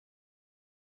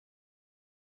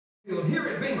Here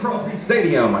at Bing Crosby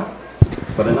Stadium.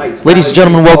 Ladies and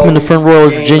gentlemen, welcome to Front Royal,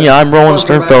 Virginia. I'm Roland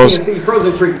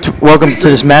Sternfels. Welcome to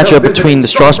this matchup between the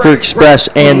Strasburg Express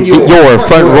and your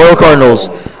Front Royal Cardinals.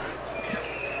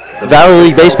 Valley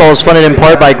League Baseball is funded in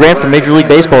part by a grant from Major League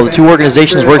Baseball. The two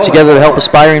organizations work together to help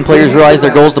aspiring players realize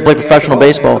their goals to play professional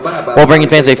baseball while bringing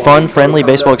fans a fun, friendly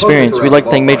baseball experience. We'd like to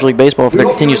thank Major League Baseball for their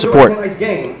continued support.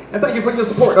 And thank you for your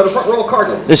support of the Front Royal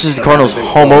Cardinals. This is the Cardinals'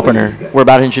 home opener. We're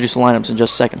about to introduce the lineups in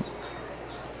just a second.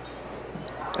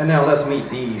 And now let's meet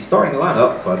the starting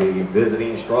lineup for the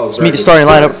visiting Strasburg. Let's meet the starting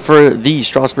lineup for the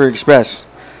Strasburg Express.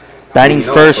 Batting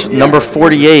first, number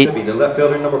 48,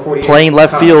 playing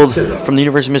left field from the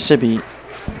University of Mississippi.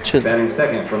 Batting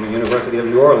second from the University of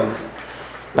New Orleans.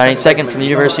 Batting second from the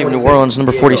University of New Orleans,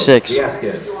 number 46.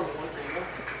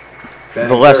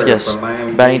 Velasquez.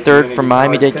 Batting third from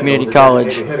Miami-Dade Community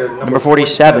College, number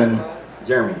 47,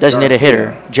 designated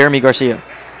hitter, Jeremy Garcia.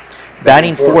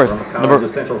 Batting fourth,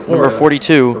 number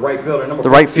 42, the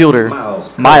right fielder,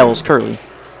 Miles Curley.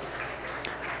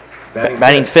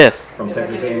 Batting fifth,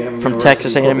 from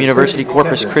Texas A&M University,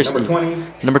 Corpus Christi,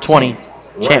 number 20,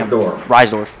 Champ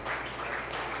Reisdorf.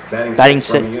 Batting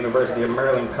sixth, from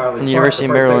the University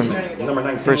of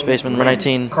Maryland, first baseman, number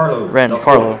 19, Ren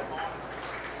Carlo.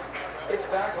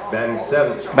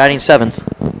 Batting seventh,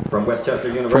 from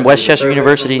Westchester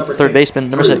University, third baseman,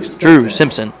 number 6, Drew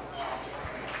Simpson.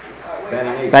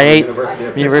 Batting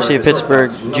eighth, University of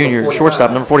Pittsburgh, junior,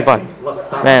 shortstop, number 45,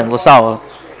 Man Lasala.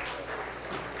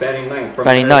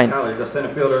 Batting ninth,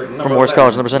 from Morris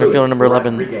College, center fielder, number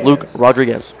 11, Luke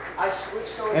Rodriguez.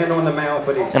 And on the mound,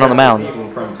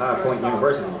 from High Point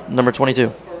University, number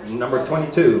 22,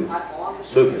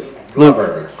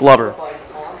 Luke Glover.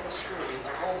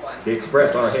 The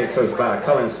Express are head coached by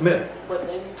Cullen Smith.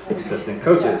 Assistant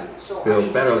coaches, Bill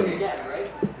Betterly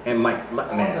and Mike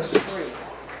Luckman.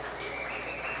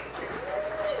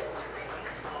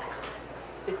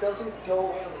 It doesn't go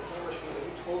away on the camera screen, but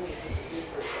you told me it disappeared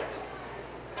for a second.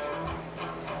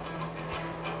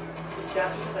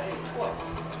 That's because I hit it twice.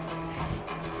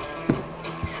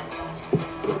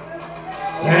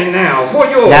 And now for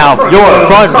your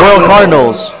Front Royal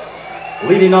Cardinals.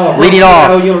 Leading off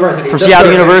from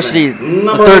Seattle University,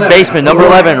 the third baseman, number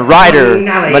 11, Ryder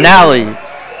Manali.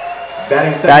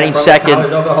 Batting second,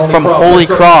 from Holy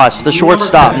Cross, the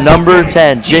shortstop, number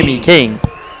 10, Jimmy King.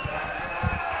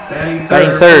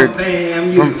 Batting third,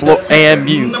 from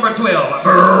AMU,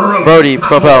 Brody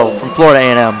Propel from Florida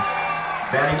A&M.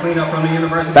 Batting cleanup from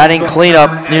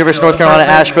the University of North Carolina,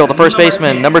 Asheville, the first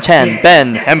baseman, number 10,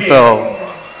 Ben Hemphill.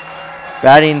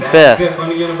 Batting fifth,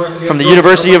 from the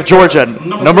University of Georgia,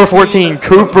 number 14,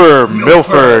 Cooper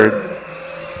Milford.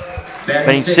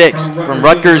 Batting sixth, from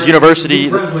Rutgers University,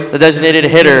 the designated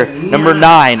hitter, number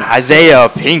 9, Isaiah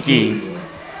Pinckey.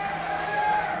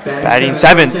 Batting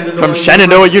seventh, from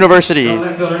Shenandoah University,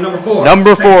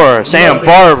 number 4, Sam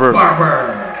Barber.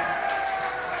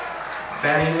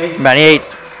 Batting eighth,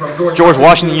 from George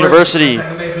Washington University,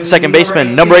 second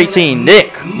baseman, number 18,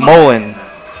 Nick Mullen.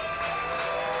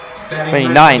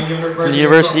 Batting ninth, from the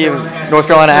University of North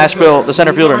Carolina, Asheville, the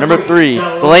center fielder, number 3,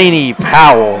 Delaney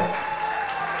Powell.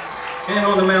 And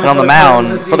on the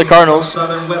mound for the Cardinals,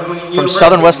 from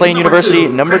Southern Wesleyan University,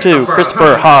 number 2,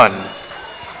 Christopher Hahn.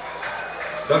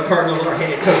 The Cardinals are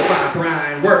head coached by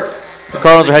Brian Worth. The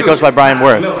Cardinals are head coached by Brian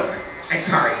Worth. And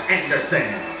Kari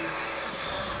Anderson.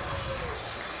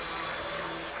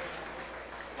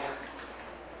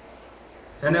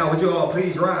 And now would you all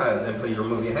please rise and please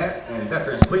remove your hats, and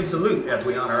veterans please salute as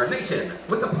we honor our nation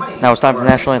with the playing. Now it's time for the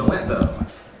national anthem.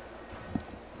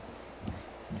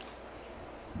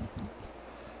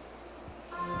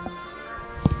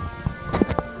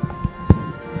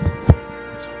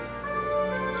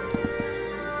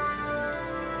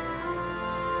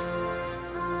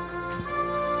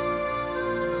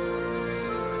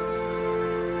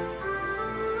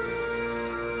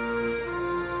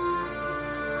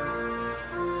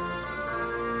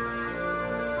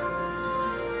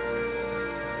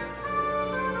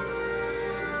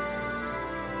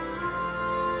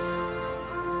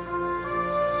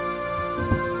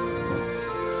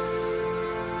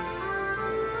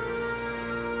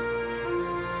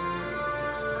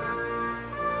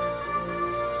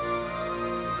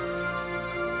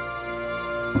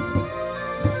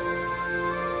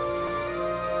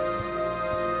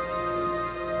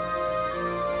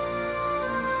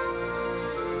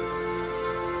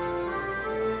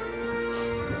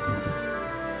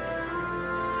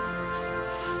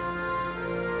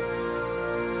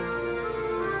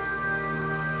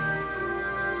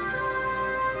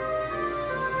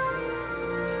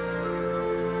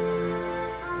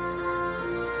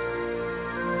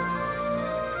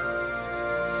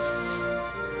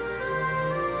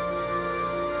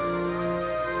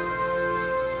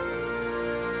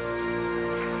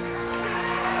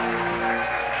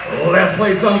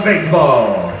 play some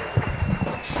baseball.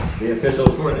 The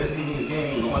officials for this evening's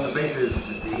game on the bases,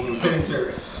 Mr. Ian Pennington,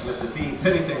 Mr. Steve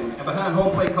Pennington, and behind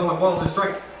home plate calling balls and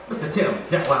strikes, Mr. Tim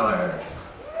Detweiler.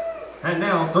 And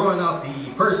now throwing out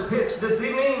the first pitch this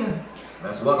evening,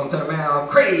 let's welcome to the mound,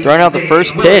 Crazy. Throwing out the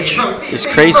first pitch is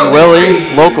Crazy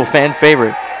Willie, local fan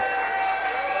favorite.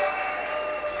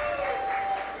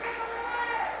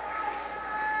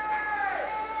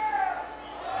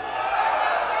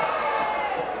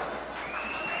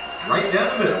 Right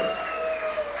down the middle.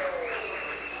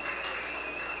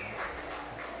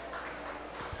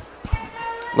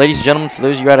 Ladies and gentlemen, for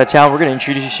those of you out of town, we're going to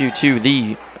introduce you to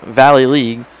the Valley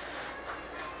League.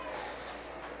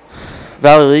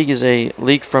 Valley League is a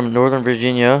league from Northern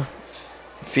Virginia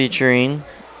featuring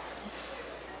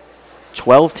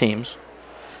 12 teams,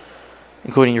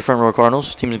 including your Front Royal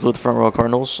Cardinals. Teams include the Front Royal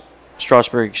Cardinals,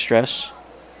 Strasburg Express,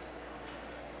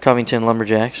 Covington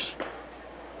Lumberjacks,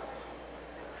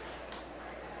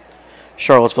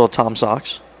 Charlottesville Tom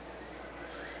Sox,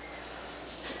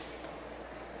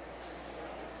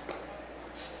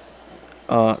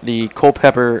 the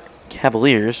Culpeper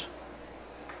Cavaliers,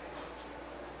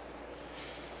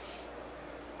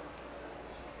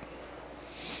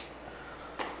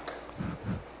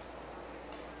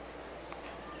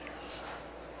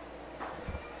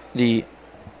 the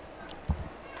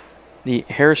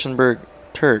Harrisonburg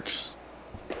Turks,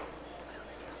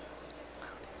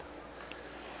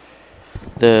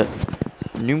 the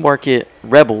Newmarket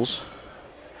Rebels,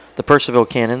 the Purcellville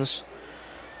Cannons,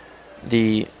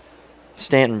 the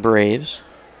Stanton Braves,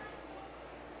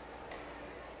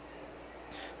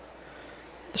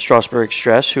 the Strasburg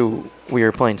Express, who we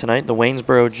are playing tonight, the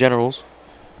Waynesboro Generals,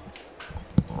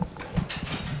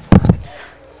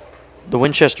 the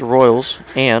Winchester Royals,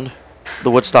 and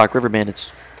the Woodstock River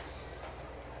Bandits.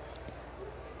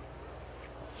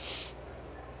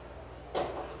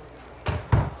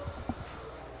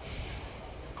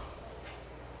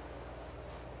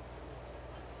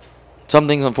 Some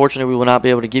things, unfortunately, we will not be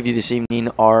able to give you this evening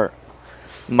are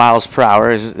miles per hour,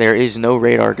 as there is no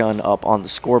radar gun up on the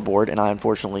scoreboard, and I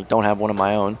unfortunately don't have one of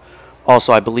my own.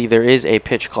 Also, I believe there is a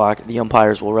pitch clock. The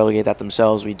umpires will relegate that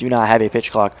themselves. We do not have a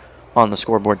pitch clock on the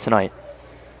scoreboard tonight.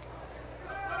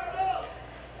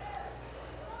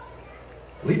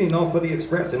 Leading off for the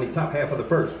Express in the top half of the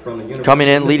first from the University. Coming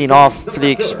in, leading off for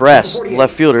the Express,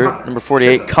 left fielder, number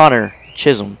 48, Connor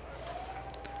Chisholm.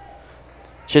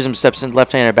 Chisholm steps in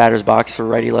left-handed batter's box for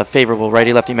righty-left, favorable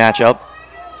righty-lefty matchup.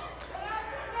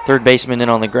 Third baseman in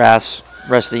on the grass,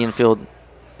 rest of the infield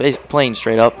playing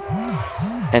straight up,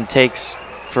 and takes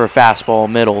for a fastball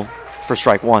middle for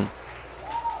strike one.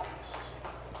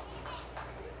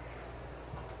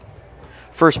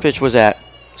 First pitch was at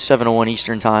 7:01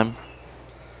 Eastern time.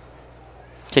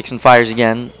 Kicks and fires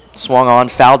again. Swung on,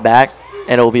 fouled back,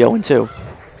 and it will be 0-2.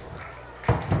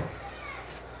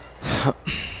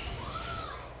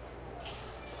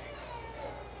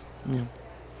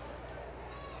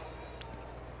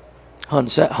 Hun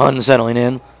settling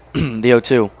in. The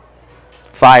 0-2.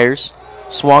 Fires.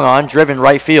 Swung on, driven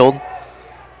right field.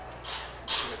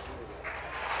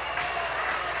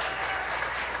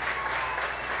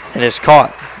 And is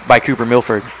caught by Cooper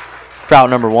Milford. For out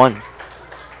number one.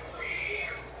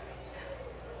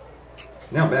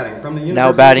 Now batting from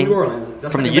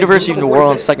the University of New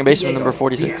Orleans, second baseman number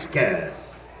 46.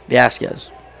 Vasquez.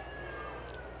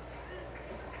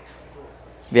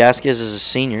 Vasquez is a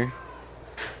senior.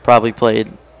 Probably played.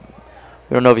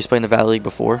 We don't know if he's played in the Valley League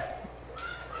before.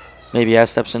 Maybe he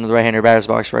steps into the right-hander batter's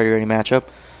box, righty-righty matchup.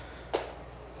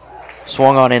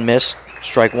 Swung on and missed.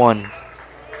 Strike one.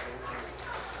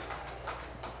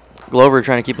 Glover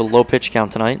trying to keep a low pitch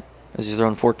count tonight as he's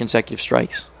thrown 4 consecutive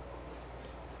strikes.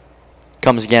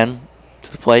 Comes again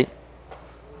to the plate.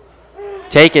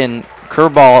 Taken.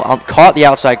 Curveball. Caught the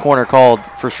outside corner, called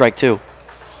for strike two.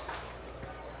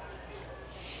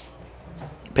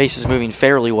 Pace is moving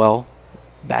fairly well.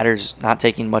 Batter's not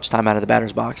taking much time out of the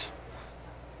batter's box.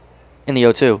 In the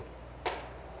 0-2.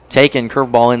 Taken.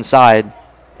 Curveball inside.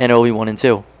 And it'll be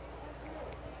 1-2.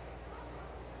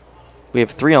 We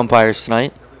have 3 umpires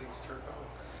tonight.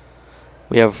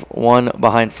 We have one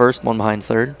behind first, one behind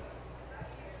third.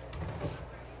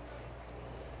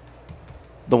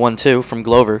 The 1-2 from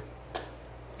Glover.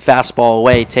 Fastball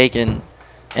away, taken,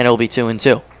 and it'll be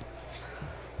 2-2.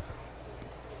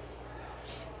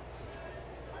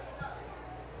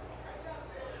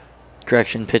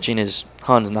 Correction, pitching is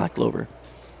Huns, not Glover.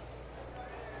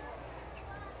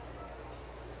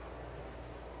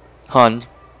 Hun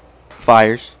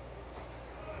fires.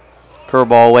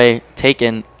 Curveball away,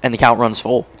 taken, and the count runs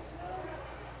full.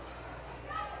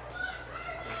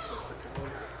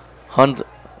 Hunt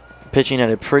pitching at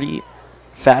a pretty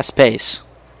fast pace.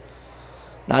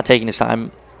 Not taking his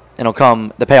time. And it'll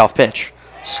come the payoff pitch.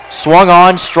 Swung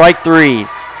on, strike 3.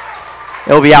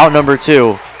 It'll be out number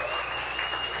 2.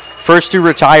 First 2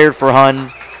 retired for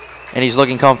Hunt, and he's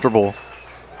looking comfortable.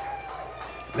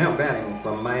 Now batting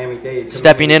from Miami-Dade.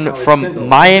 Stepping in from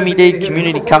Miami-Dade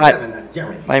Community College.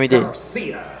 Miami-Dade.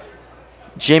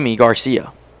 Jimmy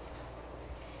Garcia.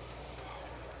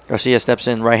 Garcia steps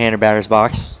in right-hander batter's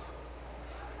box.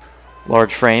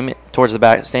 Large frame towards the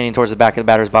back, standing towards the back of the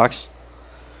batter's box.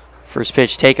 First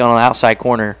pitch taken on the outside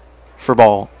corner for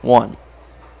ball 1.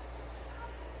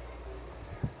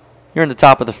 You're in the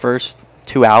top of the first.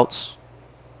 2 outs.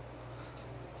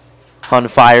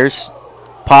 Hunt fires.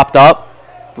 Popped up.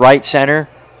 Right center.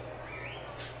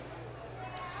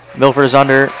 Milford is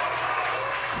under.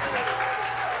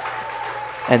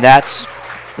 And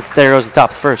there goes the top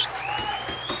of the first.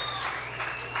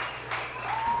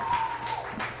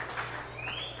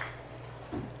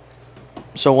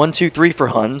 So 1, 2, 3 for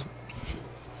Hunt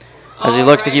as he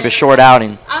looks to keep a short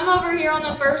outing. I'm over here on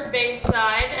the first base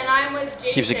side, and I'm with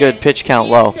Jason. Keeps a good pitch count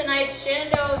He's low. Tonight's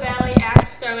Shenandoah Valley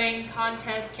axe throwing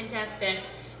contest contestant.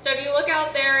 So if you look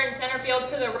out there in center field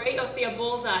to the right, you'll see a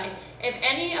bullseye. If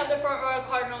any of the Front Royal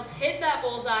Cardinals hit that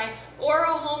bullseye or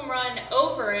a home run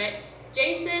over it,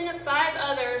 Jason, 5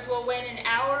 others will win an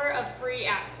hour of free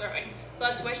axe throwing. So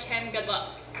let's wish him good luck.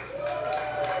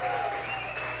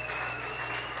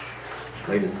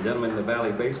 Ladies and gentlemen, the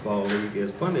Valley Baseball League is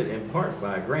funded in part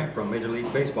by a grant from Major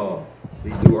League Baseball.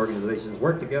 These 2 organizations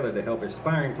work together to help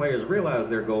aspiring players realize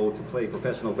their goal to play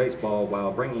professional baseball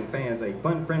while bringing fans a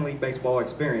fun-friendly baseball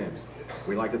experience.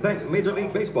 We'd like to thank Major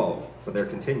League Baseball for their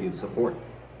continued support.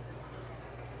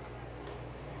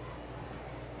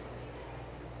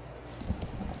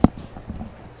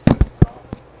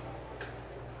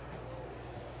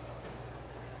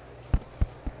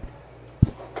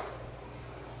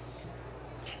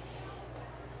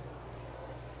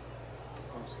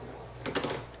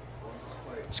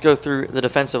 Let's go through the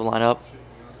defensive lineup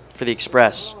for the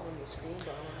Express.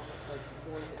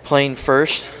 Playing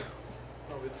first,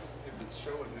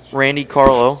 Randy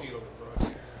Carlo.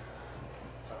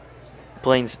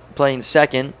 Playing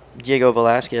second, Diego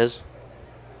Velasquez.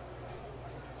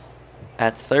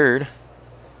 At third,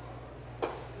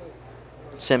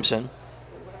 Simpson.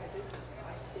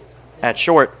 At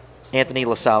short, Anthony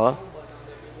LaSala.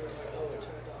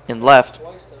 In left,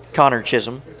 Connor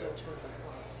Chisholm.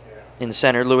 In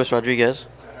center, Luis Rodriguez.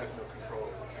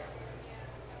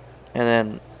 And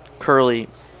then Curly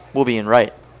will be in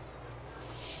right.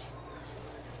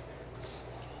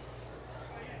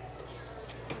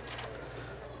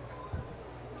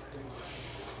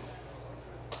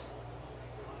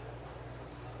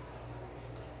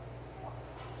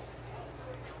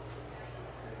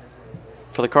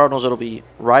 For the Cardinals, it'll be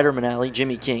Ryder Manali,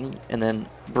 Jimmy King, and then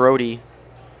Brody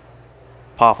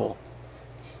Popple.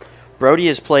 Brody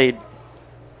has played.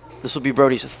 This will be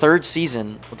Brody's 3rd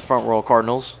season with the Front Royal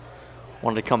Cardinals.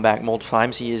 Wanted to come back multiple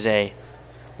times. He is I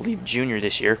believe, junior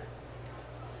this year.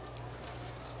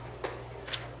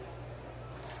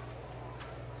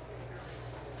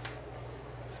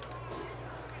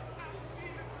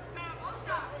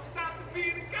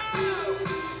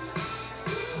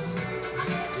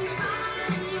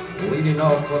 Leading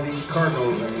off for the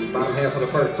Cardinals in the bottom half of the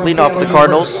first. Leading off for the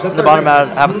Cardinals in the bottom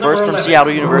half of the first from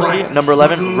Seattle University, number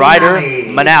 11, Ryder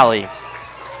Manali.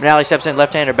 Manali steps in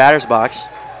left-hander batter's box,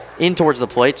 in towards the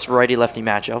plates, righty-lefty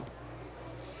matchup.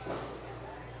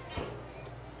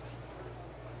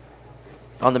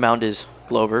 On the mound is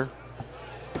Glover.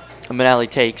 And Manali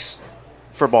takes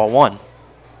for ball 1.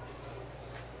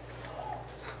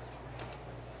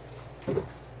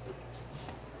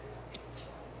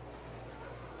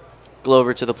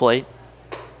 Glover to the plate.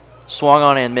 Swung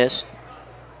on and missed.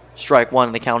 Strike 1,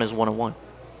 and the count is 1-1.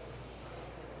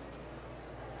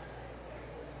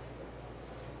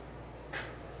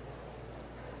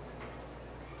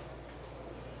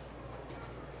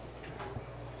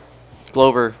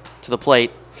 Glover to the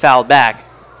plate, fouled back,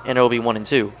 and it'll be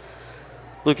 1-2.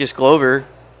 Lucas Glover,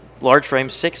 large frame,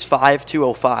 6'5",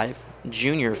 205,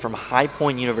 junior from High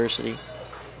Point University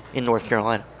in North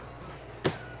Carolina.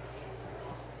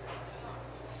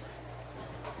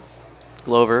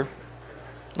 Glover,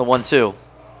 the 1-2.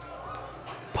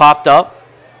 Popped up,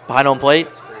 behind home plate.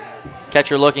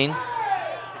 Catcher looking,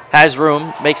 has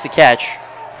room, makes the catch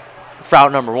for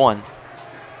out number 1.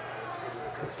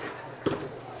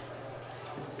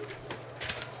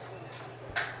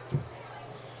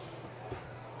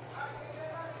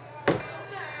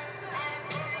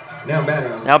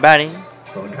 Now batting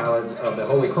From the College of the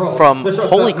Holy Cross. From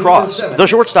Holy Cross, the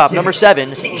shortstop, number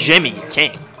 7, Jimmy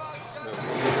King.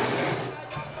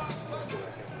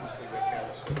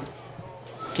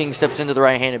 King steps into the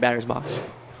right-handed batter's box.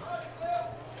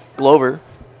 Glover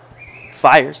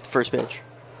fires the first pitch.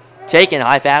 Taken,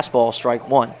 high fastball, strike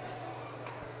 1.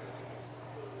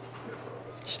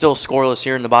 Still scoreless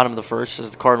here in the bottom of the first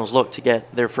as the Cardinals look to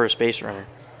get their first base runner.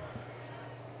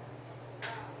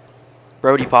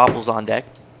 Brody Popple's on deck.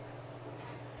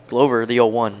 Glover, the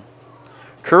 0-1.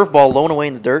 Curveball low and away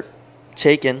in the dirt.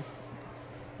 Taken,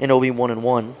 and it'll be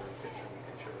 1-1.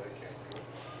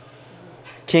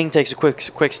 King takes a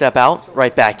quick step out,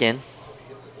 right back in.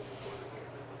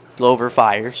 Glover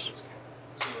fires.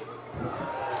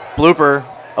 Blooper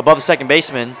above the second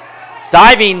baseman.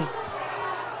 Diving.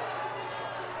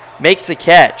 Makes the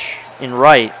catch in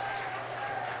right.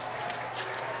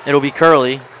 It'll be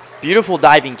Curley. Beautiful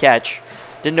diving catch.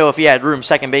 Didn't know if he had room.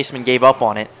 Second baseman gave up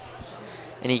on it.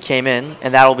 And he came in,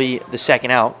 and that'll be the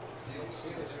second out.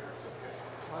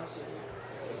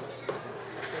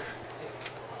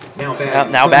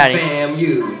 Now batting.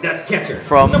 FAMU, that catcher.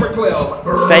 From number 12,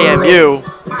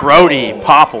 FAMU, Brody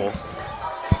Popple.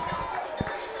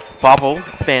 Popple,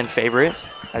 fan favorite,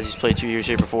 as he's played 2 years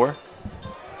here before.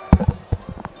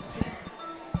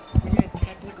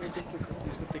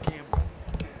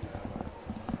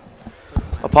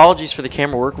 Apologies for the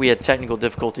camera work. We had technical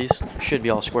difficulties. Should be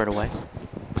all squared away.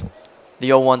 The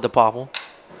 0-1 to Popple.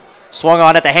 Swung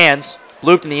on at the hands.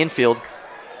 Looped in the infield.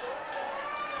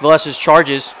 Velez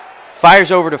charges.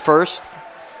 Fires over to first.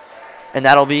 And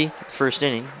that'll be first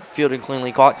inning. Fielded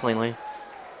cleanly, caught cleanly.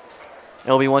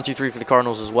 It'll be 1-2-3 for the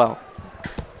Cardinals as well.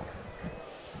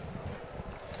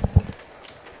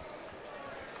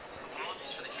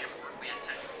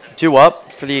 Two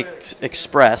up for the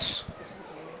Express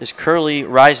is Curley,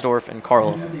 Reisdorf, and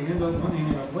Carlo. At the end of one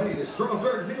inning of play, it's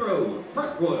Strasburg 0,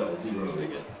 Front Royal 0.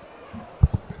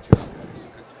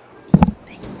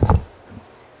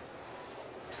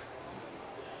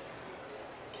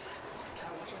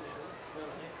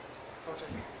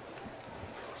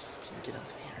 Get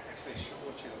onto the internet. Actually, she'll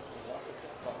want you to lock up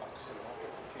that box and lock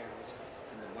up the cameras,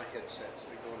 and then my headsets,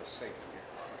 they go to safe here.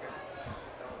 Okay?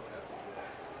 No, we have to do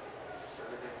that. Start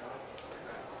everything off.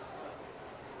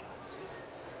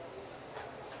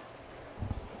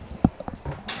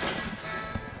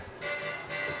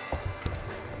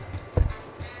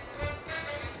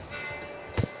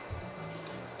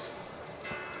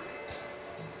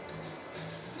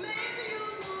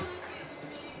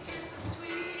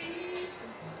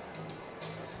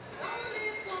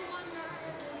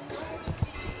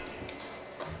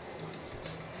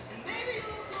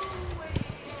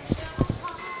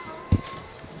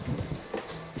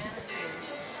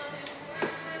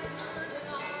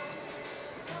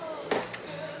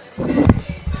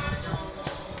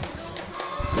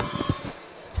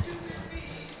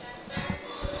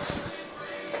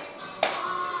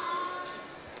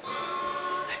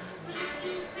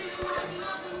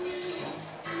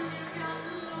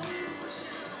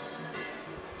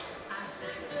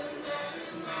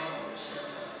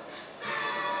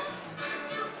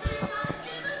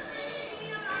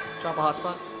 Drop a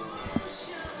hotspot.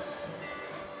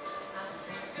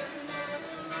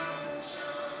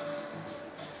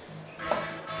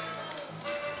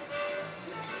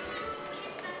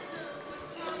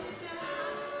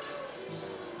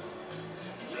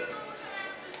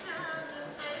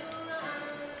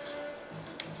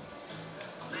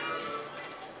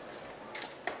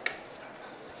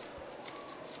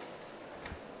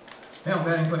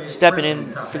 Stepping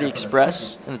in for the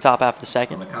Express in the top half of the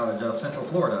second. From the College of Central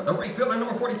Florida, the right fielder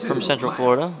number 42. From Central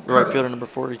Florida, the right fielder number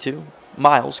 42,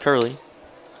 Miles Curley.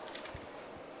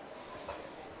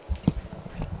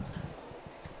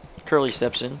 Curley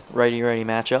steps in, righty-righty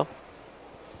matchup.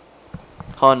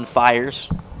 Hun fires,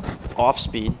 off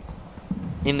speed,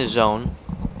 in the zone,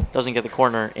 doesn't get the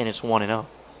corner, and it's 1-0.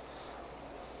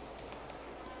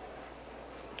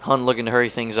 Hun looking to hurry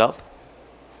things up.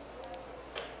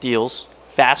 Deals,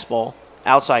 fastball,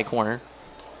 outside corner,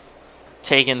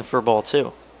 taken for ball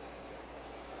 2.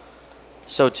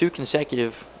 So 2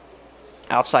 consecutive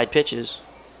outside pitches,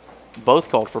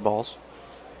 both called for balls.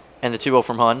 And the 2-0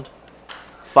 from Hund,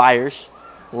 fires,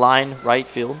 line right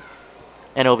field,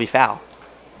 and it'll be foul.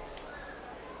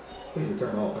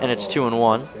 And it's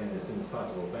 2-1.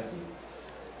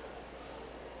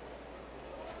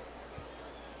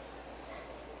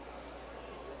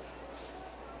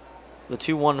 The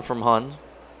 2-1 from Hund.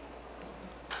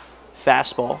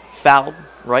 Fastball, fouled,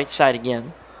 right side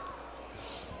again.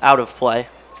 Out of play.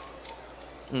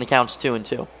 And the count's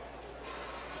 2-2.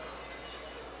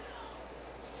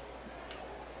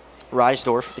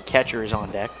 Reisdorf, the catcher, is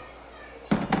on deck.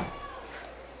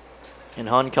 And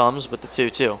Hun comes with the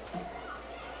 2-2.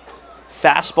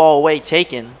 Fastball away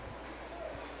taken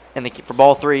and for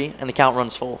ball 3, and the count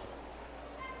runs full.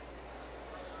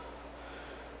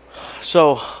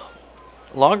 So,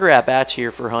 longer at-bats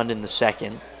here for Hun in the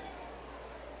second,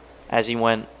 as he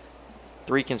went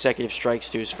 3 consecutive strikes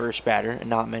to his first batter and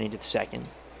not many to the second.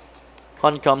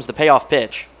 Hun comes, the payoff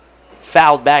pitch,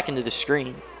 fouled back into the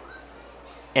screen,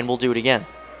 and we'll do it again.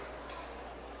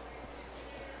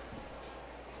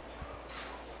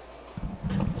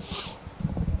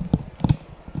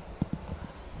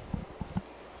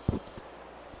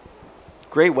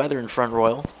 Great weather in Front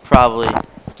Royal, probably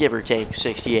give or take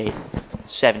 68,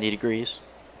 70 degrees.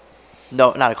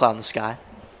 No, not a cloud in the sky.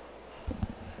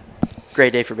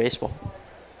 Great day for baseball.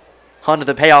 Hun to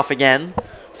the payoff again,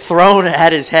 thrown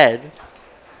at his head,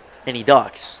 and he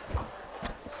ducks.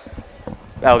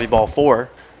 That'll be ball 4,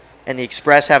 and the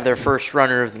Express have their first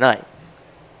runner of the night.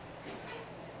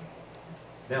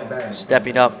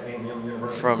 Stepping up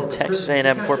from Texas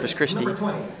A&M Corpus Christi,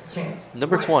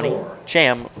 number 20,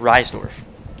 Cham Reisdorf.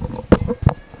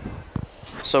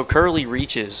 So Curley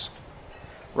reaches.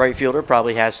 Right fielder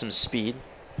probably has some speed.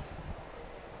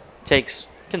 Takes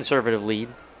conservative lead.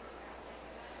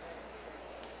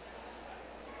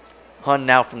 Hun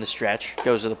now from the stretch.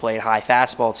 Goes to the plate. High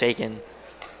fastball taken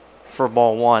for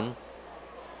ball 1.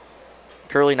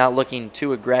 Curley not looking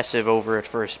too aggressive over at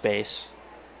first base,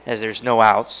 as there's no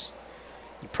outs.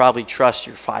 You probably trust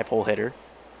your 5-hole hitter.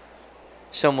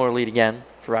 Similar lead again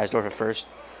for Reisdorf at first.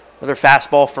 Another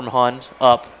fastball from Hun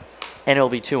up, and it'll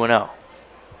be 2-0.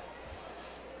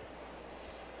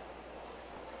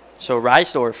 So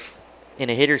Reisdorf,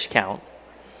 in a hitter's count,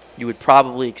 you would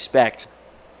probably expect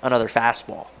another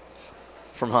fastball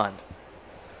from Hun.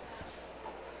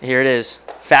 Here it is.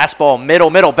 Fastball,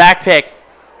 middle, back pick.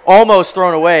 Almost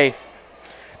thrown away.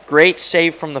 Great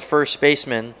save from the first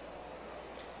baseman,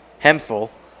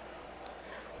 Hemphill.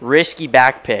 Risky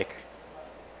back pick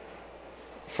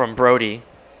from Brody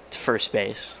to first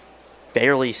base.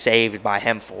 Barely saved by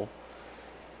Hemphill.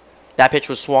 That pitch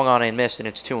was swung on and missed, and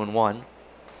it's 2-1.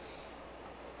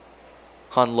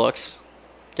 Hun looks,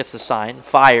 gets the sign,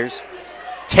 fires.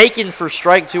 Taken for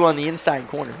strike 2 on the inside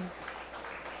corner.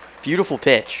 Beautiful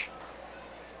pitch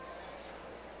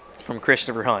from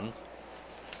Christopher Hun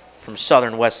from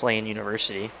Southern Wesleyan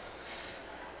University.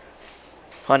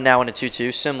 Hun now in a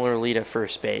 2-2, similar lead at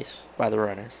first base by the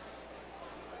runner.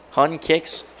 Hun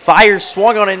kicks, fires,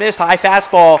 swung on and missed, high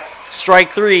fastball,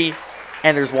 strike 3,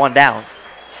 and there's 1 down.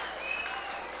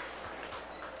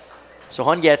 So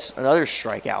Hun gets another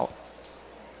strikeout.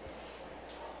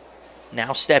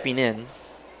 Now stepping in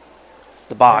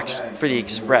the box for the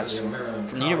Express.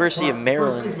 From the University of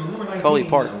Maryland, Cully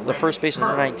Park, the first baseman,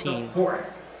 number 19,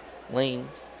 Lane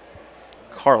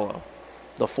Carlo,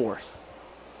 the 4th.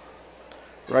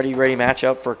 Ready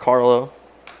matchup for Carlo.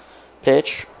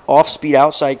 Pitch, off-speed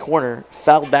outside corner,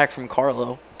 fouled back from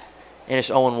Carlo, and it's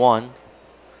 0-1.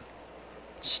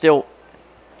 Still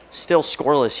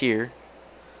scoreless here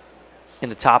in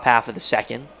the top half of the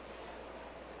second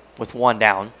with 1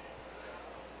 down.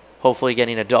 Hopefully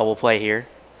getting a double play here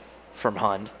from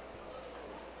Hun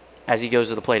as he goes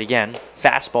to the plate again.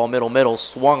 Fastball, middle,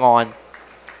 swung on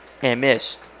and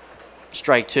missed.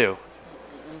 Strike 2.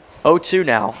 0-2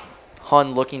 now.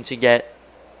 Hun looking to get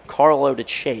Carlo to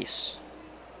chase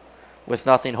with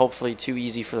nothing hopefully too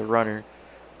easy for the runner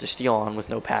to steal on with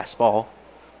no pass ball.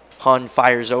 Hun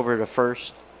fires over to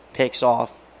first, picks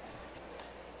off,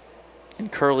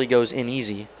 and Curley goes in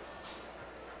easy.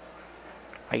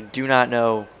 I do not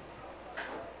know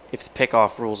if the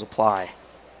pickoff rules apply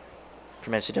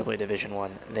from NCAA Division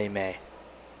I. They may.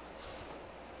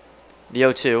 The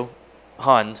 0-2,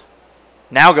 Hun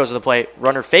now goes to the plate.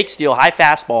 Runner fake steal, high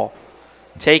fastball,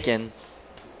 taken.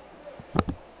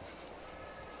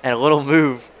 And a little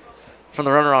move from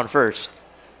the runner on first.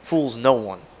 Fools no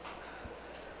one.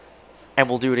 And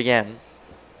we'll do it again.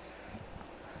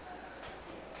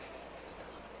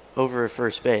 Over at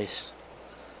first base.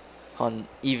 Hun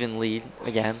even lead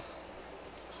again.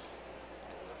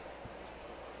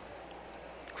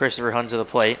 Christopher Hun to the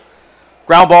plate.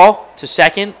 Ground ball to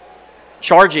second.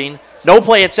 Charging. No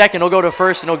play at second. He'll go to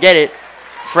first and he'll get it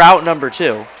for out number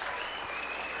 2.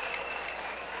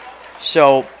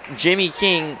 So Jimmy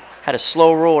King had a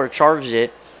slow roller, charged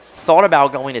it, thought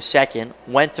about going to second,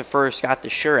 went to first, got the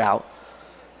sure out,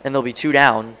 and there'll be 2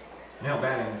 down. Now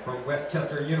batting from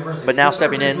Westchester University. But now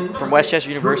stepping in from Westchester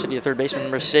University, the third baseman,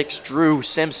 number 6, Drew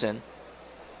Simpson.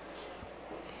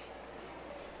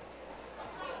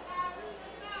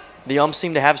 The umps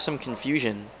seem to have some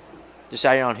confusion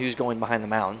deciding on who's going behind the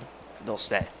mound. they'll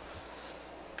stay.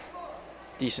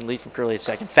 Decent lead from Curley at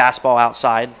second. Fastball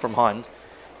outside from Hund.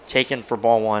 Taken for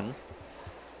ball 1.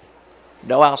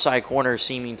 No outside corner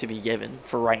seeming to be given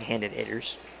for right-handed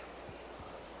hitters.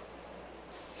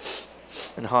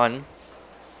 And Hund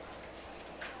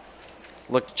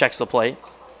checks the plate.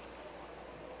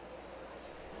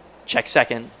 Checks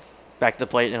second. Back to the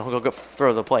plate, and he'll go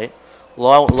throw the plate.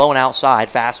 Low and outside,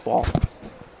 fastball.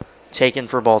 Taken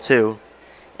for ball 2.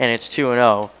 And it's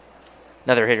 2-0.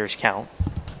 Another hitter's count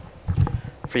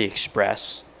for the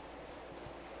Express.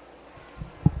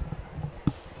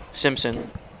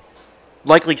 Simpson,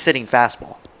 likely sitting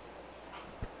fastball.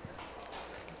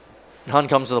 And Hund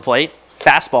comes to the plate.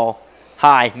 Fastball,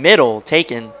 high, middle,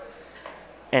 taken.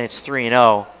 And it's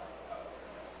 3-0.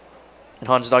 And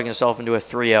Hund's dug himself into a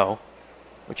 3-0,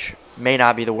 which may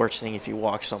not be the worst thing if you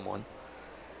walk someone,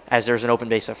 as there's an open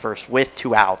base at first with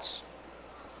 2 outs.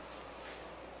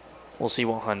 We'll see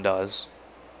what Hund does.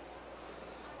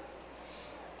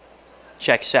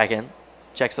 Checks second.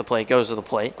 Checks the plate. Goes to the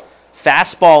plate.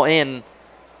 Fastball in.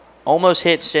 Almost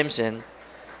hits Simpson.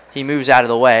 He moves out of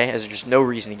the way, as there's just no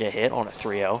reason to get hit on a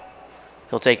 3-0.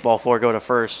 He'll take ball 4, go to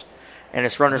first. And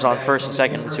it's runners on first and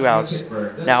second with 2 outs.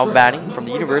 Now batting from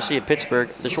the University of Pittsburgh,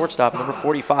 the shortstop, number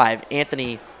 45,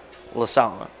 Anthony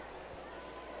LaSala.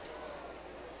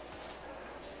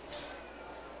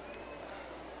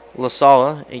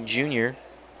 LaSala, a junior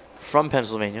from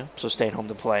Pennsylvania, so stayed home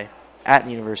to play at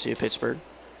the University of Pittsburgh.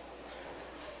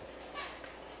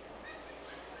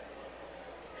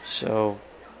 So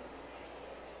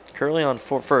Curley on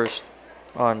first,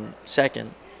 on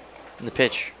second, in the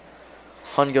pitch.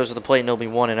 Hund goes to the plate, and it'll be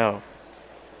 1-0.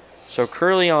 So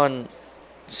Curley on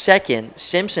second,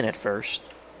 Simpson at first.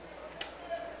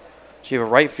 So you have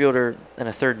a right fielder and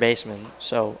a third baseman.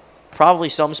 So probably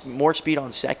some more speed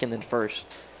on second than first.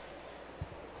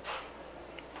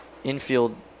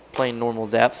 Infield playing normal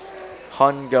depth.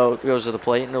 Hund goes to the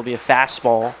plate, and there'll be a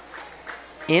fastball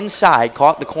inside,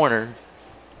 caught the corner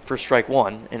for strike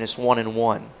 1, and it's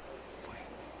 1-1.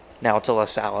 Now to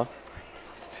LaSala.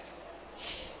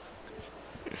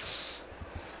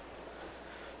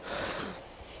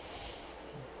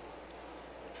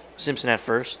 Simpson at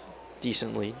first.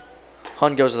 Decent lead.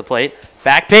 Hund goes to the plate.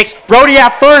 Back picks. Brody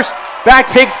at first. Back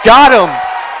picks. Got him.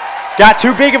 Got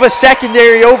too big of a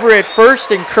secondary over at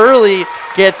first, and Curley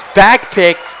gets back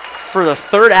picked for the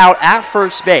 3rd out at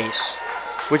first base,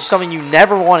 which is something you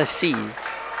never want to see.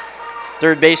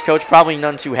 Third base coach probably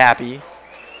none too happy,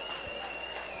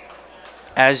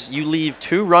 as you leave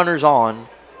 2 runners on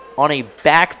a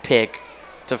back pick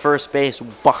to first base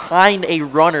behind a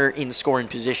runner in scoring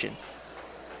position.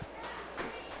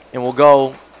 And we'll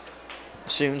go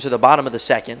soon to the bottom of the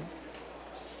second.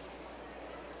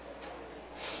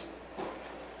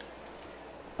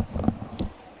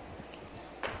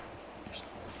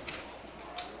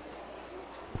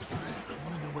 I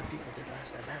want to know what people did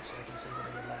last at bat so I can say what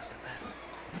they did last at bat.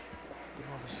 We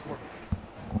don't have a score.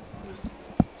 It was 1,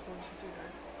 2, 3,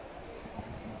 right?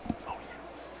 Oh, yeah.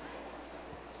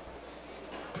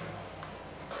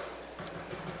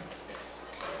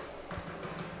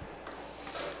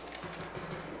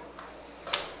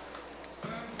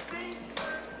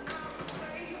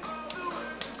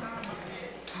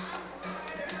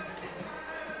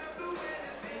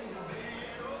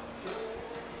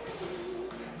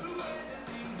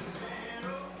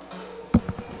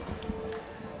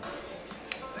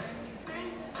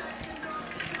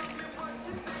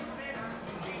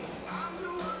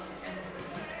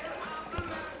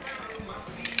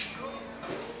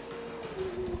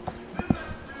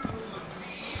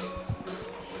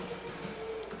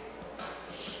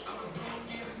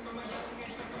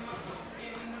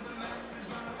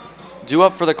 Due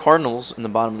up for the Cardinals in the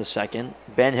bottom of the second,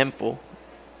 Ben Hemphill,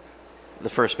 the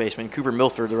first baseman, Cooper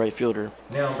Milford, the right fielder,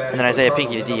 and then Isaiah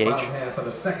Pinckey, the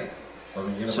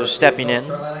DH. So stepping in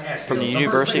from the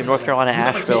University of North Carolina,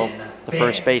 Asheville, the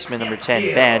first baseman, number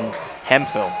 10, Ben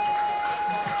Hemphill.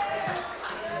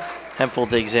 Hemphill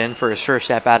digs in for his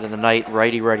first at-bat of the night,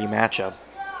 righty-righty matchup.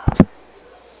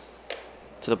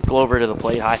 To the Glover to the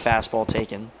plate, high fastball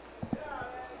taken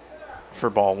for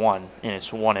ball 1, and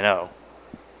it's 1-0.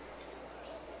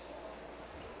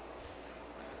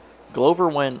 Glover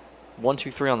went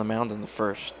 1-2-3 on the mound in the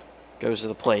first. Goes to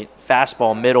the plate.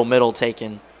 Fastball, middle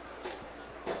taken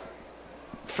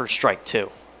for strike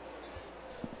 2.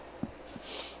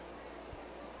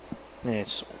 And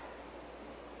it's,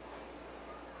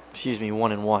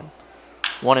 1-1.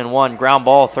 1-1. Ground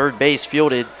ball, third base,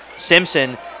 fielded.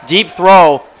 Simpson, deep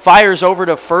throw, fires over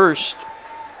to first.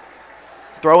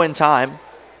 Throw in time.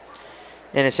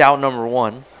 And it's out number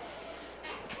 1.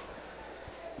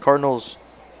 Cardinals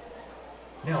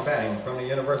Now batting from the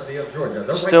University of Georgia.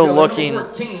 The still right fielder, looking number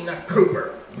 14,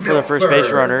 Cooper for the first base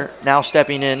Milford. runner. Now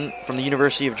stepping in from the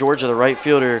University of Georgia, the right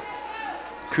fielder,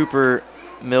 Cooper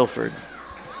Milford.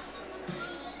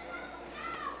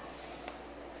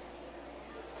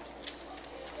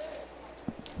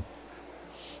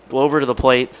 Glover to the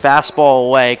plate, fastball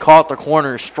away, caught the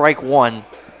corner, strike one.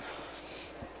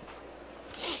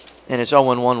 And it's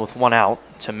 0-1 with one out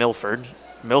to Milford.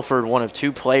 Milford, one of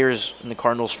two players in the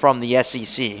Cardinals from the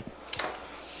SEC.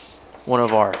 One of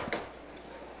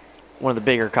the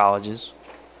bigger colleges.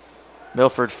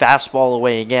 Milford fastball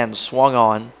away again, swung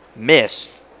on,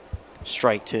 missed,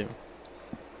 strike two.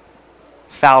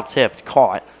 Foul tipped,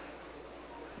 caught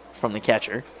from the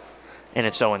catcher. And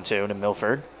it's 0-2 to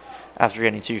Milford. After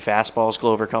getting two fastballs,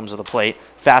 Glover comes to the plate.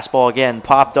 Fastball again,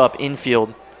 popped up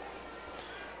infield.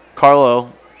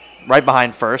 Carlo right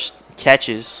behind first,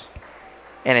 catches,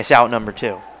 and it's out number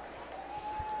two.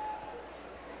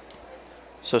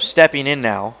 So stepping in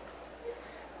now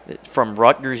from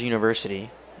Rutgers University,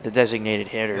 the designated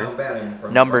hitter, Now batting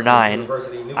from number Rutgers 9,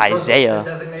 University, New Isaiah Brunswick,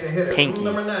 the designated hitter, Pinckney.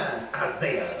 Number 9,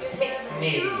 Isaiah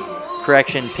Pinckney.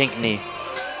 Correction, Pinckney.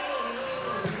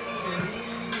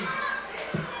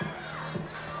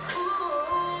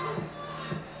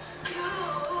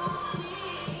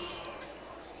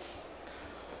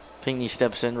 Pinckney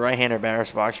steps in, right-hander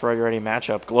batter's box, ready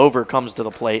matchup. Glover comes to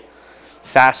the plate.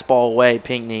 Fastball away,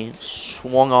 Pinckney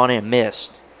swung on and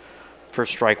missed for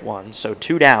strike one. So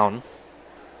two down.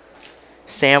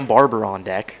 Sam Barber on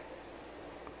deck.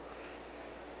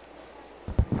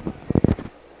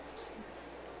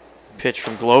 Pitch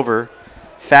from Glover.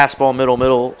 Fastball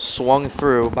middle, swung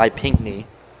through by Pinckney.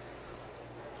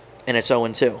 And it's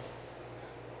 0-2.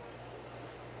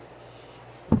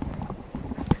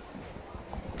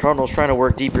 Cardinals trying to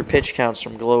work deeper pitch counts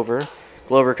from Glover.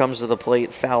 Glover comes to the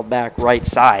plate, fouled back right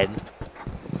side.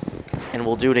 And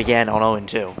we'll do it again on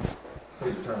 0-2.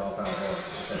 Please turn off foul balls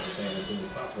to set the stand as soon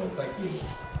as possible. Thank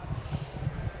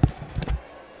you.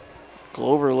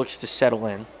 Glover looks to settle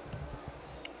in.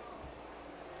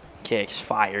 Kicks,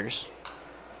 fires.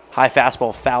 High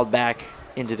fastball fouled back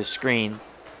into the screen.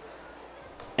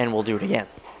 And we'll do it again.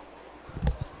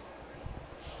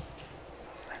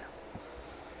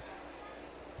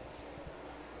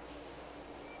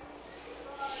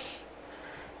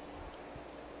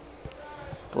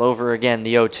 Glover again,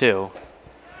 the 0-2.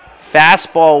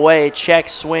 Fastball away, check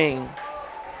swing.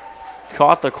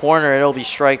 Caught the corner, it'll be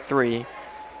strike three.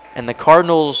 And the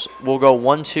Cardinals will go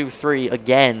 1-2-3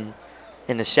 again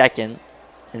in the second.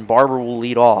 And Barber will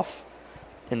lead off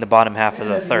in the bottom half of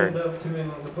the third.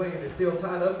 Still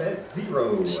tied up at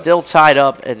 0. Still tied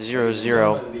up at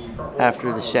 0-0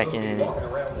 after the second inning. Walking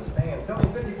around the stand selling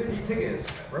 50-50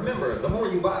 tickets. Remember, the more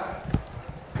you buy,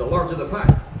 the larger the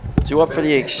pie. So up for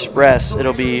the Express,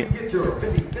 it'll be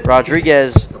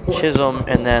Rodriguez, Chisholm,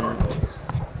 and then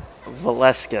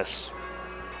Valescas.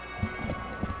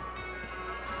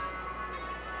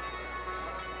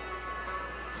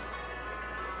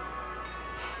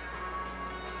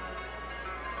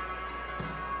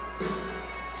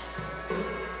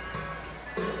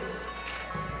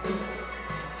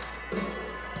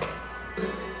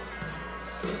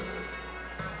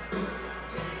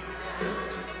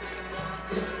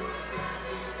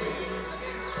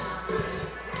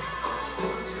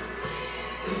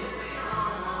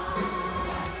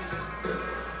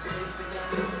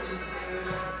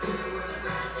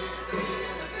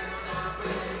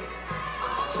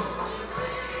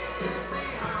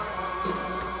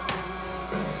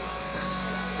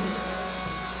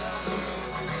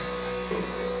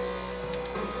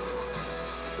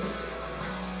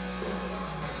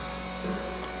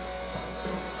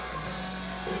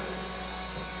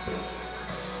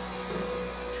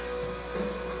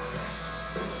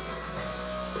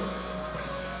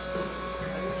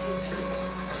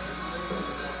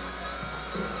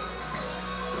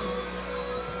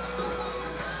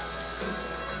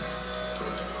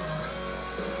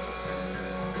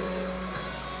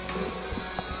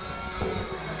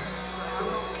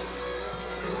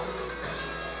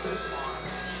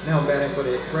 Now batting for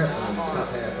the Express in the top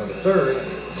half of the third.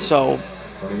 So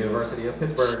From the University of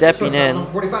Pittsburgh. stepping in,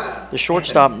 Number 45, the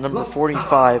shortstop, Anthony number LaSalle.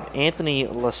 45, Anthony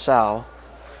LaSalle.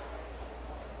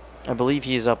 I believe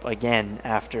he's up again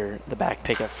after the back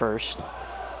pick at first.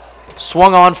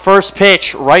 Swung on first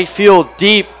pitch, right field,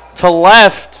 deep to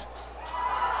left.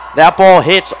 That ball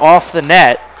hits off the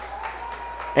net,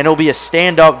 and it'll be a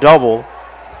stand-up double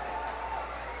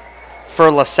for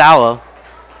LaSalle.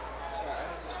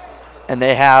 And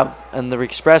the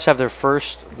Express have their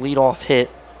first leadoff hit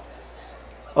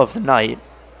of the night.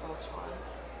 That's fine.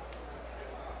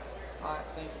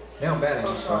 Now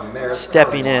batting from Marist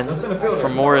Stepping in the center fielder,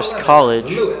 from number Morris 11,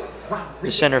 College, Luis the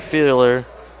Rodriguez. center fielder,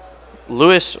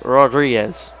 Luis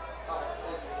Rodriguez.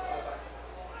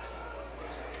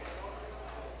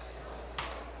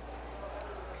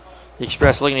 The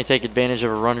Express looking to take advantage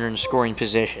of a runner in scoring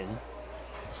position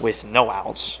with no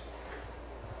outs.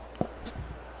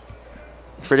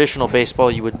 Traditional baseball,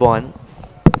 you would bunt,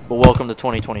 but welcome to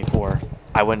 2024.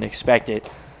 I wouldn't expect it.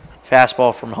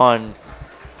 Fastball from Hun,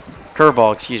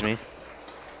 curveball, excuse me,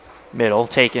 middle,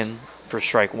 taken for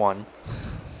strike one.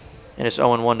 And it's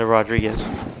 0-1 to Rodriguez.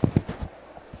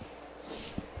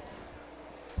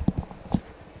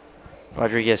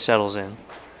 Rodriguez settles in.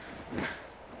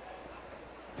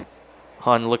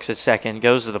 Hun looks at second,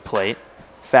 goes to the plate.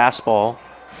 Fastball,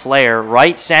 flare,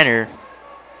 right center.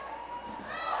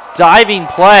 Diving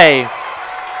play.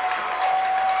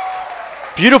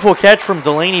 Beautiful catch from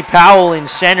Delaney Powell in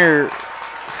center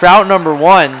for out number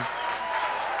one.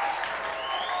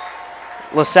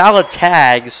 LaSala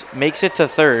tags, makes it to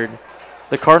third.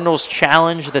 The Cardinals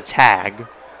challenge the tag.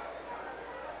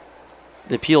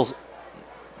 The appeal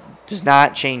does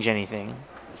not change anything.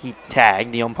 He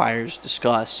tagged. The umpires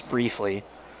discuss briefly.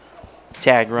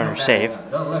 Tag runner safe.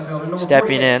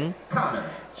 Stepping in.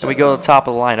 And we go to the top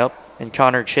of the lineup. And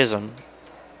Connor Chisholm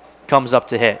comes up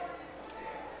to hit.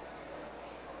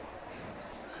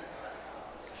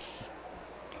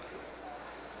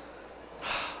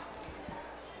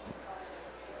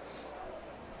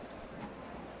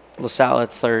 LaSalle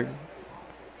at third.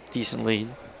 Decent lead.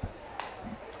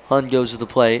 Hun goes to the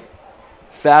plate.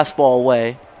 Fastball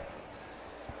away.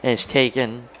 And it's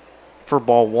taken for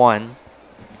ball one.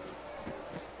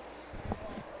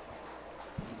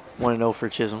 1-0 for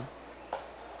Chisholm.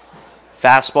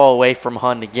 Fastball away from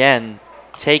Hun again.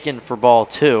 Taken for ball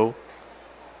two.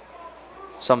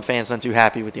 Some fans not too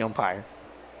happy with the umpire.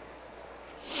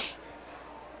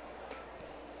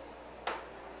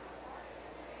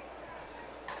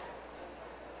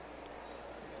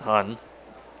 Hun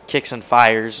kicks and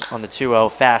fires on the 2-0.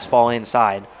 Fastball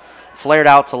inside. Flared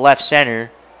out to left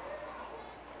center.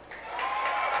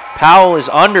 Powell is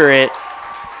under it.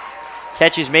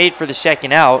 Catch is made for the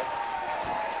second out.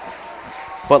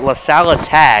 But LaSala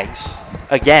tags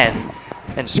again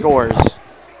and scores.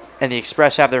 And the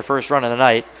Express have their first run of the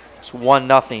night. It's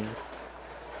 1-0.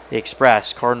 The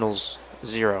Express, Cardinals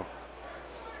 0.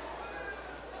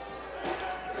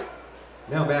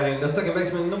 Now batting the second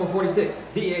baseman, number 46,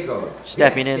 Diego.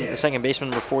 Stepping in, the second baseman,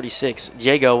 number 46,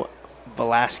 Diego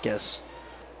Velasquez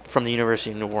from the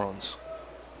University of New Orleans.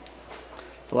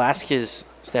 Velasquez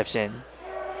steps in.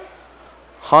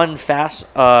 Hun fast,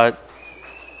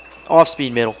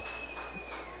 off-speed middle.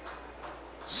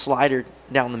 Slider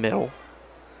down the middle.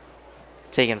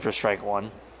 Taken for strike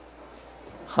one.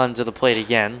 Hun to the plate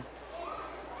again.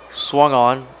 Swung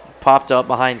on, popped up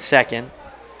behind second.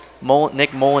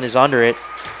 Nick Mullen is under it.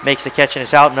 Makes the catch and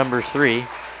it's out, number 3.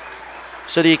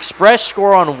 So the Express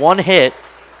score on one hit,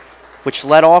 which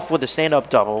led off with a stand-up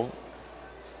double,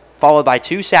 followed by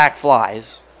 2 sac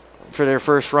flies for their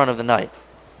first run of the night.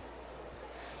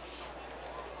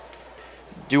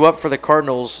 Due up for the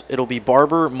Cardinals, it'll be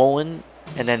Barber, Mullen,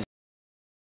 and then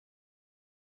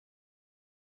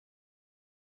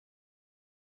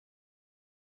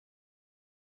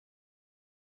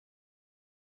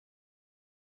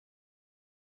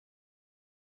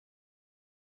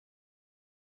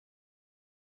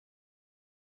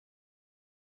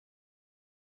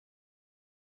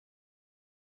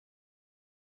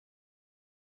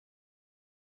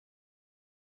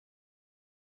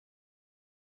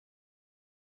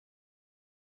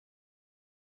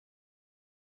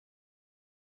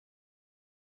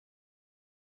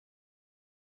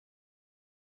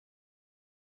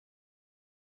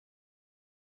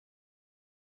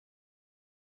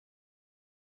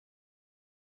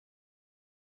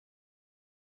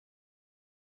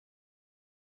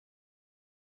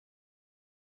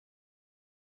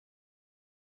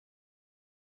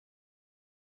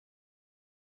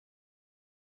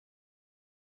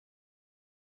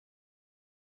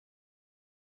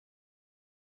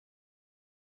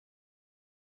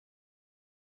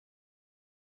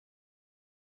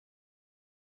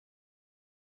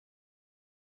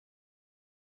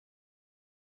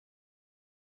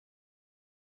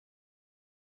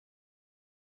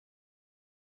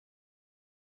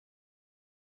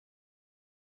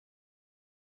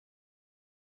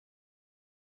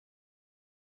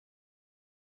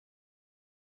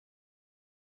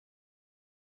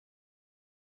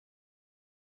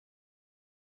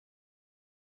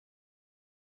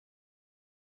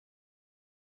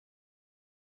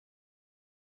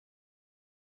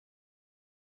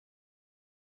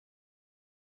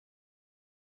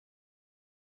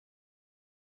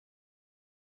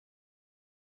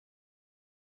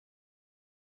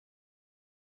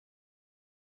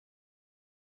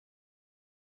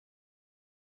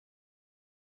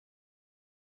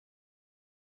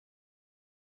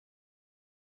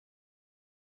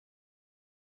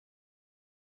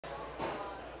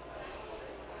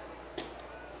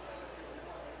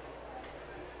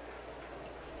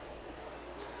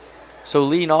So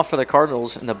leading off for the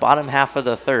Cardinals in the bottom half of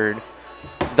the third,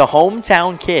 the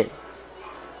hometown kid.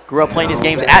 Grew up playing his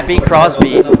games at Bing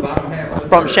Crosby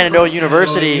from Shenandoah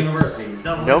University.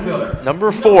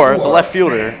 Number 4, the left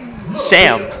fielder,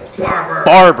 Sam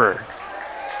Barber.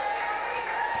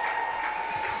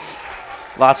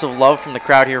 Lots of love from the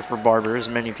crowd here for Barber, as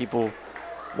many people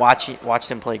watched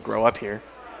him play grow up here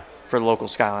for local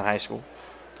Skyline High School.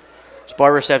 So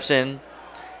Barber steps in,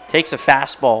 takes a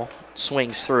fastball,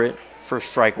 swings through it for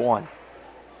strike 1.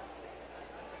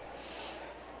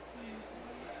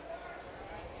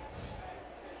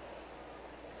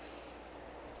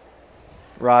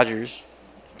 Rogers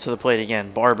to the plate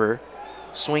again. Barber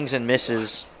swings and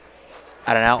misses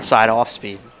at an outside off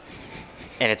speed,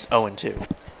 and it's 0-2.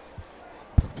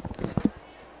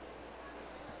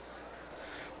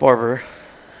 Barber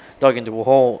dug into a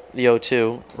hole, the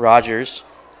 0-2. Rogers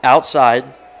outside,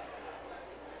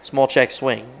 small check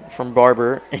swing from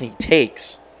Barber, and he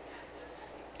takes,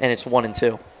 and it's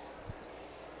 1-2.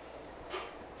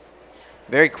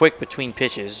 Very quick between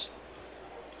pitches.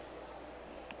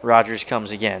 Rogers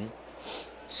comes again.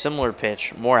 Similar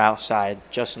pitch, more outside,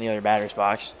 just in the other batter's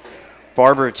box.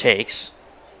 Barber takes.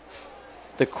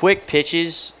 The quick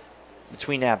pitches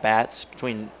between at-bats,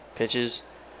 between pitches,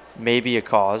 may be a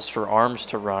cause for arms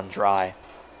to run dry,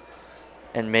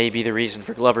 and may be the reason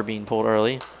for Glover being pulled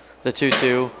early. The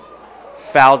 2-2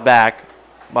 fouled back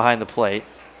behind the plate,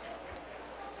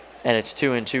 and it's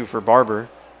 2-2 for Barber.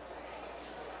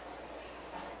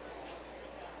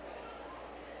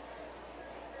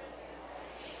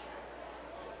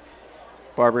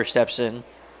 Barber steps in,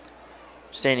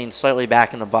 standing slightly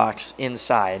back in the box,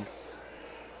 inside,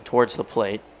 towards the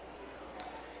plate.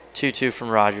 2-2 from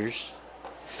Rogers.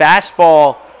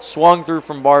 Fastball swung through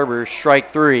from Barber,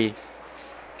 strike 3,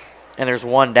 and there's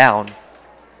 1 down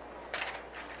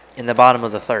in the bottom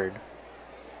of the third.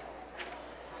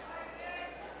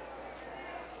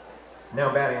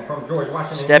 Now batting from George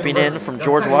Washington Stepping in University, from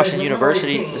George Washington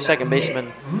University, the second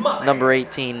baseman, number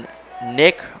 18,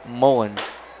 Nick Mullen.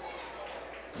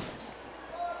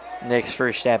 Nick's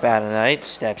first step out of the night,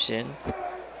 steps in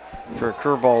for a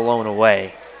curveball low and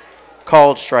away.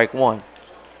 Called strike 1.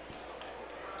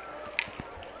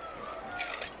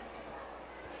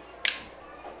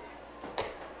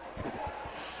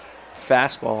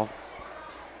 Fastball.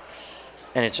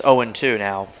 And it's 0-2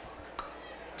 now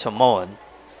to Mullen.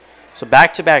 So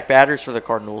back-to-back batters for the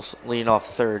Cardinals, leading off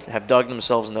the third, have dug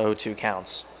themselves in the 0-2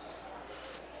 counts.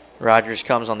 Rogers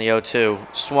comes on the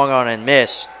 0-2, swung on and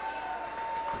missed.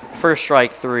 First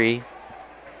strike 3,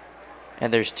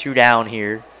 and there's 2 down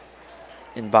here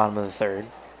in the bottom of the third.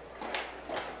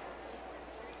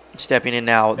 Stepping in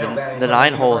now, the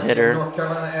 9-hole hitter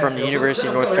from the University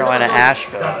of North Carolina,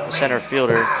 Asheville, the center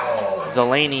fielder,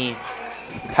 Delaney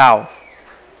Powell.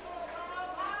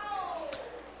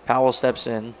 Powell steps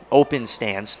in, open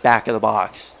stance, back of the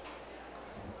box,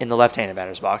 in the left-handed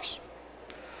batter's box.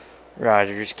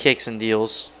 Rogers kicks and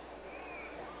deals,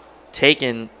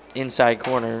 taken inside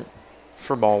corner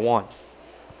for ball 1.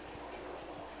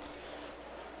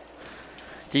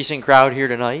 Decent crowd here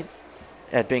tonight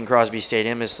at Bing Crosby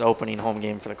Stadium. It's the opening home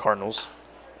game for the Cardinals.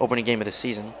 Opening game of the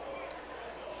season.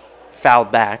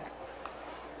 Fouled back.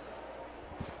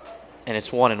 And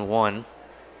it's 1-1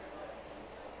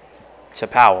 to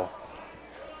Powell.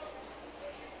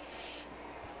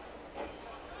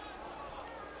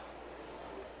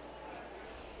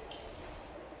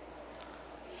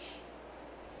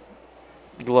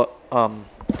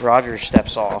 Rogers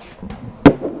steps off.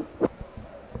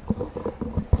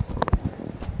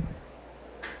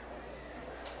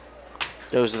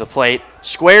 Goes to the plate.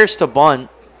 Squares to bunt.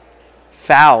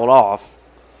 Fouled off.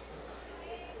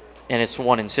 And it's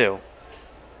 1-2.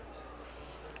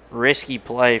 Risky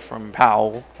play from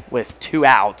Powell with 2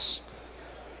 outs.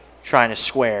 Trying to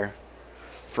square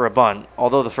for a bunt.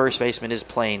 Although the first baseman is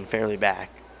playing fairly back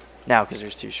now because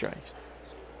there's 2 strikes.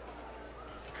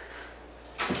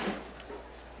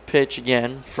 Pitch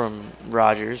again from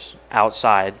Rogers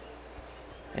outside,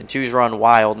 and 2's run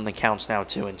wild, and the count's now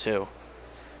 2-2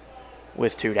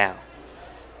 with 2 down.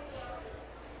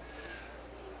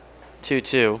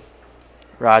 2-2.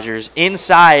 Rogers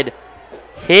inside,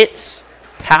 hits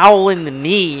Powell in the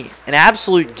knee, an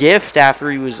absolute gift after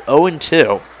he was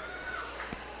 0-2.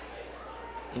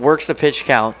 Works the pitch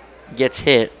count, gets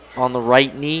hit on the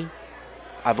right knee,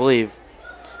 I believe.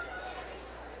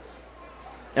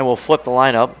 And we'll flip the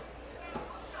lineup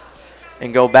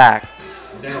and go back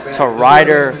to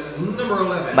Ryder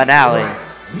Manali.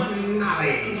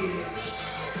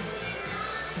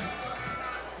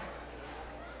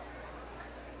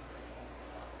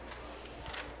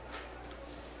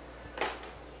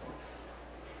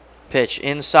 Pitch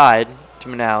inside to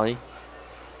Manali.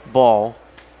 Ball.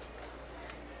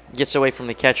 Gets away from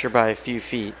the catcher by a few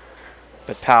feet,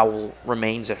 but Powell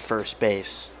remains at first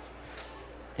base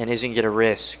and isn't going to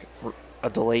risk a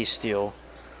delay steal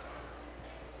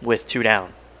with 2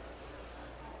 down.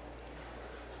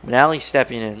 Manali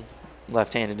stepping in,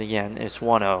 left-handed again. It's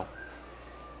 1-0.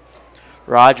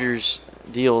 Rogers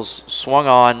deals, swung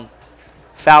on,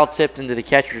 foul tipped into the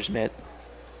catcher's mitt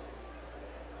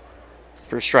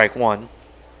for strike 1.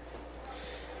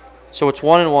 So it's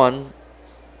 1-1.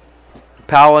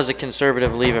 Powell has a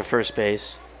conservative leave at first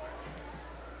base,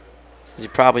 as he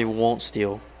probably won't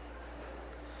steal.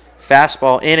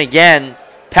 Fastball in again.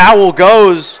 Powell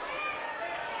goes,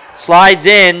 slides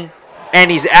in,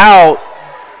 and he's out.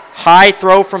 High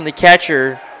throw from the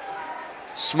catcher.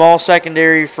 Small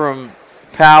secondary from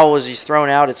Powell as he's thrown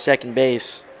out at second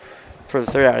base for the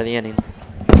 3rd out of the inning.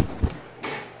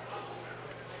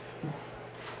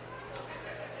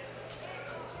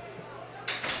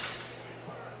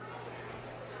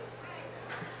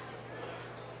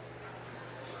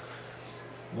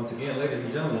 Once again, ladies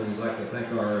and gentlemen, we'd like to thank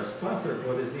our sponsor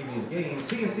for this evening's game,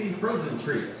 CNC Frozen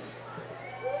Treats.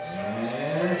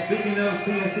 And speaking of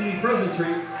CNC Frozen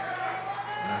Treats,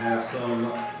 I have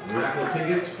some raffle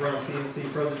tickets from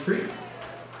CNC Frozen Treats.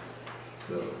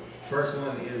 So, first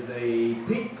one is a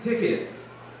pink ticket.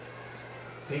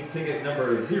 Pink ticket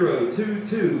number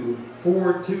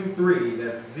 022423.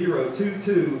 That's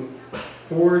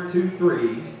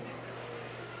 022423.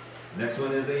 Next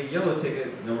one is a yellow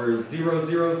ticket, number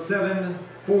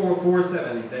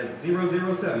 007447. That's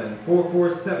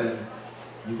 007447.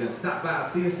 You can stop by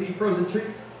CNC Frozen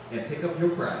Treats and pick up your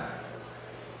prize.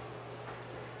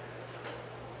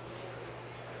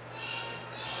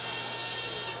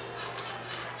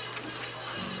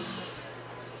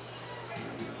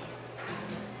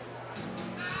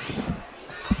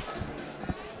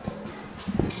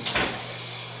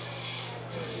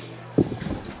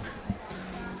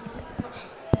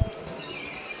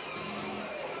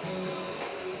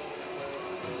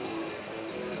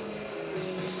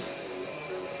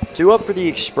 Two up for the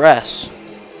Express.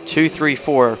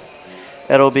 2-3-4.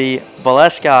 It'll be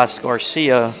Velasquez,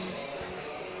 Garcia,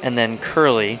 and then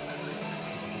Curley.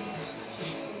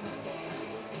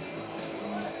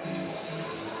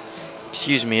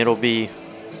 Excuse me, it'll be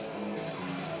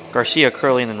Garcia,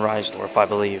 Curley, and then Reisdorf, I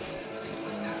believe.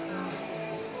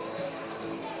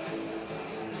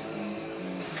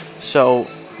 So,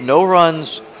 no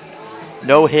runs,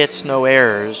 no hits, no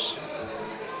errors.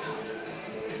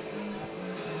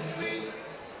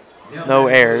 No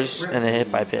errors and a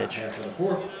hit by pitch.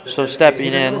 So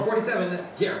stepping in,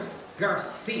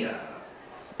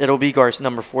 it'll be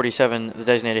number 47, the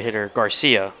designated hitter,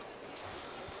 Garcia,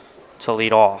 to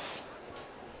lead off.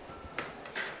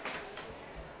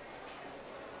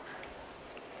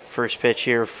 First pitch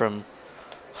here from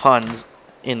Hunt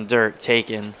in dirt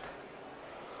taken.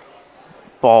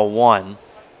 Ball 1.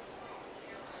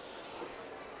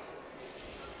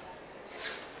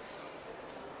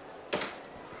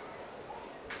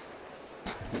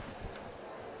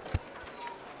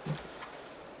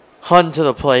 Hunt to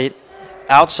the plate.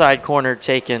 Outside corner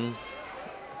taken.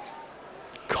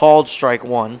 Called strike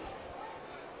 1.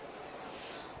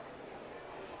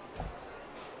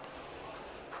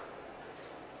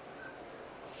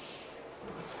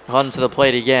 Hunt to the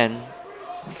plate again.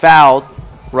 Fouled.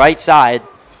 Right side.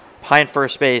 Behind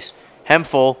first base.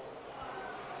 Hemphill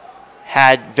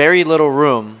had very little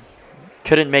room.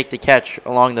 Couldn't make the catch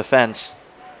along the fence.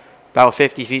 About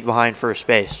 50 feet behind first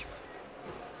base.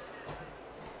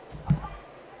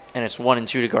 And it's 1-2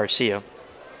 to Garcia.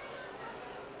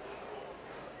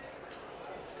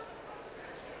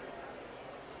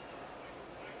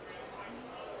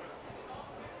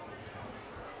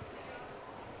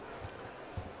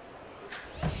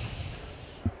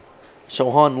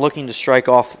 So Hunt looking to strike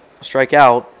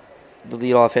out the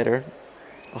leadoff hitter.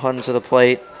 Hunt to the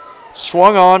plate.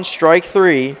 Swung on, strike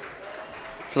 3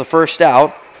 for the first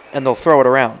out, and they'll throw it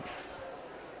around.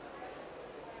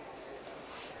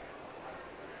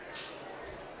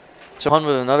 So Hunt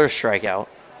with another strikeout.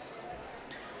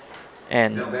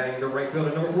 And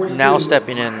now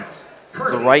stepping in,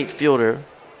 the right fielder,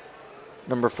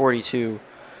 number 42,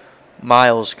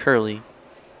 Miles Curley.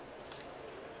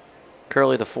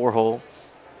 Curley, the 4-hole.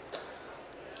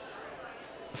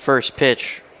 First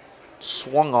pitch,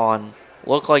 swung on.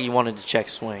 Looked like he wanted to check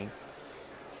swing.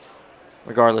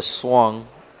 Regardless, swung.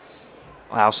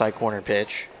 Outside corner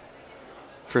pitch.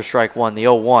 For strike 1, the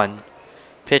 0-1.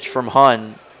 Pitch from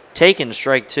Hunt. Taken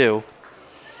strike 2.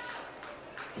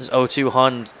 This 0-2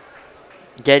 Hunt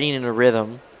getting in a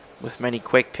rhythm with many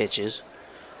quick pitches.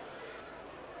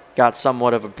 got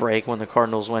somewhat of a break when the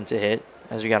Cardinals went to hit,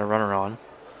 as we got a runner on.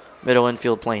 Middle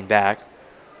infield playing back.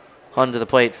 Hun to the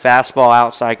plate. Fastball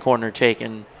outside corner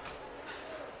taken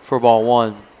for ball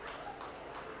 1.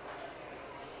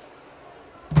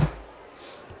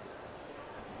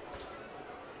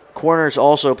 Corner's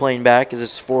also playing back as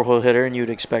it's a 4-hole hitter, and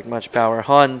you'd expect much power.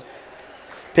 Hun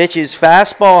pitches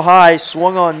fastball high,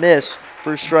 swung on, missed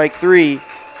for strike 3,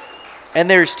 and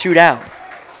there's 2 down.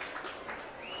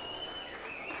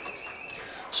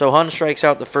 So Hun strikes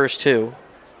out the first 2,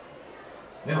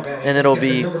 and it'll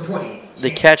be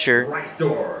the catcher,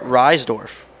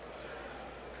 Reisdorf,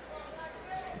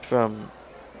 from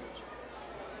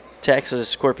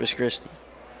Texas, Corpus Christi.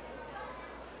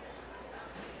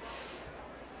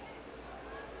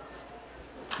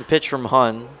 The pitch from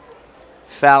Hun,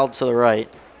 fouled to the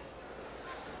right.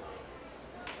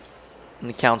 And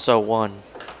the count's 0-1.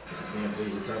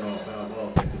 Please return all foul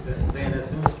balls to consistent stand as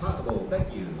soon as possible.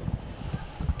 Thank you.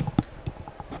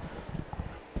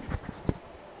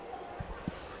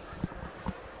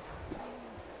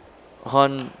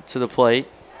 Hun to the plate.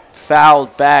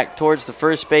 Fouled back towards the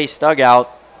first base dugout.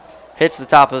 Hits the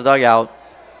top of the dugout.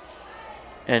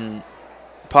 And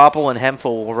Popple and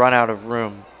Hemphill will run out of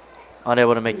room,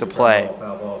 unable to make the play.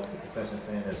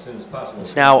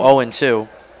 It's now 0-2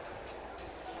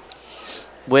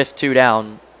 with 2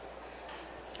 down.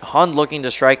 Hun looking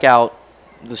to strike out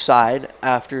the side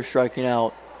after striking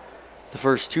out the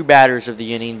first 2 batters of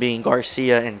the inning, being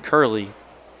Garcia and Curley.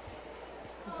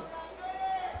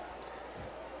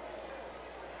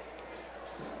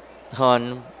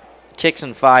 Hun kicks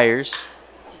and fires.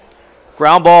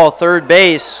 Ground ball, third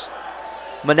base.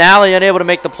 Manali unable to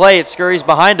make the play. It scurries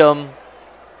behind him.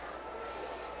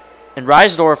 And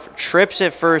Reisdorf trips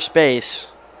at first base.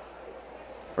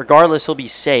 Regardless, he'll be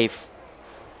safe.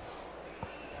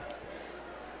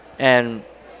 And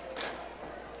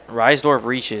Reisdorf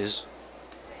reaches.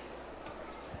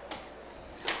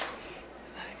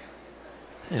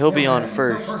 He'll be on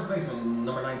first. First baseman,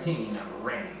 number 19,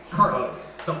 Randy Carlo,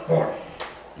 the 4th.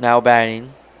 Now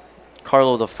batting,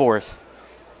 Carlo the 4th,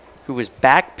 who was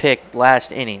back picked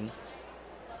last inning.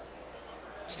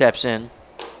 Steps in.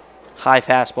 High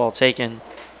fastball taken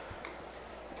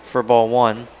for ball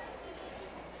 1.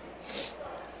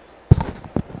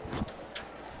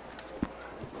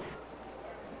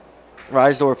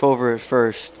 Reisdorf over at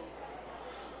first.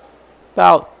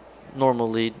 About normal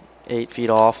lead, 8 feet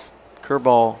off.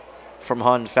 Curveball from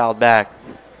Hun fouled back.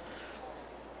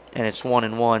 And it's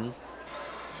 1-1.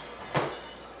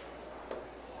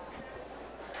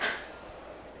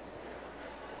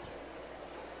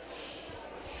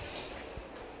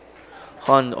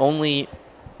 Hun only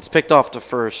is picked off to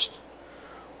first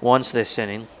once this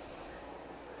inning.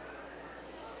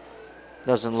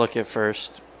 Doesn't look at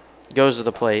first. Goes to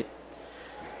the plate.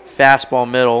 Fastball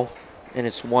middle, and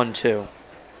it's 1-2.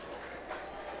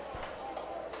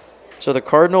 So the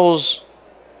Cardinals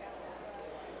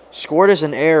scored as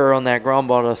an error on that ground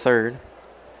ball to third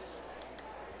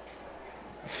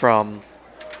from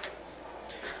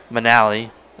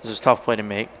Manali. This is a tough play to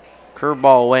make.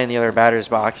 Curveball away in the other batter's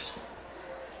box.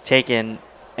 Taken,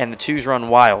 and the 2s run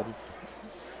wild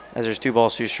as there's 2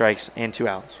 balls, 2 strikes, and 2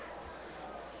 outs.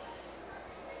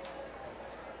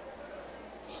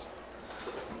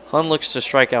 Hun looks to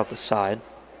strike out the side.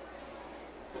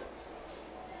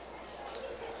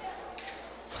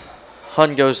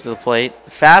 Hun goes to the plate.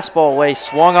 Fastball away,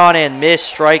 swung on and missed,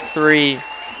 strike 3.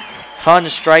 Hun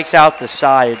strikes out the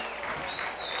side.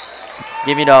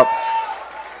 Giving up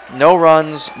no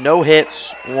runs, no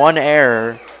hits, 1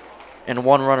 error, and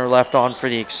 1 runner left on for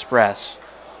the Express.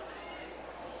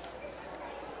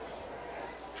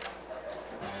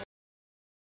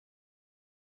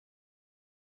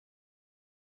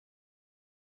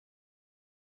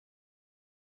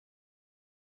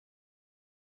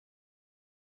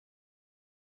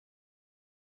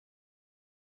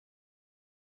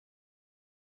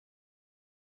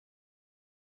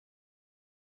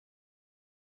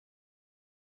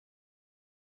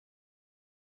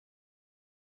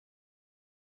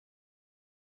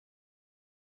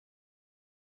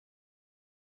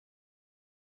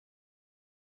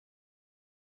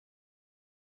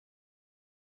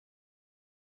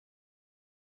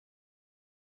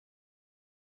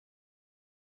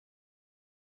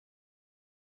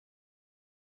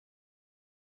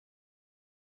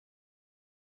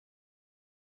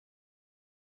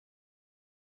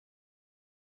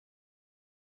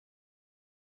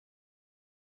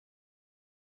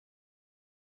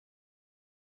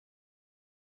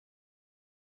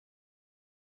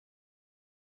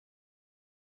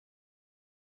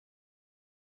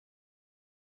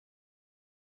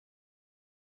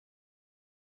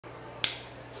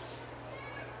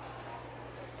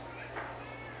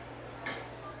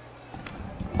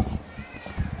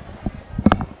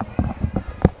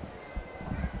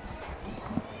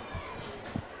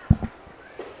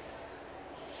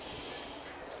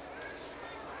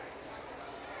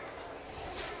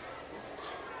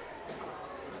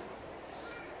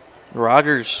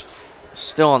 Rogers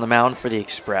still on the mound for the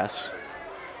Express,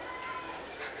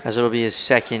 as it'll be his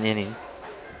second inning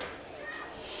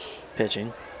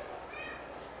pitching.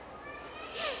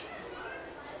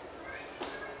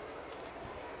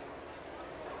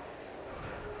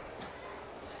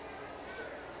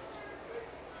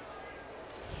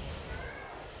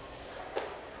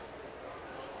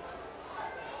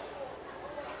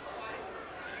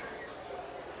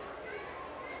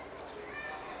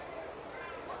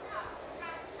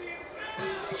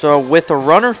 So with a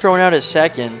runner thrown out at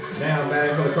second,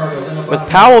 with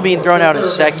Powell being thrown out at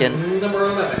second,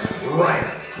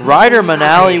 Ryder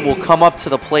Manali will come up to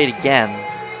the plate again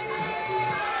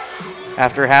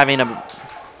after having a,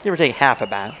 give or take, half a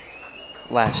bat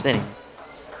last inning.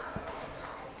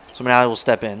 So Manali will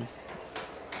step in,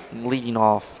 leading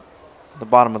off the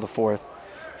bottom of the fourth.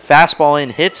 Fastball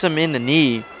in, hits him in the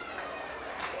knee.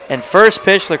 And first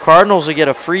pitch, the Cardinals will get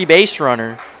a free base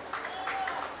runner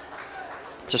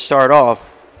to start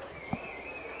off,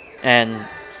 and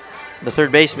the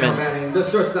third baseman,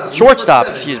 shortstop,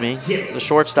 excuse me, the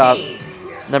shortstop,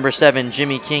 number 7,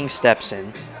 Jimmy King, steps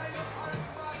in.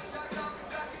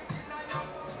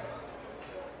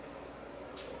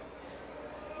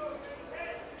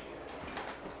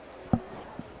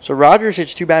 So Rogers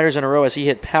hits 2 batters in a row as he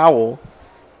hit Powell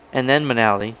and then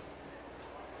Manali.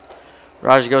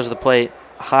 Rogers goes to the plate,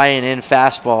 high and in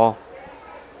fastball,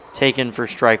 taken for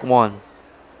strike 1.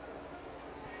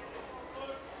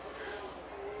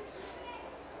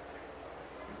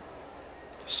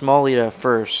 Small lead at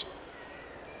first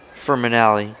for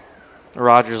Manali.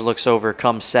 Rogers looks over,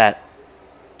 comes set.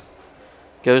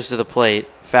 Goes to the plate.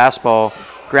 Fastball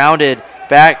grounded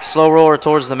back, slow roller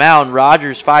towards the mound.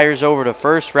 Rogers fires over to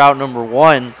first, route number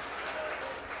 1.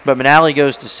 But Manali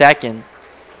goes to second.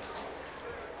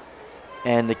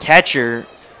 And the catcher,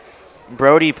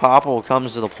 Brody Popple,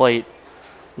 comes to the plate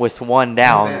with 1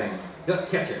 down. The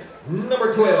catcher,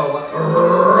 number 12,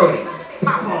 Brody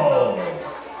Popple.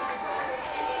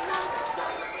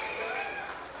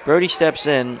 Brody steps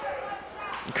in,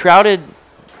 crowded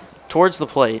towards the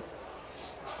plate.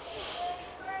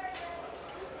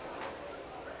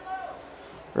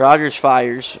 Rogers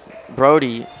fires.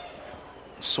 Brody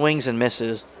swings and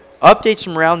misses. Updates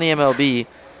from around the MLB.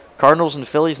 Cardinals and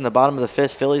Phillies in the bottom of the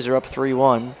 5th. Phillies are up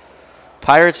 3-1.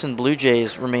 Pirates and Blue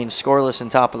Jays remain scoreless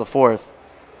in top of the 4th.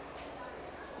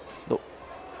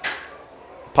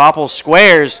 Popple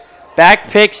squares. Back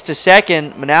picks to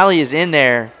second. Manali is in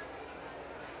there.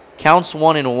 Counts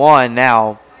 1-1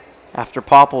 now after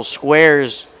Popple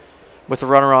squares with a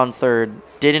runner on third.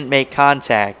 Didn't make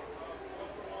contact.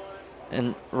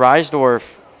 And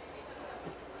Reisdorf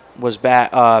was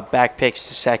back picks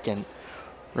to second.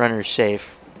 Runner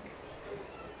safe.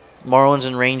 Marlins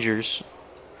and Rangers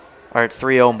are at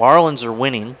 3-0. Marlins are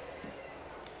winning.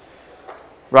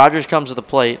 Rogers comes to the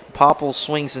plate. Popple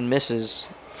swings and misses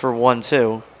for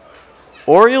 1-2.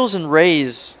 Orioles and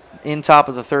Rays in top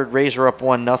of the 3rd. Rays are up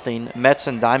 1-0. Mets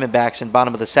and Diamondbacks in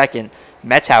bottom of the 2nd.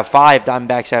 Mets have 5.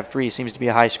 Diamondbacks have 3. Seems to be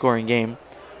a high-scoring game.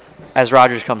 As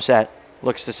Rogers comes set.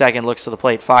 Looks to second. Looks to the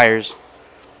plate. Fires.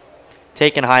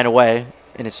 Taken high and away.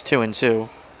 And it's 2-2.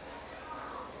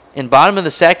 In bottom of the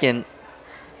 2nd,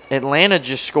 Atlanta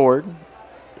just scored.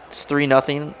 It's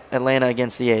 3-0. Atlanta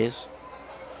against the A's.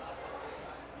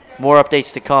 More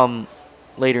updates to come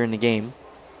later in the game.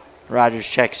 Rogers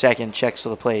checks second. Checks to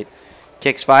the plate.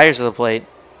 Kicks, fires to the plate.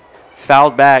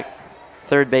 Fouled back,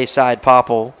 third base side,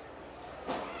 Popple.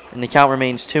 And the count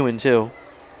remains 2-2.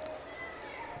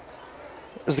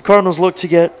 As the Cardinals look to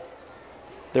get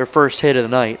their first hit of the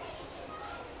night.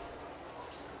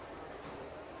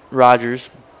 Rogers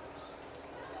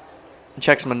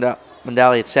checks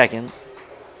Manali at second.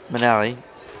 Manali.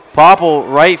 Popple,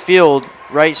 right field,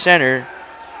 right center.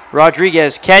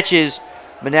 Rodriguez catches.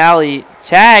 Manali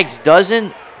tags,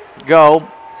 doesn't go,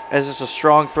 as it's a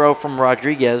strong throw from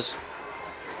Rodriguez.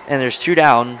 And there's 2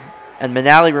 down, and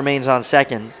Manali remains on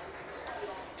second.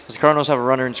 As the Cardinals have a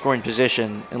runner in scoring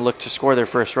position and look to score their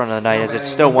first run of the night, as it's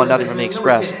still 1-0 from the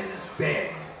Express.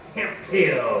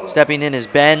 Stepping in is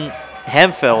Ben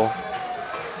Hemphill,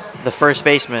 the first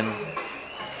baseman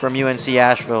from UNC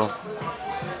Asheville.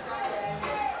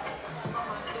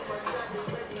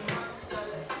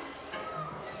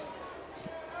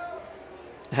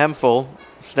 Hemphill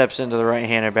steps into the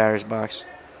right-handed batter's box.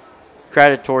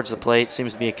 Crowded towards the plate.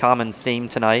 Seems to be a common theme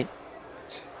tonight.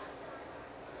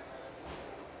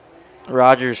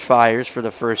 Rogers fires for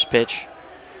the first pitch.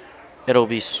 It'll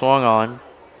be swung on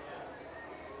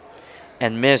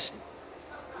and missed.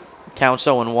 Counts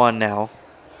 0-1 now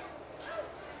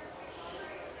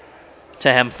to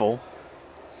Hemphill.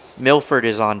 Milford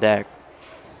is on deck.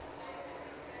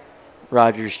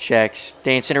 Rogers checks.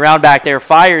 Dancing around back there.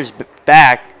 Fires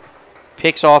back.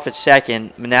 Picks off at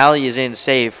second. Manali is in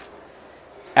safe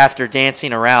after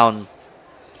dancing around.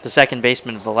 The second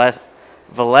baseman,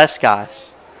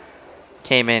 Valescas,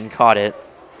 came in, caught it.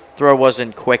 Throw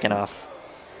wasn't quick enough.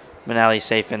 Manali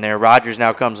safe in there. Rogers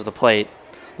now comes to the plate.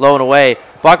 Low and away.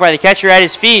 Blocked by the catcher at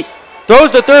his feet.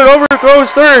 Throws to third.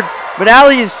 Overthrows third.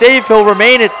 Manali is safe. He'll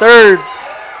remain at third.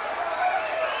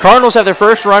 Cardinals have their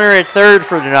first runner at third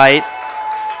for tonight.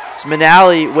 It's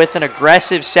Manali with an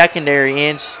aggressive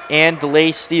secondary and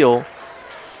delay steal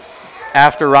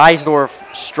after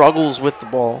Reisdorf struggles with the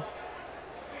ball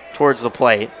towards the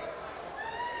plate.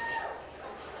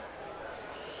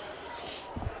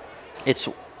 It's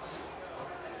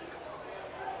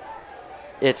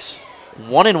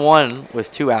 1-1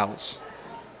 with 2 outs.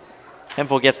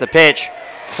 Hemphill gets the pitch.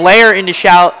 Flare into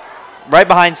shout right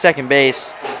behind second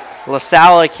base.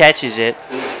 LaSala catches it.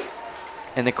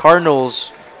 And the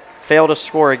Cardinals fail to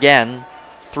score again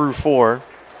through 4.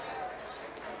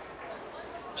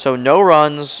 So no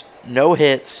runs, no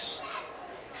hits,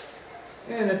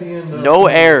 And at the end of no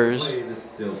errors, play, this is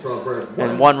still Strasburg,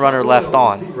 and 1 runner left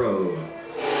on. 0.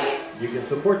 You can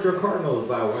support your Cardinals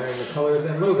by wearing the colors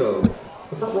and logo.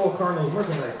 The Front Row Cardinals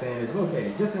merchandise stand is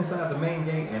located just inside the main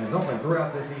gate and is open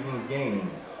throughout this evening's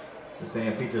game. The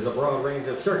stand features a broad range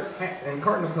of shirts, hats, and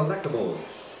Cardinal collectibles,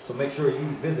 so make sure you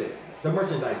visit the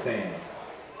merchandise stand.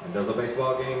 And does a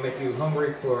baseball game make you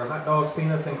hungry for hot dogs,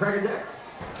 peanuts, and Cracker Jacks?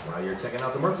 While you're checking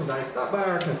out the merchandise, stop by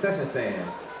our concession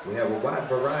stand. We have a wide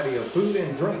variety of food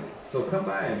and drinks, so come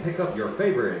by and pick up your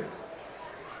favorites.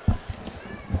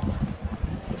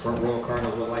 The Front Royal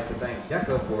Cardinals would like to thank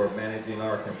DECA for managing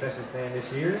our concession stand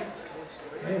this year,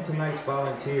 and tonight's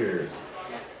volunteers.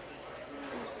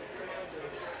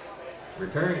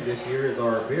 Returning this year is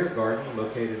our beer garden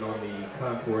located on the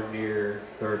concourse near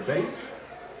third base.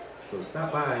 So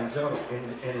stop by and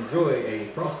enjoy a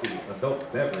frosty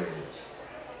adult beverage.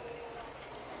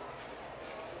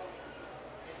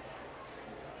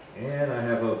 And I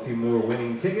have a few more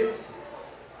winning tickets.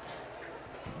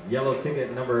 Yellow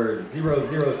ticket number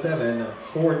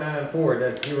 007494,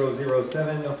 that's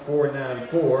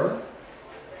 007494.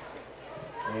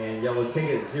 And yellow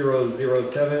ticket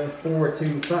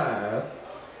 007425,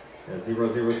 that's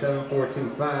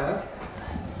 007425.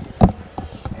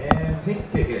 And pink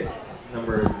ticket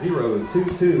number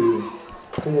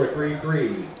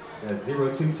 022433, that's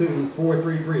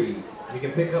 022433. You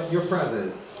can pick up your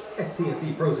prizes at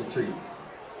CNC Frozen Treats.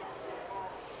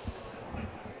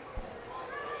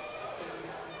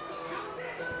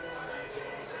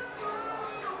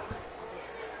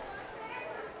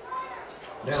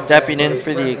 Stepping in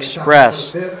for the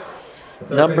Express,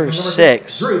 number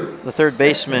 6, the third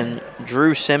baseman,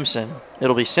 Drew Simpson.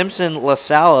 It'll be Simpson,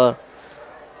 LaSala,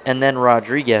 and then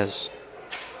Rodriguez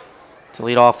to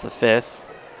lead off the 5th.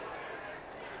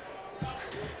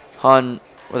 Hun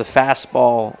with a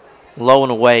fastball low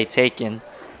and away taken.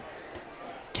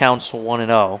 Counts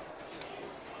 1-0.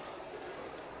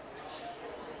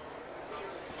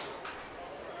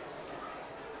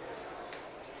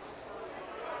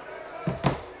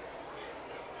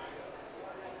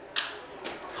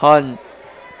 Hun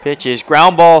pitches.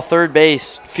 Ground ball, third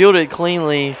base. Fielded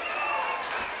cleanly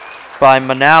by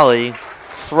Manali.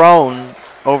 Thrown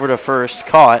over to first.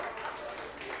 Caught.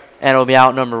 And it'll be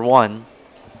out number 1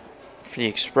 for the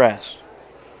Express.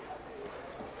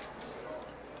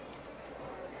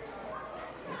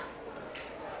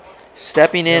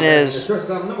 Stepping in is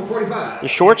the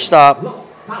shortstop,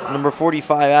 number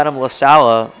 45, Adam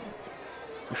LaSala,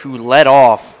 who led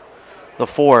off the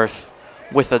 4th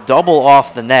with a double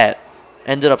off the net.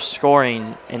 Ended up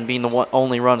scoring and being the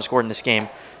only run scored in this game.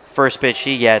 First pitch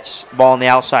he gets, ball in the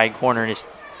outside corner, and is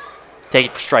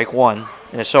taken for strike 1.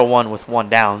 And it's 0-1 with 1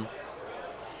 down.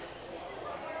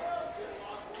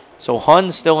 So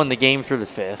Hun's still in the game through the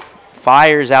 5th.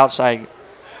 Fires outside,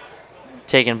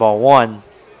 taking ball 1.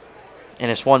 And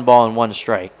it's 1 ball and 1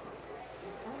 strike.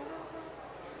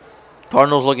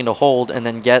 Cardinals looking to hold and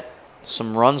then get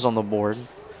some runs on the board.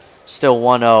 Still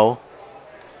 1-0.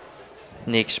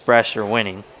 And the Express are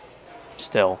winning.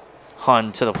 Still.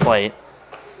 Hun to the plate.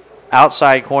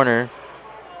 Outside corner.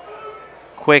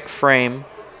 Quick frame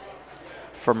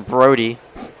from Brody.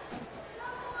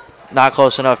 Not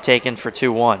close enough, taken for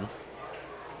 2-1.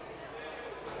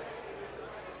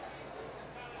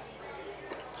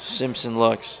 Simpson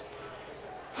looks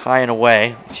high and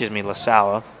away.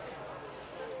 LaSala.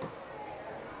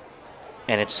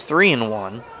 And it's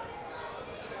 3-1.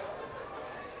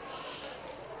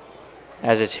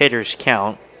 As its hitters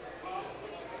count.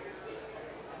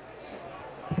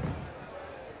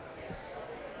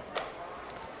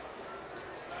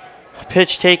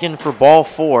 Pitch taken for ball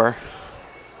 4.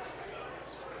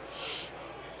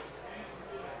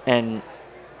 And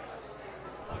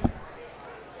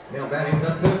Now batting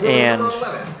the center And- number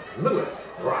 11, Luis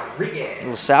Rodriguez.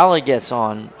 LaSalle gets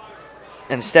on.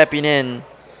 And stepping in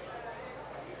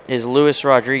is Luis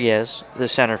Rodriguez, the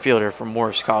center fielder from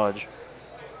Morris College.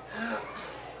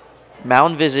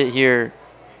 Mound visit here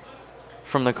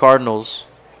from the Cardinals.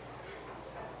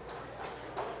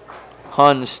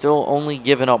 Hun still only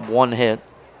giving up 1 hit.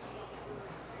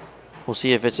 We'll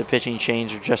see if it's a pitching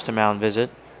change or just a mound visit.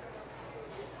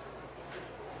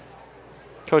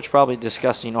 Coach probably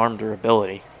discussing arm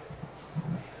durability.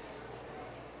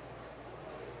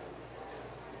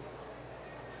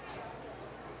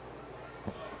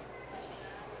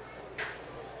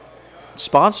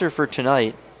 Sponsor for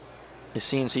tonight is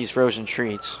CNC's Frozen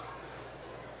Treats,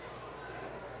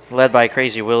 led by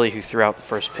Crazy Willie, who threw out the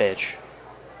first pitch.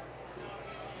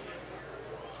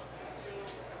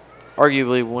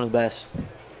 Arguably one of the best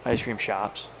ice cream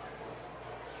shops.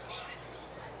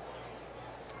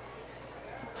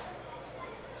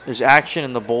 There's action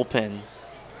in the bullpen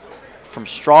from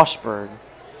Strasburg.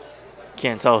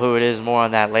 Can't tell who it is, more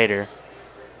on that later.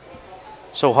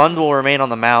 So Hund will remain on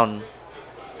the mound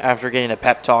after getting a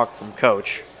pep talk from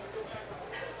Coach.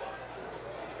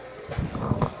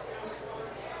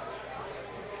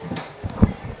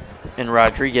 And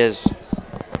Rodriguez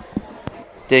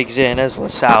digs in as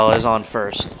LaSalle is on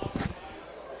first.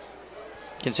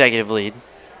 Consecutive lead.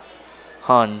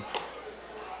 Hun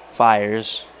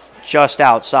fires just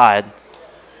outside.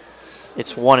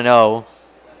 It's 1-0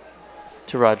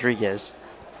 to Rodriguez.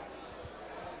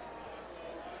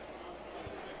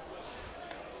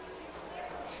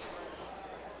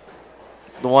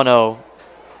 The 1-0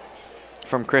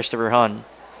 from Christopher Hun.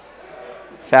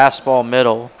 Fastball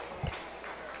middle.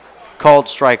 Called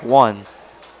strike 1.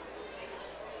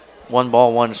 1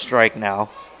 ball, 1 strike now.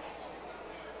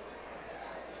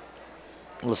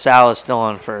 LaSalle is still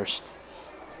on first.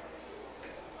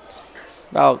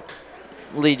 About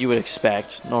lead you would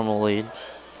expect, normal lead.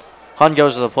 Hun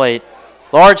goes to the plate.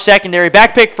 Large secondary,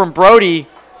 back pick from Brody.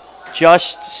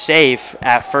 Just safe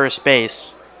at first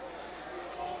base.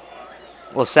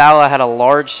 LaSalle had a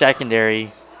large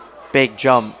secondary, big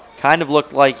jump. Kind of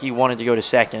looked like he wanted to go to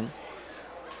second.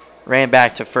 Ran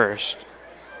back to first.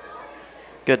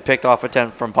 Good picked off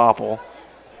attempt from Popple.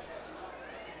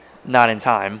 Not in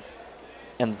time.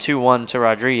 And 2-1 to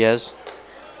Rodriguez.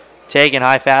 Taking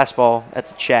high fastball at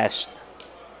the chest.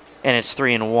 And it's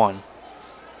 3-1.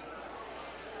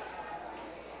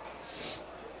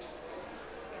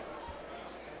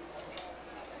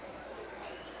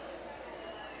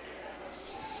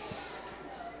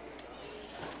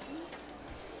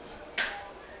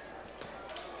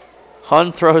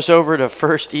 Hun throws over to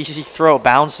first, easy throw,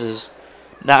 bounces.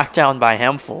 Knocked down by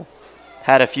Hempel.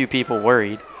 Had a few people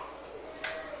worried.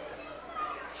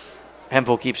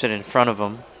 Hempel keeps it in front of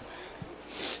him.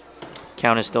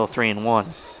 Count is still 3-1.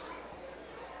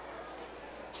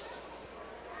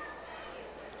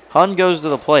 Hun goes to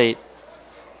the plate.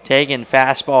 Taking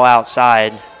fastball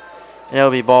outside. And it'll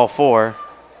be ball 4.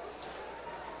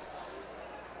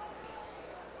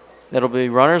 It'll be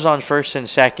runners on first and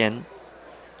second.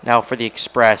 Now for the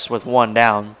Express with 1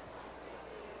 down.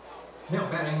 Now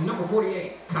batting number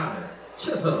 48, Connor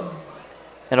Chisholm.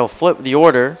 It'll flip the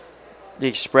order. The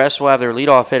Express will have their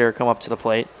leadoff hitter come up to the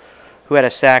plate, who had a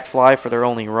sac fly for their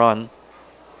only run.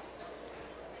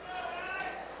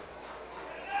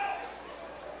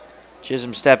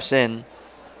 Chisholm steps in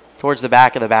towards the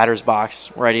back of the batter's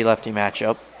box, righty-lefty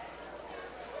matchup.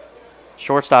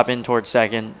 Shortstop in towards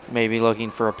second, maybe looking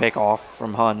for a pick-off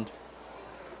from Hund.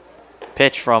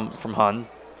 Pitch from Hun.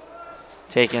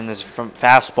 Taken this from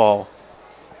fastball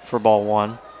for ball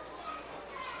 1.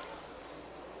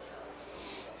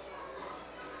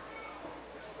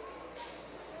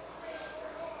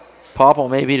 Popple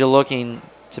maybe looking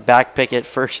to back pick it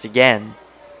first again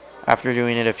after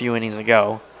doing it a few innings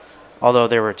ago. Although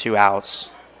there were 2 outs.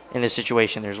 In this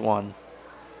situation, there's 1.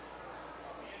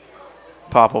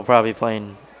 Popple probably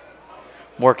playing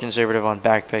more conservative on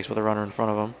back picks with a runner in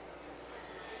front of him.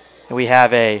 And we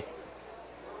have a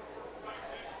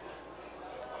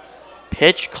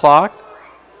pitch clock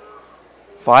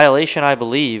violation, I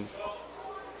believe.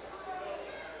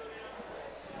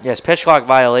 Yes, pitch clock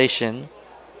violation.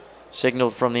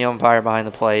 Signaled from the umpire behind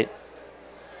the plate.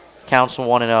 Counts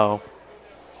 1-0.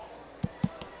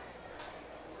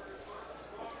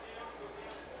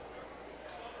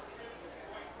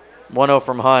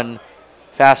 From Hun.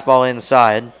 Fastball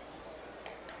inside.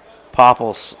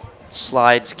 Popple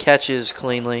slides, catches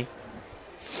cleanly.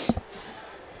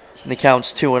 And the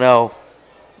count's 2-0.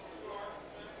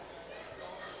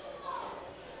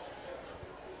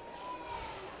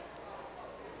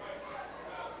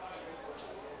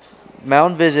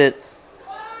 mound visit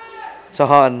to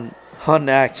Hun. Hun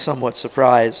acts somewhat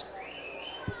surprised.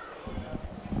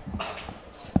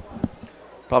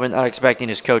 Probably not expecting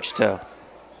his coach to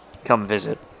come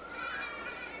visit.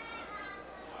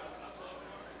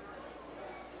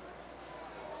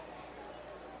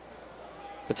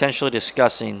 Potentially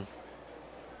discussing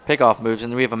pickoff moves,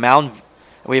 and we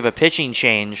have a pitching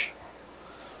change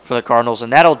for the Cardinals,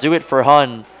 and that'll do it for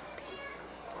Hun.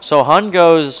 So Hun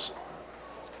goes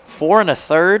 4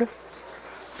 1/3,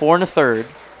 4 1/3,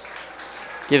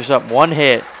 gives up 1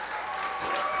 hit.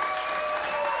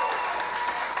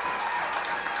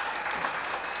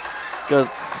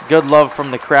 Good love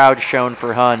from the crowd shown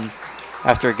for Hun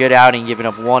after a good outing, giving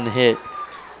up 1 hit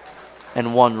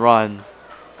and 1 run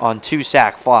on 2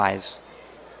 sac flies.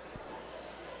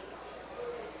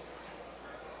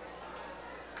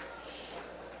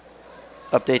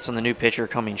 Updates on the new pitcher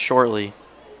coming shortly.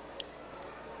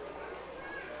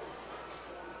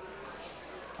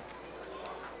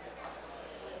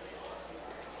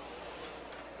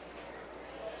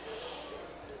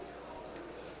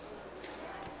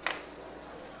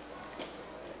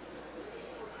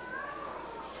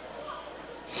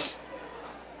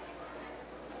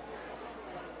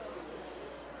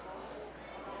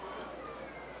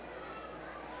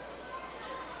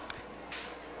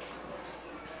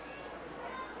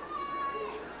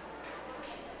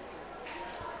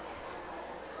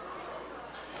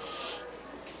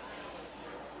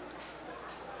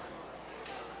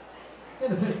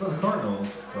 In the pitch for the Cardinals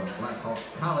from Black Hawk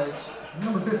College,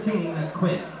 number 15,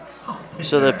 Quinn.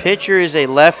 So the pitcher is a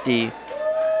lefty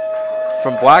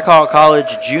from Black Hawk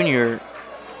College Junior,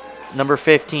 number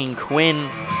 15, Quinn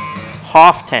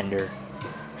Hoftender,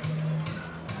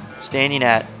 standing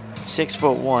at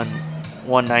 6'1",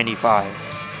 195.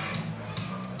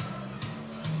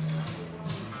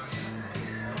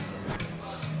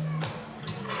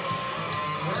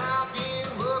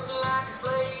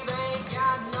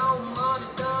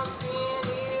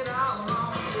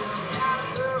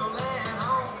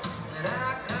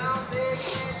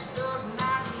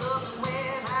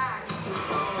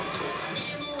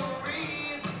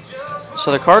 So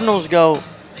the Cardinals go.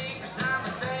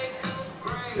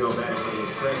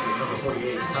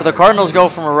 So the Cardinals go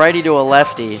from a righty to a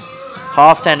lefty.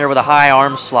 Hoftender with a high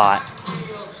arm slot.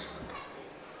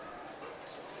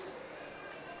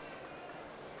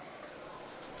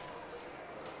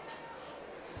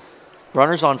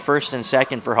 Runners on first and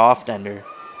second for Hoftender.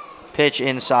 Pitch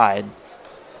inside.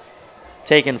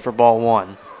 Taken for ball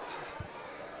 1.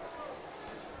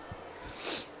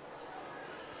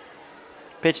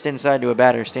 Pitched inside to a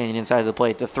batter standing inside the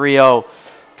plate. The 3-0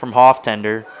 from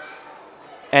Hoftender.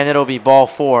 And it'll be ball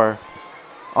 4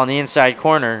 on the inside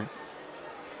corner.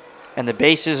 And the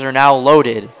bases are now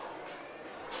loaded.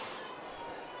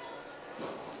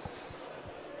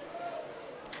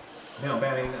 Now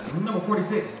batting number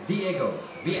 46, Diego.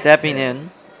 Stepping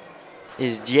in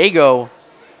is Diego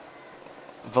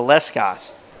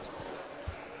Velasquez.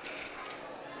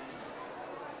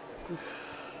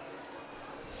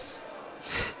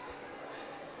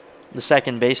 The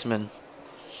second baseman.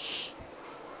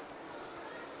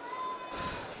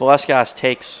 Velasquez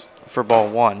takes for ball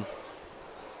 1.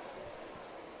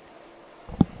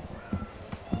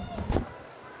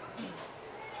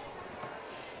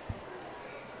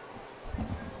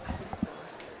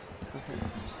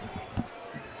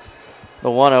 The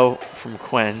 1-0 from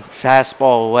Quinn.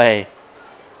 Fastball away.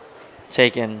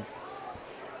 Taken.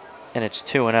 And it's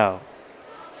 2-0.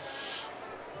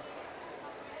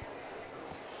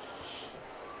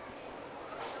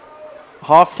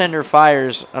 Hoftender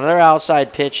fires another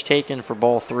outside pitch taken for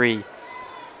ball 3.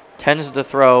 Tends to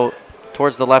throw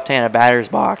towards the left-handed batter's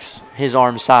box, his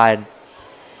arm side,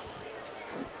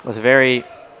 with a very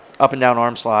up and down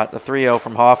arm slot. The 3-0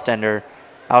 from Hoftender.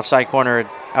 Outside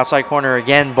corner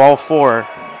again, ball 4.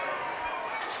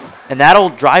 And that'll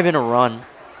drive in a run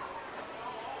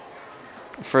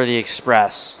for the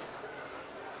Express.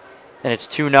 And it's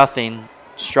 2-0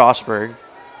 Strasburg.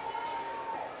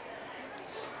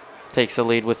 Takes the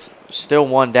lead with still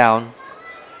 1 down.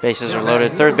 Bases are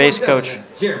loaded. Third base coach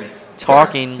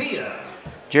talking.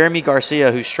 Jeremy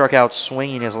Garcia, who struck out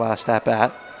swinging his last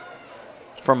at-bat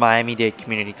from Miami-Dade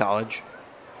Community College.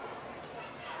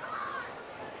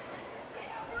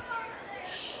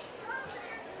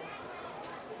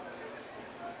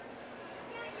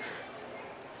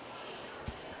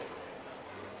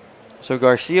 So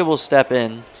Garcia will step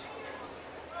in,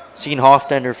 seeing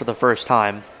Hoftender for the first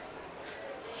time.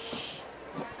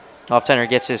 Hoftender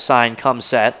gets his sign, come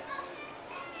set.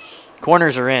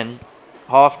 Corners are in.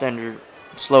 Hoftender,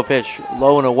 slow pitch,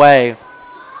 low and away.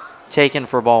 taken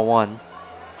for ball 1.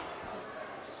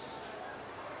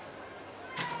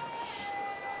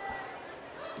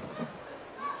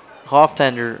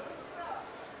 Hoftender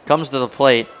comes to the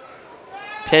plate.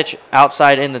 Pitch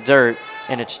outside in the dirt,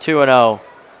 and it's 2-0.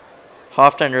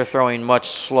 Hoftender throwing much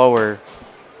slower,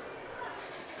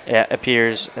 it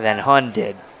appears, than Hun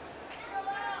did.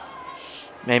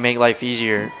 May make life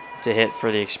easier to hit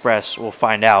for the Express. We'll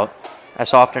find out.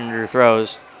 As Hoftender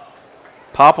throws,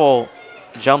 Popple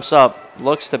jumps up,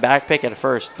 looks to back pick at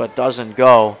first, but doesn't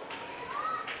go.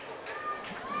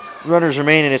 Runners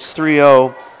remain, and it's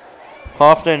 3-0.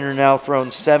 Hoftender now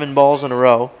thrown 7 balls in a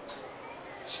row.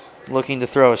 Looking to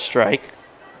throw a strike.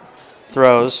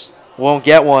 Throws. Won't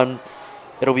get one.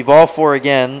 It'll be ball 4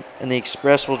 again, and the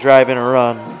Express will drive in a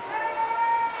run.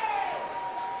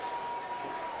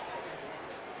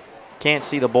 Can't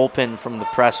see the bullpen from the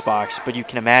press box, but you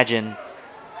can imagine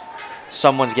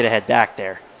someone's going to head back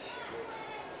there.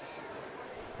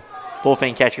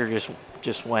 Bullpen catcher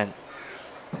just went.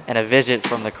 And a visit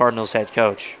from the Cardinals head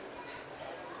coach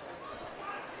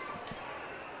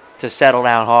to settle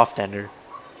down Hoftender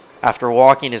after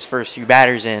walking his first few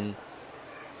batters in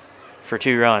for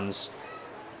 2 runs.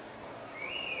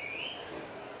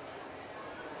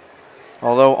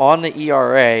 Although on the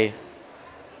ERA,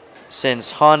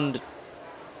 since Hund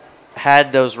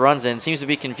had those runs in, seems to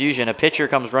be confusion. A pitcher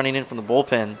comes running in from the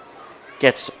bullpen,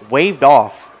 gets waved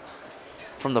off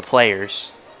from the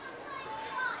players.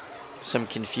 Some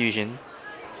confusion.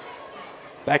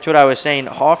 Back to what I was saying,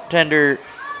 Hoftender,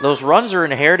 those runs are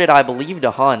inherited, I believe, to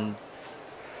Hund.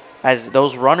 As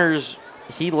those runners,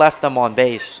 he left them on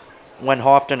base when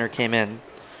Hoftender came in.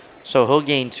 So he'll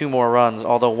gain 2 more runs,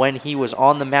 although when he was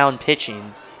on the mound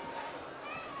pitching,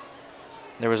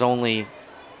 there was only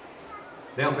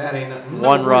Down batting,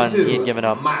 1 run he had given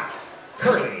up. Mike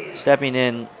Curley. Stepping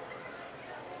in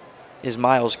is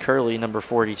Miles Curley, number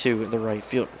 42, at the right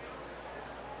field.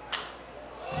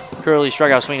 Curley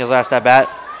struck out swinging his last at bat.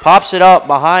 Pops it up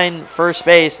behind first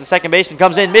base. The second baseman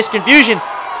comes in. Missed confusion.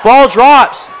 Ball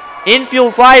drops.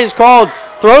 Infield fly is called.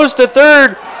 Throws to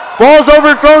third. Ball's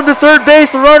overthrown to third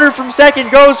base. The runner from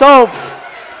second goes home.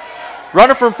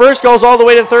 Runner from first goes all the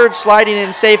way to third, sliding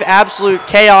in safe. Absolute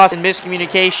chaos and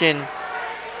miscommunication.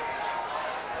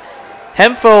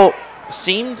 Hemphill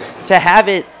seemed to have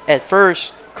it at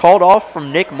first. Called off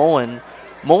from Nick Mullen.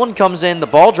 Mullen comes in. The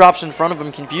ball drops in front of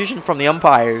him. Confusion from the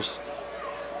umpires.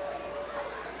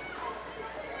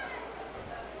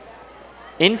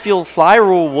 Infield fly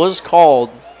rule was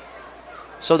called,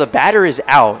 so the batter is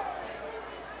out.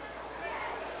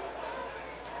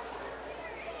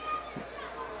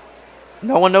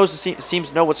 No one seems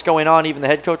to know what's going on. Even the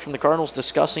head coach from the Cardinals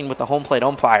discussing with the home plate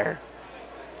umpire.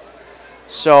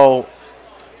 So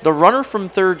the runner from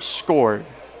third scored.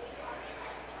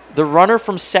 The runner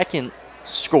from second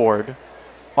scored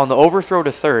on the overthrow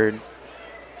to third.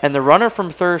 And the runner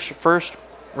from first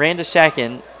ran to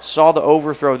second, saw the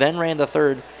overthrow, then ran to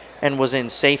third, and was in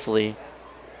safely.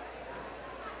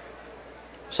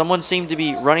 Someone seemed to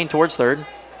be running towards third.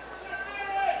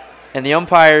 And the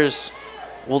umpires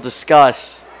will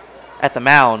discuss at the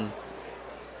mound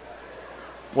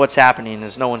what's happening,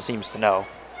 as no one seems to know,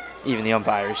 even the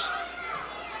umpires.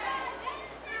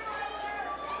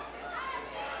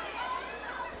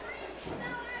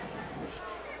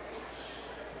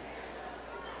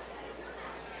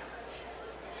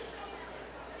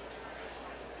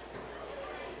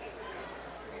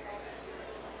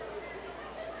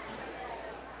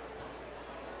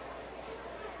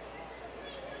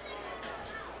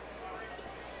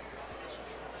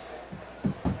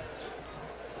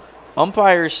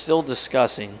 Umpires still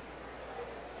discussing.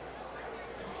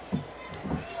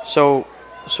 So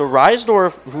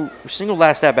Reisdorf, who singled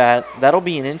last at bat, that'll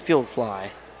be an infield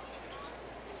fly.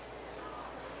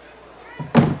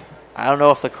 I don't know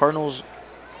if the Cardinals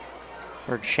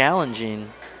are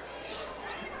challenging.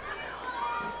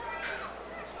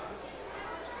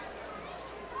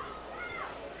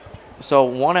 So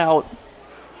one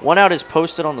out is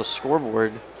posted on the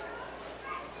scoreboard.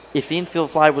 If the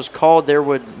infield fly was called, there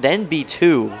would then be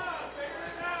 2.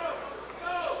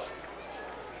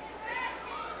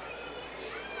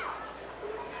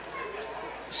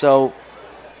 So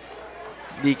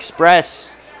the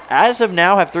Express, as of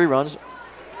now, have 3 runs.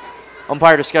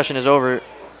 Umpire discussion is over.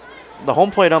 The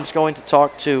home plate ump's going to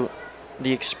talk to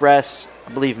the Express,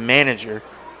 I believe, manager,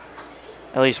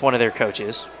 at least one of their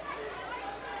coaches.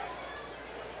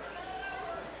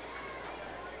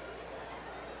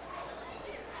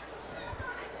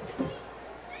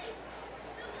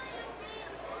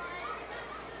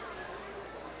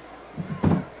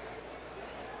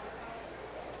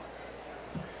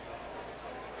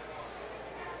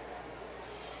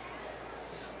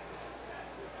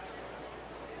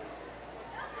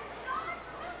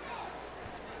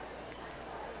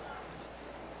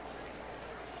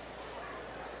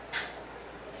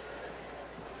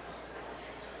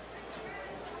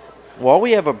 while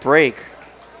we have a break,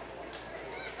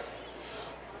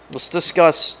 let's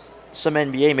discuss some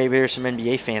NBA. Maybe there's some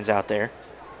NBA fans out there.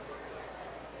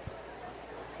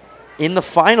 In the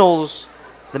finals,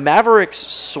 the Mavericks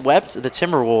swept the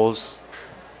Timberwolves.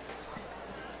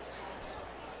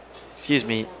 Excuse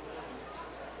me.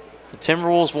 The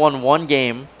Timberwolves won 1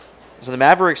 game, so the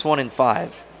Mavericks won in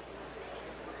 5.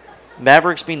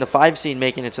 Mavericks being the 5 seed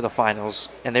making it to the finals,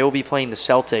 and they will be playing the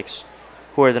Celtics,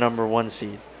 who are the number 1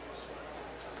 seed.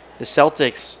 The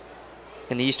Celtics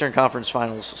in the Eastern Conference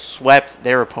Finals swept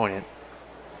their opponent.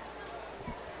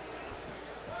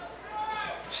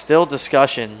 Still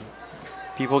discussion.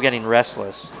 People getting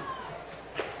restless.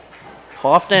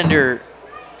 Hofstadter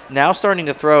now starting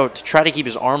to throw to try to keep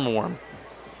his arm warm.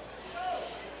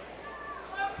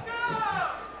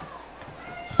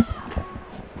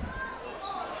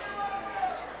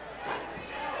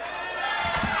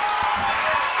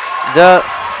 The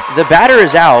batter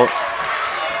is out.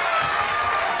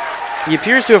 He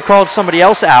appears to have called somebody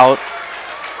else out.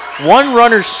 1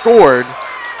 runner scored.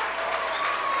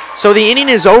 So the inning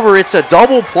is over. It's a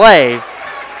double play.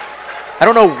 I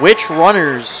don't know which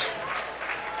runners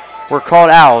were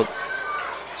called out.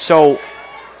 So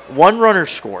 1 runner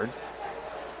scored.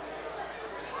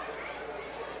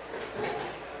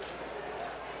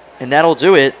 And that'll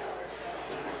do it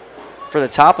for the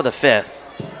top of the 5th.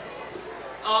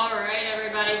 All right,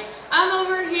 everybody. I'm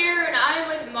over here, and I'm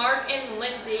with Mark and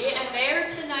Lindsay, and they're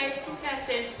tonight's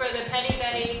contestants for the Petty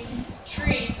Betty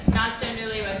Treats Not So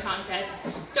Newlywed Contest.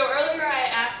 So earlier I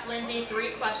asked Lindsay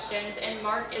 3 questions, and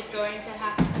Mark is going to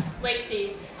have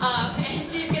Lacey, and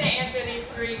she's going to answer these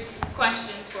 3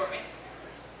 questions for me.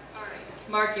 All right,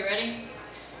 Mark, you ready?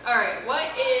 All right, what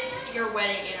is your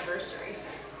wedding anniversary?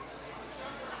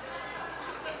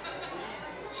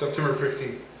 September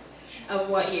 15th. Of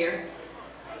what year?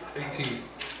 18.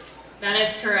 That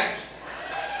is correct.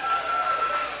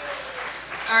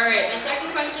 All right, the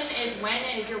second question is, when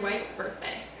is your wife's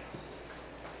birthday?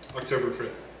 October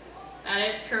 5th. That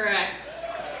is correct.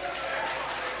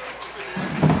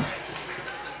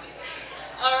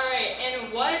 All right,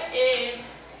 and what is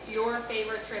your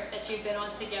favorite trip that you've been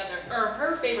on together, or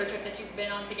her favorite trip that you've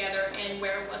been on together, and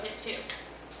where was it to?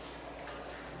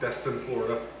 Destin,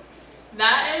 Florida.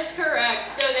 That is correct.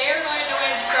 So they are going to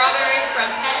win strawberries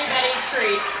from Petty Betty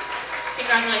Treats.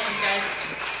 Congratulations, guys.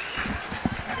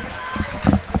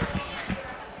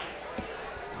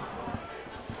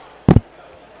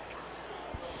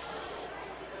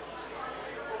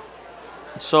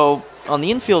 So on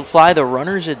the infield fly, the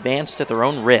runners advanced at their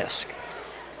own risk.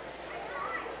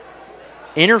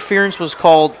 Interference was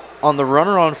called on the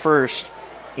runner on first,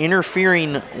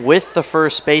 interfering with the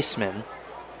first baseman.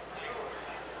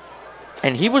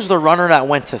 And he was the runner that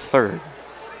went to third.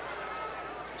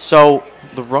 So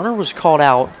the runner was called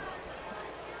out.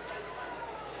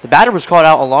 The batter was called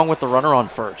out along with the runner on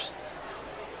first.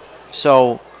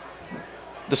 So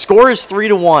the score is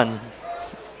 3-1,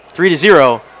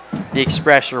 3-0. The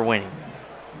Express are winning.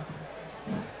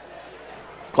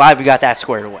 Glad we got that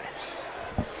squared away.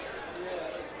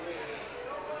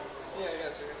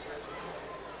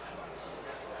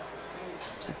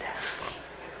 Sit down.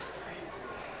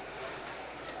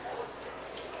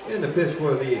 And the pitch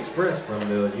for the Express from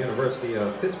the University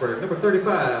of Pittsburgh, number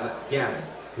 35, Gavin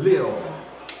Lil.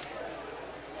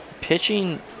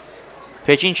 Pitching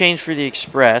change for the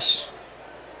Express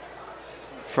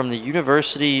from the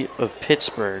University of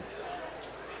Pittsburgh.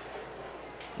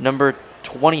 Number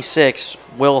 26,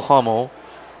 Will Hummel.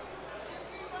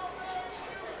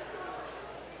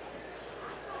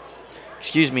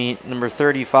 Excuse me, number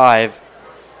 35,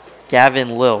 Gavin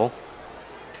Lill.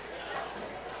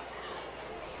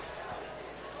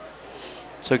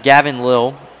 So Gavin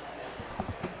Lill.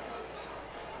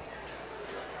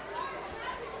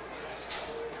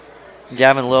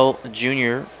 Gavin Lill,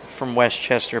 Jr. from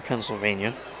Westchester,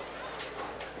 Pennsylvania.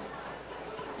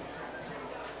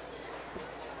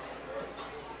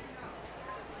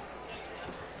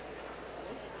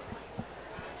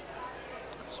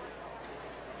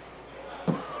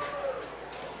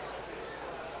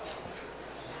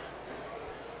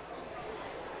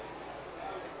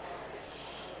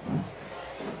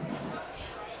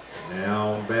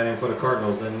 Now batting for the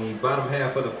Cardinals in the bottom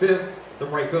half of the 5th, the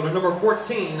right fielder, number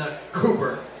 14,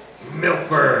 Cooper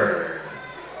Milford.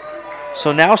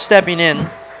 So now stepping in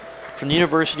from the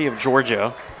University of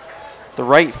Georgia, the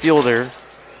right fielder,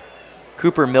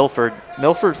 Cooper Milford.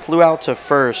 Milford flew out to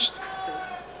first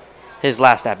his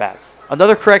last at-bat.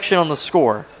 Another correction on the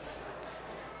score.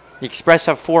 The Express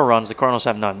have 4 runs, the Cardinals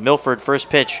have none. Milford, first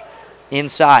pitch,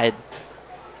 inside,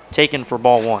 taken for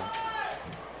ball 1.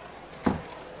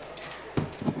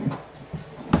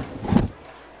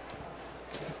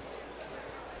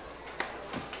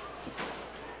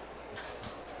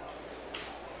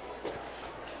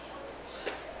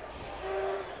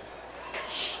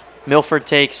 Milford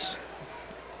takes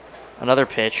another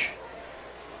pitch.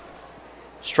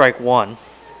 Strike one.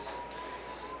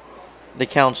 The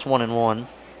count's 1-1.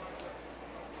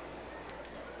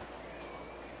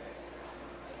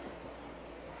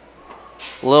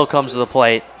 Lil comes to the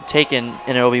plate, taken,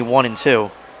 and it'll be 1-2.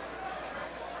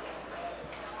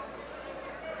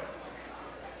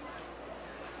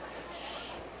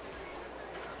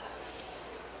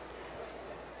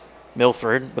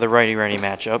 Milford with a righty-righty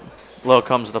matchup. Lil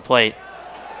comes to the plate.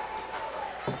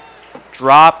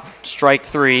 Drop, strike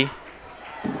three.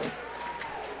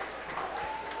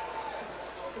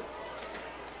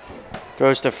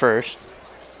 Goes to first.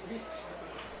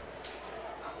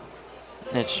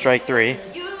 And it's strike three.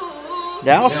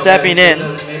 Now stepping in,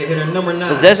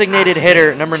 the designated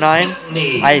hitter, number 9,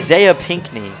 Isaiah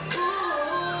Pinckney.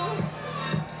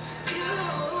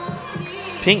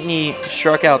 Pinckney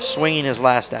struck out swinging his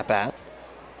last at-bat.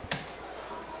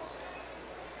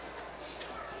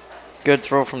 Good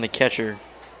throw from the catcher,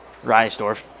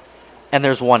 Reisdorf. And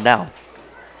there's one down.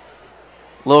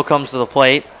 Lil comes to the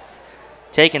plate,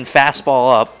 taking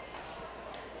fastball up,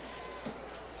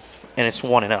 and it's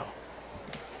 1-0.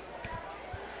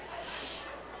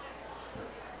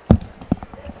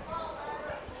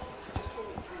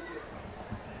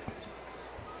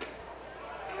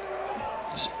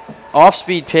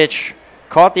 Off-speed pitch,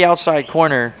 caught the outside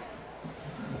corner.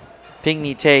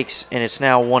 Pinckney takes, and it's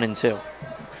now 1-2.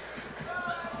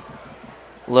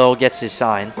 Lil gets his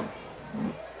sign.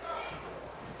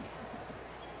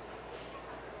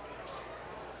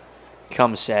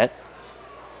 Comes set.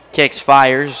 Kicks,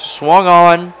 fires, swung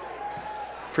on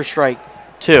for strike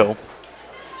two.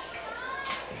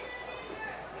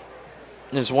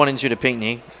 And it's 1-2 to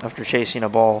Pinckney after chasing a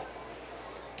ball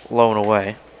low and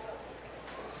away.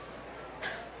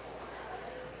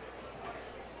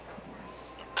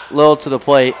 Lil to the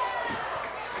plate.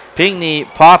 Pinckney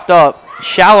popped up,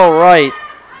 shallow right.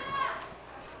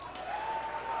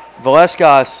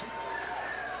 Velasquez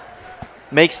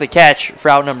makes the catch for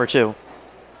out number 2.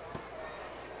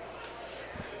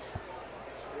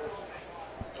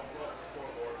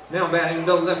 Now batting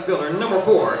the left fielder, number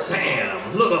 4,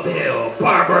 Sam Louisville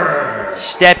Barber.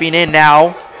 Stepping in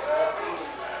now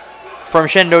from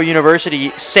Shendo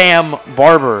University, Sam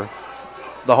Barber,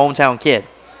 the hometown kid.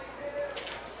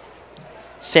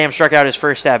 Sam struck out his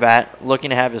first at-bat,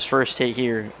 looking to have his first hit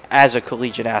here as a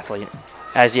collegiate athlete,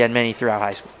 as he had many throughout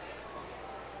high school.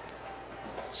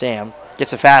 Sam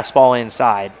gets a fastball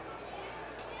inside,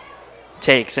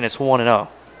 takes, and it's 1-0.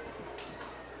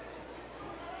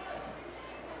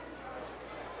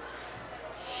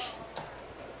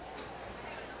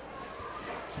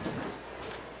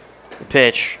 The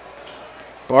pitch.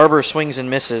 Barber swings and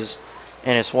misses,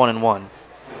 and it's 1-1.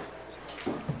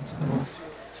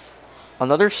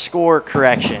 Another score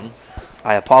correction.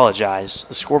 I apologize.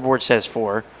 The scoreboard says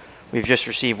 4. We've just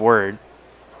received word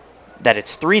that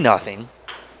it's 3-0.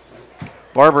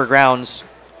 Barber grounds,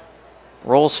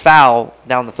 rolls foul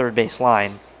down the third base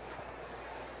line,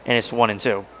 and it's 1-2.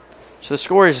 So the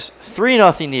score is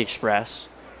 3-0 the Express.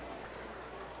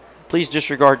 Please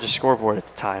disregard the scoreboard at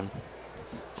the time.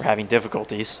 We're having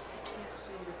difficulties.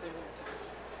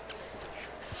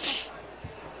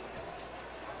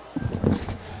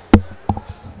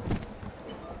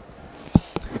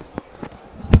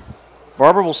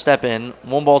 Barber will step in.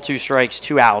 1 ball, 2 strikes,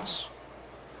 2 outs.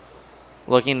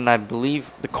 Looking, and I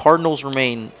believe the Cardinals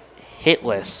remain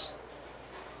hitless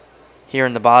here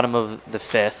in the bottom of the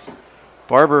 5th.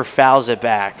 Barber fouls it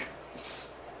back.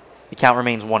 The count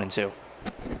remains 1-2.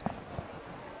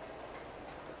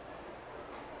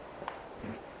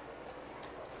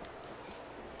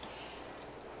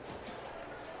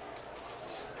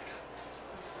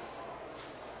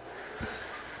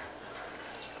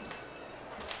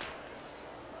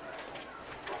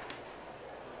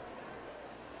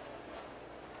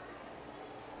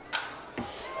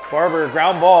 Barber,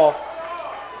 ground ball.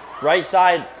 Right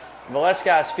side,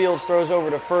 Velasquez fields, throws over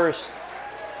to first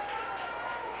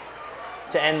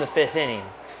to end the 5th inning.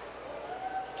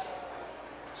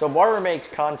 So Barber makes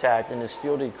contact and is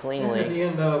fielded cleanly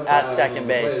at second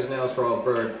base. Now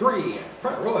Strasburg 3,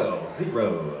 Front Royal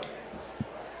 0.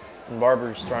 And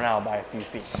Barber's thrown out by a few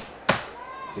feet.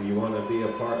 Do you want to be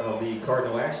a part of the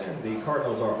Cardinal action? The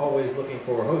Cardinals are always looking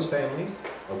for host families,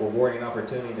 a rewarding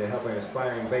opportunity to help an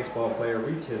aspiring baseball player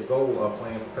reach his goal of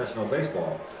playing professional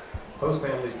baseball. Host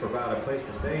families provide a place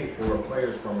to stay for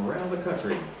players from around the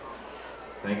country.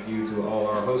 Thank you to all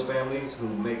our host families who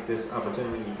make this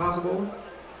opportunity possible.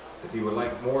 If you would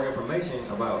like more information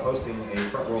about hosting a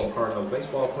Front Royal Cardinal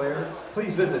baseball player,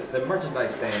 please visit the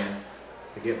merchandise stand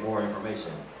to get more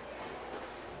information.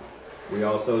 We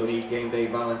also need game day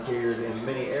volunteers in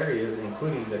many areas,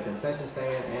 including the concession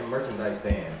stand and merchandise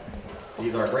stand.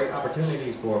 These are great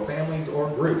opportunities for families or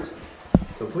groups.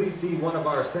 So please see one of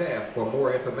our staff for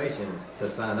more information to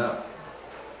sign up.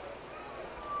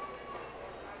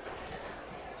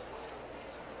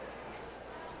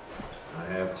 I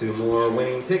have 2 more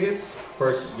winning tickets.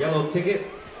 First yellow ticket,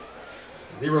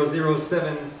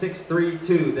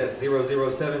 007632. That's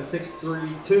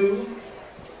 007632.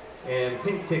 And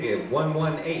pink ticket,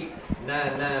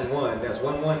 118991. That's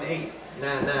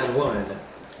 118991.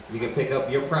 You can pick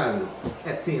up your prizes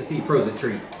at CNC Frozen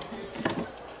Treat.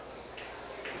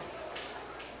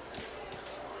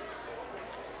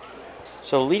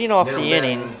 So leading off Now the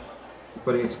batting inning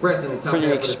for the Express in the top for the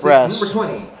half of Express, sixth, number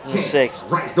 20, in the James sixth,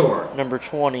 Reisdorf. number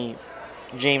 20,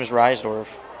 James Reisdorf.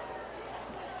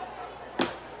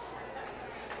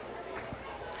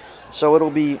 So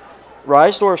it'll be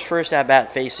Reisdorf's first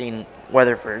at-bat facing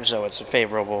Weatherford, so it's a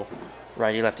favorable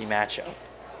righty-lefty matchup.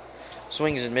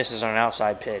 Swings and misses on an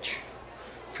outside pitch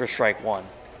for strike 1.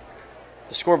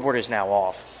 The scoreboard is now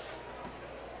off.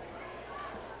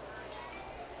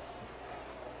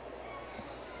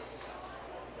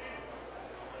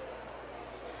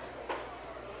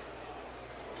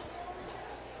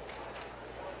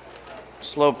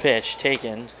 Slow pitch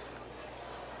taken,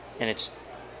 and it's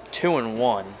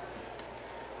 2-1.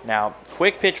 Now,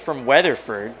 quick pitch from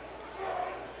Weatherford,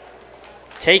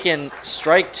 taken,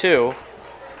 strike 2,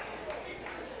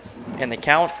 and the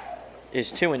count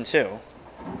is 2-2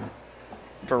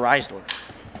 for Reisdorf.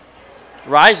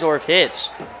 Reisdorf hits,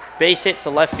 base hit to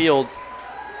left field,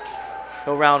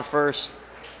 go round first,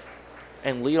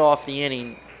 and lead off the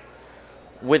inning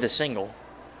with a single,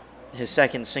 his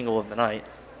second single of the night.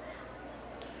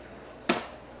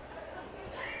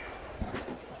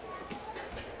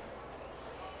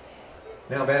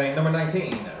 Now batting number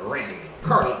 19, Randy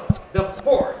Carlo, the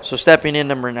 4th. So stepping in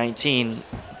number 19,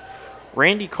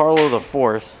 Randy Carlo the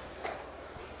 4th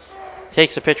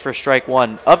takes a pitch for strike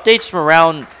 1. Updates from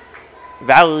around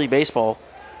Valley Baseball.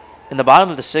 In the bottom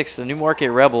of the 6th, the Newmarket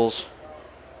Rebels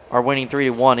are winning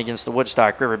 3-1 against the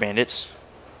Woodstock River Bandits.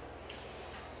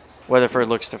 Weatherford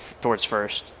looks towards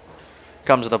first.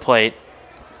 Comes to the plate.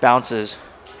 Bounces.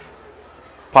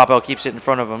 Poppel keeps it in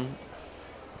front of him.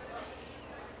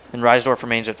 And Reisdorf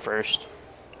remains at first.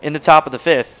 In the top of the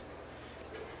 5th,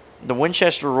 the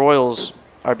Winchester Royals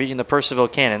are beating the Purcellville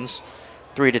Cannons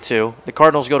 3-2. The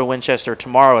Cardinals go to Winchester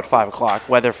tomorrow at 5 o'clock.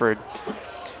 Weatherford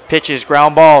pitches,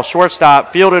 ground ball,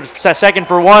 shortstop, fielded second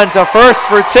for 1 to first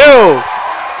for 2.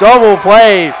 Double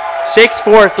play,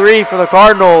 6-4-3 for the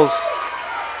Cardinals.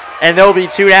 And they'll be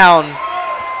 2 down.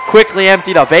 Quickly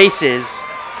empty the bases.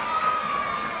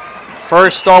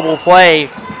 First double play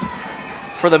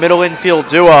for the middle infield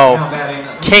duo,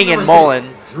 King and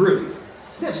Mullen.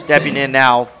 Stepping in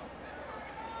now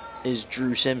is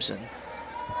Drew Simpson.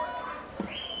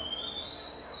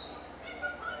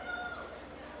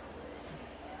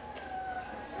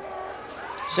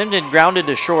 Simpson grounded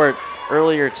to short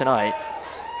earlier tonight.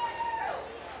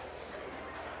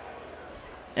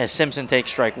 As Simpson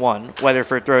takes strike 1,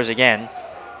 Weatherford throws again.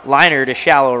 Liner to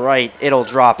shallow right, it'll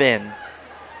drop in.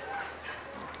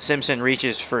 Simpson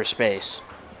reaches first base.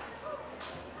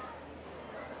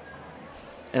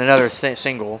 And another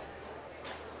single.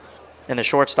 And the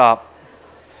shortstop,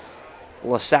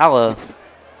 LaSala,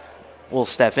 will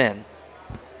step in.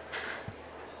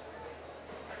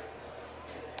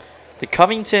 The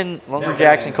Covington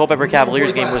Lumberjacks and Culpeper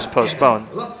Cavaliers game was postponed.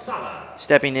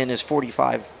 Stepping in is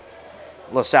 45,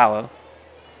 LaSala.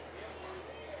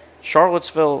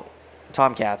 Charlottesville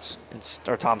Tomcats,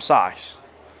 or Tom Sox,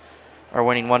 are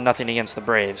winning 1-0 against the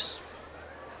Braves,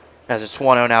 as it's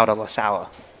 1-0 now to LaSala.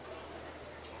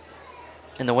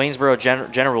 And the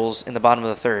Waynesboro Generals in the bottom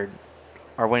of the 3rd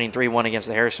are winning 3-1 against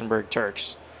the Harrisonburg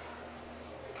Turks.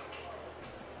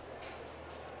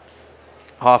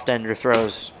 Hoftender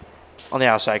throws on the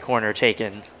outside corner,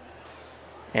 taken,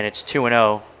 and it's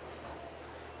 2-0.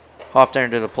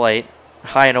 Hoftender to the plate,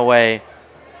 high and away,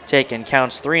 taken,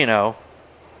 counts 3-0.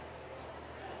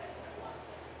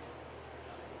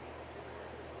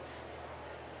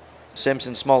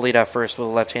 Simpson, small lead at first with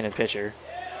a left-handed pitcher.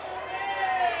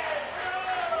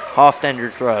 Hoftender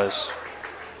throws.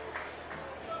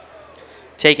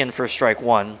 Taken for strike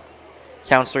 1.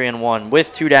 Counts 3-1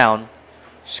 with 2 down.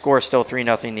 Score still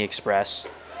 3-0 the Express.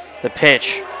 The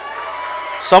pitch,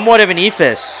 somewhat of an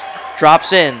eephus,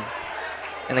 drops in,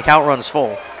 and the count runs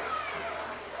full.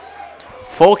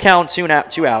 Full count,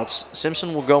 2 outs.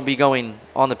 Simpson will be going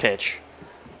on the pitch.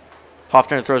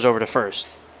 Hoftender throws over to first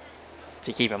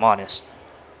to keep him honest.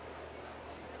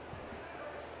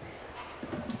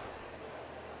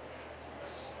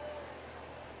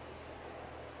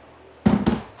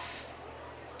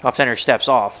 Off-hander steps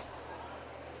off.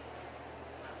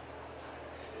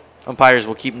 Umpires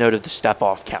will keep note of the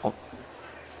step-off count.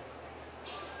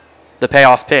 The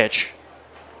payoff pitch.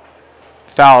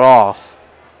 Fouled off.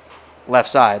 Left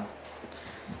side.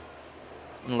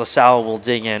 And LaSalle will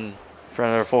dig in for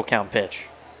another full count pitch.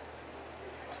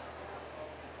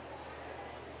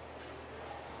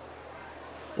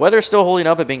 Weather still holding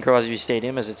up at Bing Crosby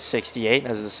Stadium as it's 68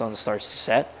 as the sun starts to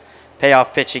set.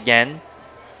 Payoff pitch again.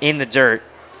 In the dirt.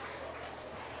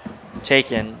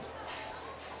 Taken.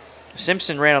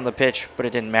 Simpson ran on the pitch, but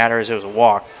it didn't matter as it was a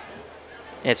walk.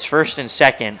 It's first and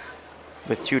second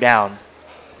with 2 down.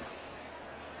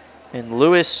 And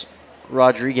Luis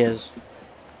Rodriguez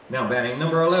Now batting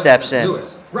number 11. steps in.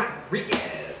 Luis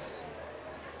Rodriguez.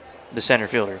 The center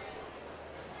fielder.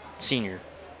 Senior.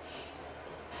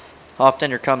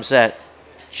 Hoftender comes set.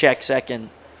 Check second.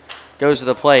 Goes to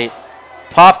the plate.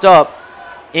 Popped up.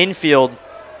 Infield.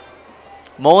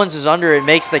 Mullins is under it.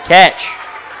 Makes the catch.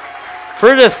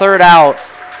 For the 3rd out.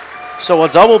 So a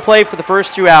double play for the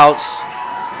first 2 outs.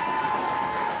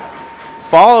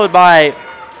 Followed by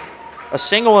a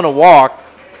single and a walk.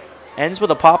 Ends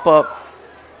with a pop-up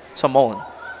to Mullen.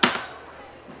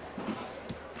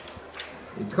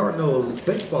 The Cardinals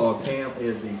baseball camp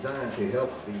is designed to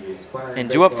help the aspiring And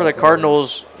due up for the baseball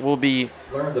Cardinals will be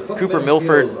learn the Cooper fundamental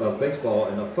Milford, skills of baseball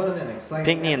in a fun and exciting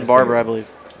Pinckney, and atmosphere. Barber, I believe.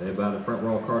 Led by the Front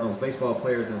Row Cardinals baseball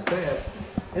players and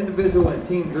staff, individual and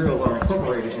team drills are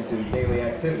incorporated into daily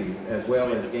activities as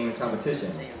well as game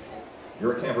competition.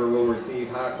 Your camper will receive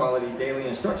high-quality daily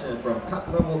instruction from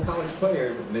top-level college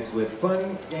players mixed with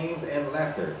fun, games, and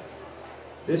laughter.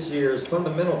 This year's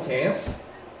fundamental camp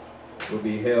will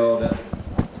be held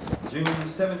June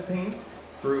 17th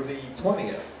through the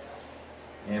 20th.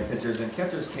 And pitchers and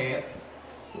catchers camp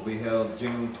will be held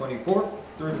June 24th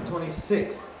through the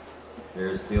 26th.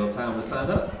 There's still time to sign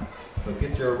up, so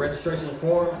get your registration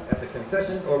form at the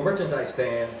concession or merchandise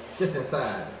stand just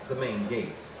inside the main gate.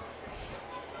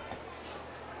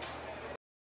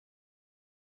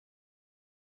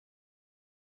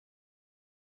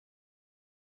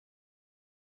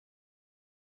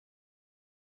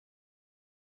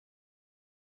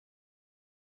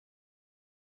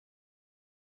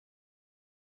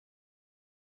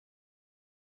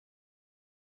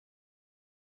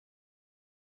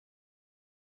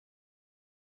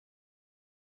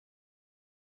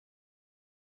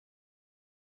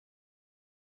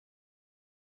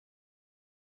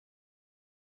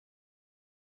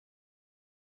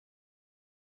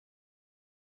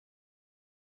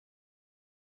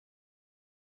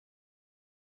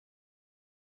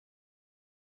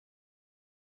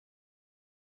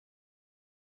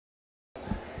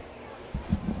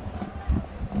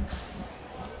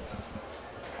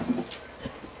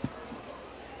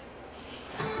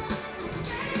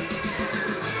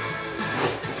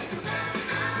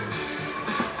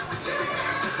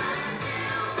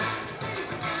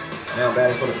 Now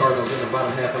batting for the Cardinals in the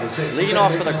bottom half of the sixth. Leading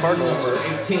off for the Cardinals,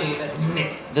 Number 18,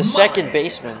 Nick the second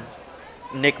baseman,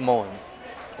 Nick Mullen,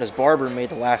 as Barber made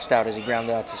the last out as he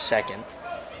grounded out to second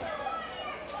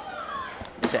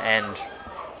to end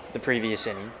the previous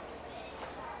inning.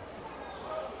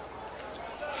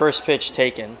 First pitch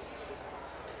taken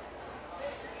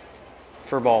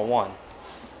for ball 1.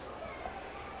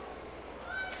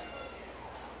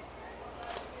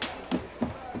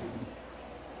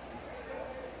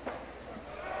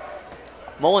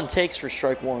 Mullen takes for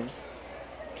strike 1.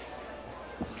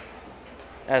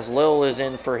 As Lil is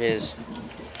in for his,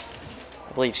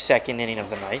 I believe, second inning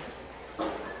of the night.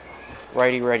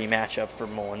 Righty-righty matchup for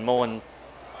Mullen. Mullen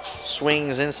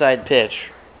swings inside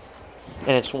pitch, and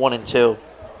it's 1-2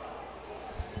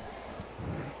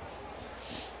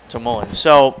 to Mullen.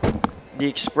 So the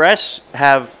Express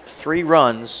have 3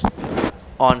 runs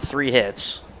on 3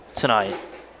 hits tonight.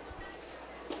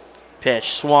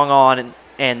 Pitch swung on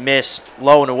and missed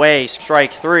low and away,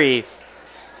 strike 3,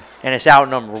 and it's out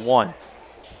number 1.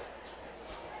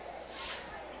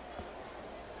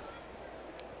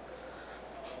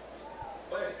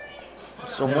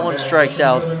 So Mullen strikes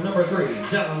out.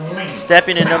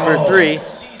 Stepping in number 3,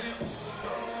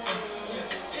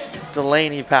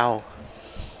 Delaney Powell.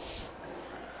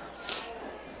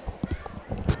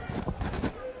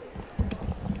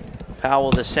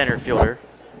 Powell, the center fielder,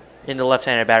 in the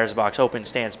left-handed batter's box. Open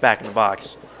stance back in the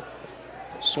box.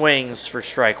 Swings for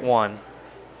strike 1.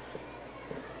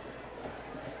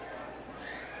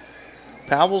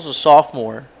 Powell's a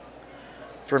sophomore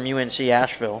from UNC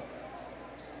Asheville.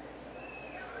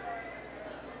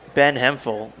 Ben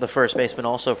Hemphill, the first baseman,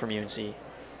 also from UNC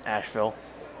Asheville.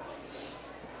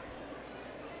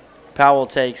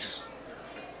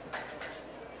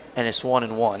 And it's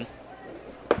 1-1.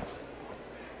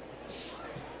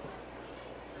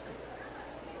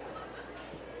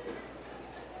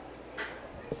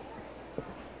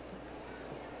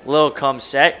 Lil comes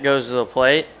set, goes to the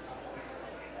plate.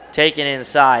 Taken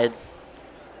inside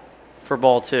for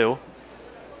ball 2.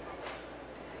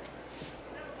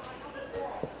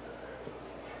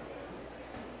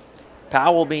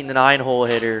 Powell being the 9-hole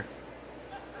hitter.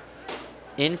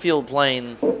 Infield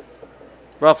playing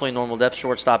roughly normal depth,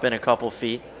 shortstop in a couple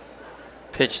feet.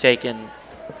 Pitch taken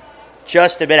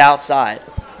just a bit outside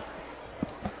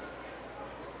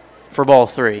for ball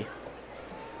 3.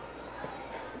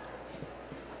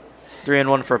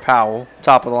 3-1 for Powell.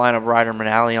 Top of the lineup, Ryder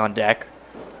Manali on deck.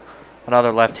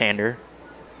 Another left-hander.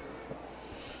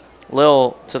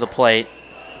 Lil to the plate.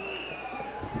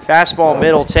 Fastball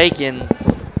middle taken.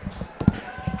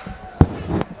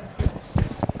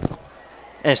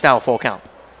 And it's now a full count.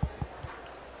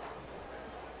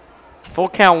 Full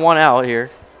count, 1 out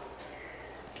here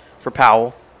for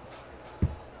Powell.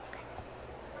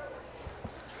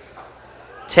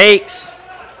 Takes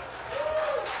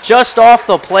just off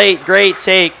the plate. Great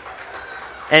take.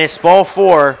 And it's ball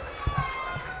 4.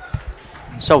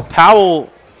 So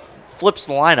Powell flips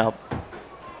the lineup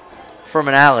from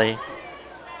an alley.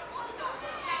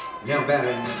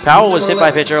 Powell was hit by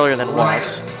a pitch earlier than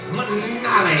once.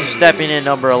 Stepping in,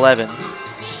 number 11.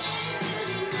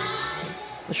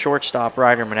 The shortstop,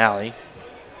 Ryder Manali,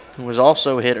 who was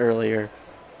also hit earlier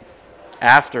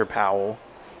after Powell.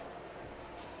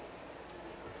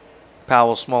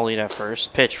 Powell small lead at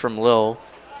first. Pitch from Lil.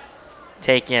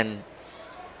 Taken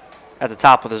at the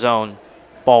top of the zone.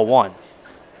 Ball 1.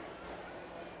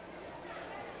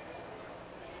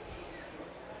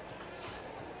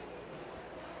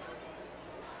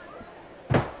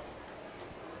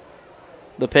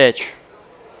 The pitch.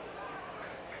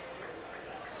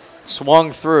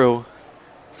 Swung through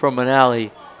from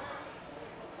Manali.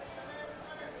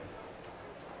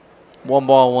 1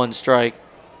 ball, 1 strike.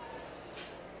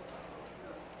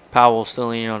 Powell still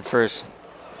leaning on first.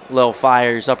 Low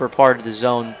fires, upper part of the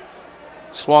zone.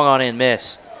 Swung on and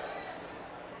missed.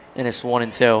 And it's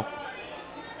 1-2.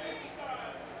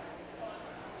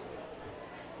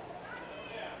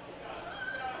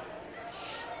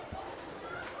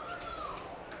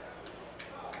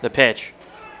 The pitch.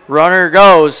 Runner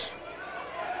goes.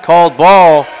 Called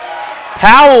ball.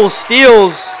 Powell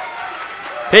steals.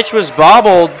 Pitch was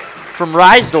bobbled from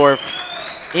Reisdorf.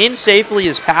 In safely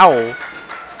is Powell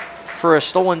for a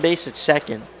stolen base at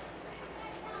second.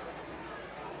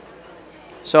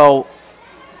 So,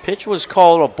 pitch was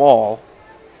called a ball.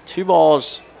 2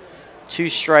 balls, 2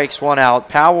 strikes, 1 out.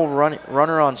 Powell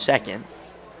runner on second.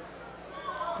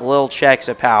 Lil checks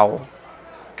at Powell.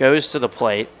 Goes to the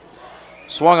plate.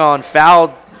 Swung on,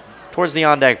 fouled towards the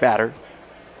on-deck batter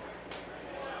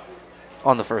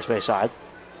on the first base side.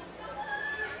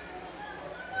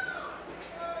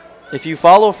 If you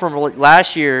follow from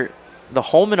last year, the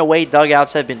home and away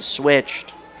dugouts have been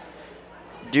switched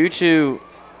due to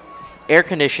air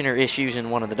conditioner issues in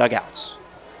one of the dugouts.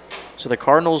 So the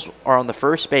Cardinals are on the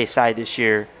first base side this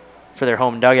year for their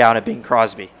home dugout at Bing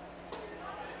Crosby.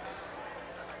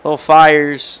 Little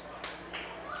fires.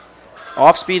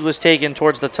 Off speed was taken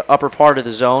towards the upper part of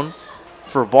the zone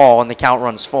for a ball, and the count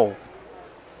runs full.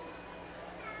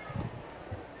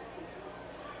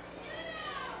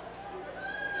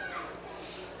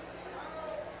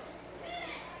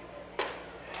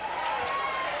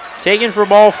 Taken for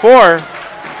ball 4.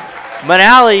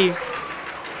 Manali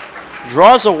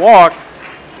draws a walk.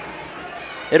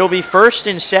 It'll be first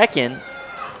and second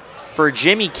for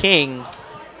Jimmy King,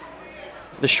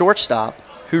 the shortstop,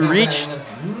 who reached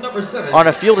on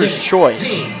a fielder's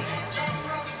choice.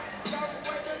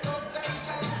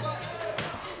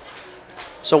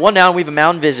 So 1 down, we have a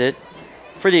mound visit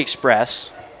for the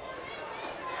Express.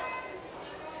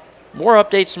 More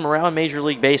updates from around Major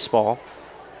League Baseball.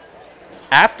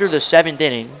 After the 7th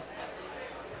inning,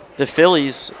 the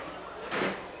Phillies,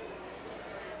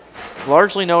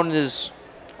 largely known as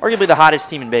arguably the hottest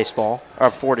team in baseball, are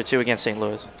up 4-2 against St.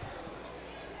 Louis.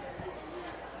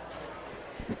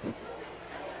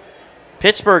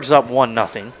 Pittsburgh's up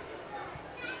 1-0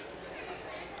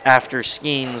 after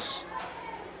Skeens,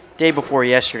 day before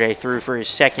yesterday, threw for his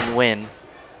 2nd win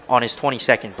on his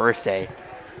 22nd birthday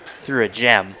through a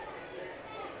gem.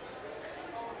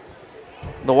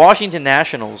 The Washington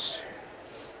Nationals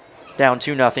down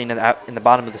 2-0 in the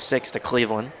bottom of the 6th to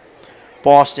Cleveland.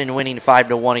 Boston winning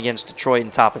 5-1 against Detroit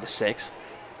in top of the 6th.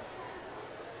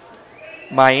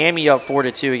 Miami up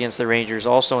 4-2 against the Rangers,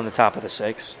 also in the top of the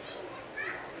 6th.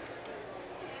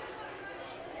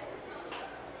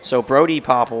 So Brody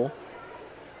Popple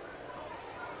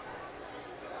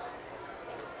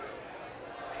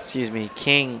Excuse me.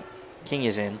 King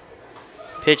is in.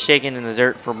 Pitch taken in the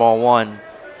dirt for ball 1.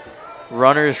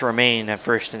 Runners remain at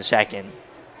first and second.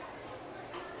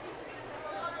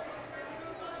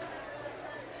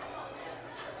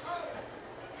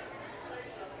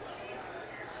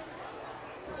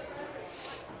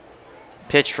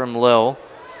 Pitch from Lil.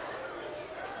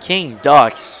 King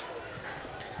ducks.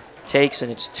 Takes,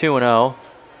 and it's 2-0.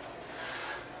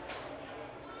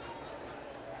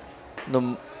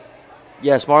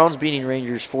 Yes, Marlins beating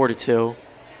Rangers 4-2.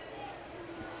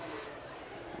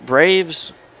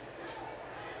 Braves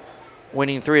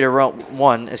winning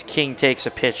 3-1 as King takes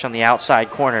a pitch on the outside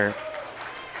corner,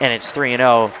 and it's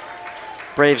 3-0.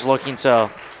 Braves looking to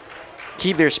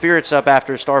keep their spirits up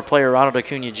after star player Ronald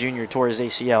Acuna Jr. tore his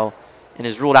ACL and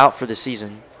is ruled out for the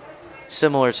season,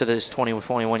 similar to this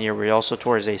 2021 year where he also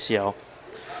tore his ACL.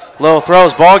 Low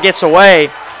throws, ball gets away.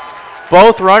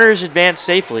 Both runners advance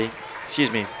safely.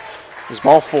 Excuse me. This is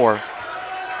ball 4.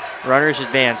 Runners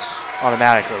advance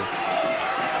automatically.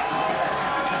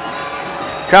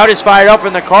 Crowd is fired up,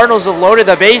 and the Cardinals have loaded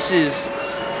the bases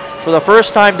for the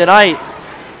first time tonight.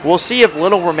 We'll see if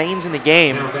Little remains in the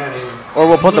game, or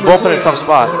we'll put the bullpen in a tough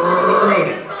spot.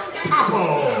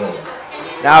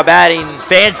 Now batting,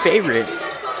 fan favorite,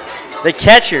 the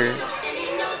catcher,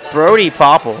 Brody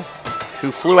Popple,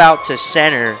 who flew out to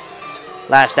center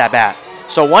last at bat.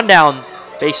 So 1 down,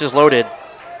 bases loaded.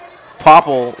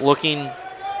 Popple looking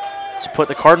to put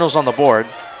the Cardinals on the board.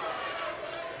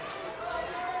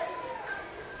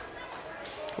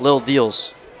 Lil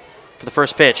deals for the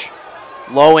first pitch.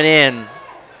 Low and in.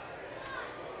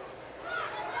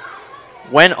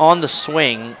 Went on the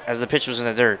swing as the pitch was in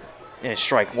the dirt, and it's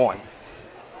strike 1.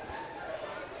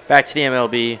 Back to the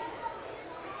MLB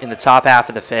in the top half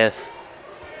of the 5th.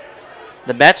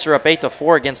 The Mets are up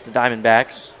 8-4 against the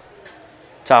Diamondbacks.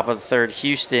 Top of the 3rd,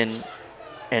 Houston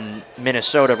and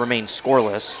Minnesota remain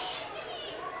scoreless.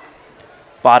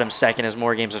 Bottom 2nd as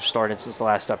more games have started since the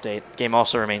last update. Game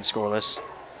also remains scoreless.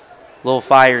 Lil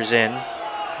fires in.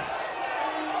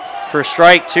 For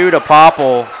strike 2 to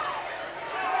Popple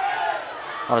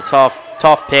on a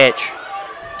tough pitch.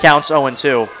 Counts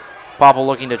 0-2. Popple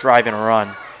looking to drive in a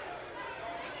run.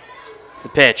 The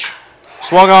pitch.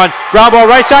 Swung on. Ground ball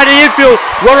right side of the infield.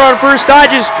 Runner on first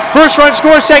dodges. First run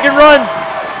scores. Second run.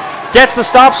 Gets the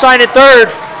stop sign at 3rd.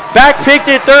 Back picked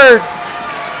at 3rd.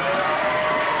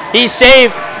 He's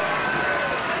safe.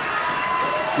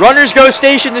 Runners go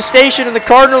station to station, and the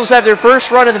Cardinals have their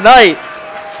first run of the night.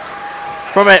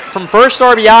 From first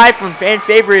RBI from fan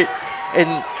favorite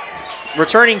and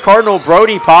returning Cardinal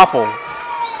Brody Popple.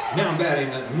 Now batting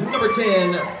number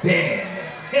 10, Ben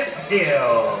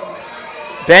Hemphill.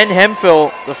 Ben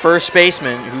Hemphill, the first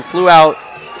baseman who flew out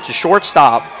to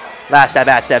shortstop last at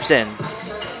bat, steps in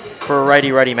for a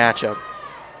righty-righty matchup.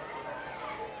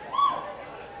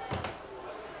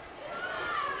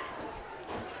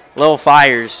 Low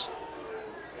fires.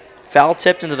 Foul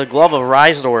tipped into the glove of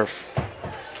Reisdorf.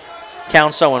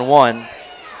 Counts 0-1.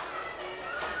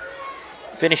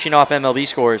 Finishing off MLB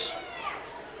scores.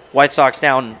 White Sox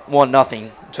down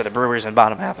 1-0 to the Brewers in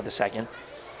bottom half of the 2nd.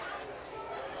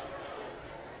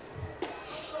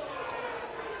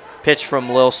 Pitch from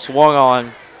Lil, swung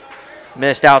on,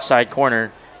 missed outside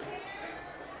corner.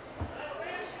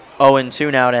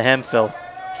 0-2 now to Hemphill.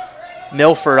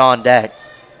 Milford on deck.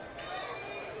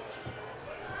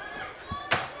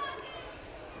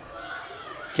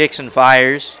 Kicks and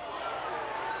fires.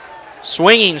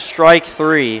 Swinging strike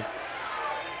 3.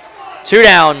 2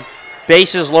 down,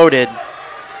 bases loaded.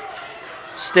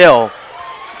 Still.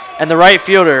 And the right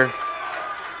fielder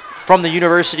from the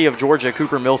University of Georgia,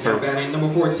 Cooper Milford,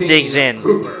 Number 14, digs in,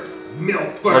 Cooper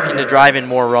Milford. looking to drive in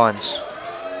more runs.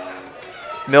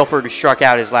 Milford, who struck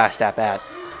out his last at-bat,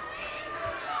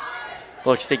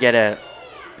 looks to get a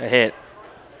hit.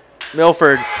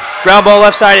 Milford, ground ball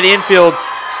left side of the infield,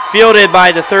 fielded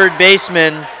by the 3rd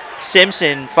baseman,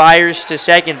 Simpson, fires to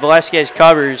 2nd. Velasquez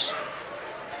covers.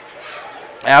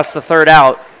 That's the 3rd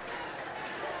out.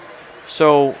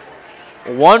 So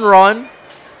 1 run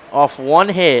off 1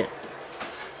 hit,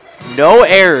 no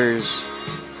errors,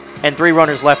 and 3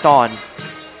 runners left on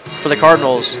for the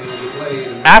Cardinals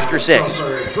after 6.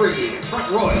 Number 3,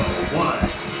 Front Royal 1.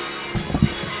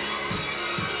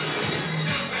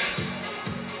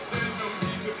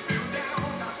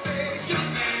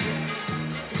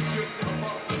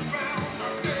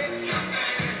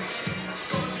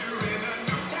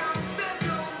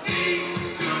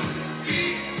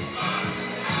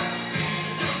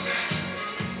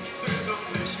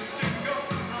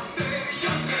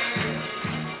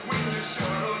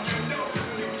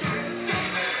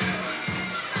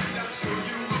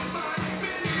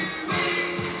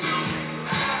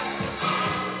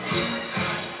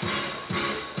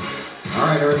 All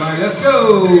right, everybody, let's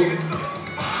go. Get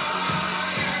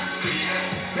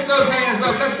those hands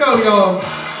up. Let's go, y'all.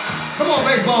 Come on,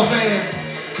 baseball fans.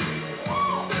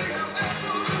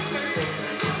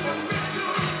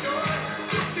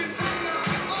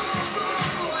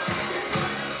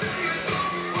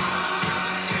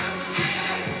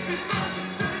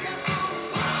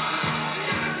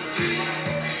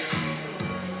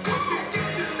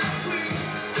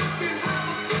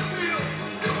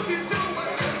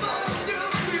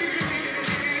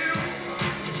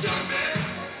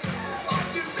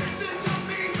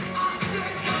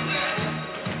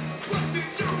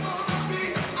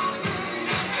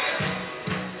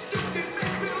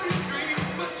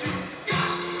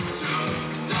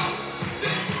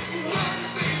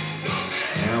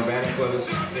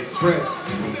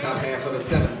 Express in the top half of the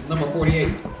seventh, number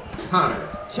 48, Connor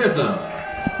Chisholm.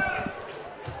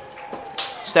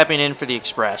 Stepping in for the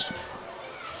Express,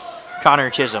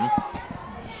 Connor Chisholm,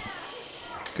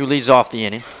 who leads off the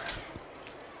inning.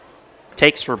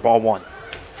 Takes for ball one.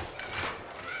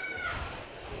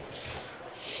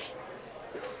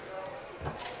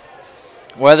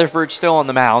 Weatherford still on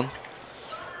the mound.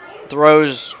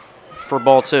 Throws for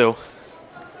ball two.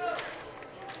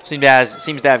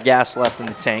 Seems to have gas left in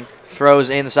the tank. Throws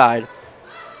inside.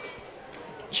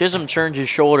 Chisholm turns his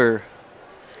shoulder.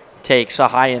 Takes a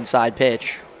high inside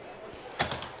pitch.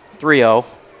 3-0.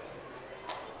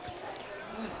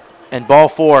 And ball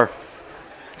four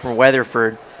for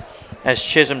Weatherford as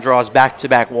Chisholm draws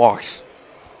back-to-back walks.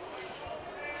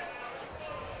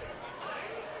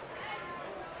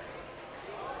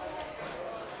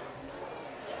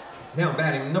 Now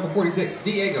batting number 46,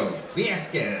 Diego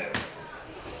Vasquez.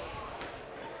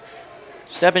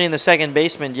 Stepping in the second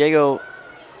baseman, Diego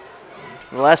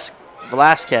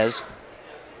Velasquez,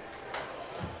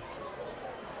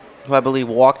 who I believe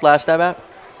walked last at bat.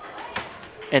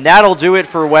 And that'll do it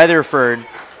for Weatherford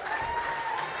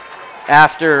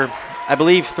after, I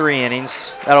believe, 3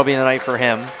 innings. That'll be the night for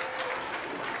him.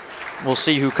 We'll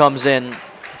see who comes in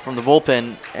from the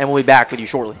bullpen, and we'll be back with you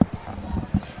shortly.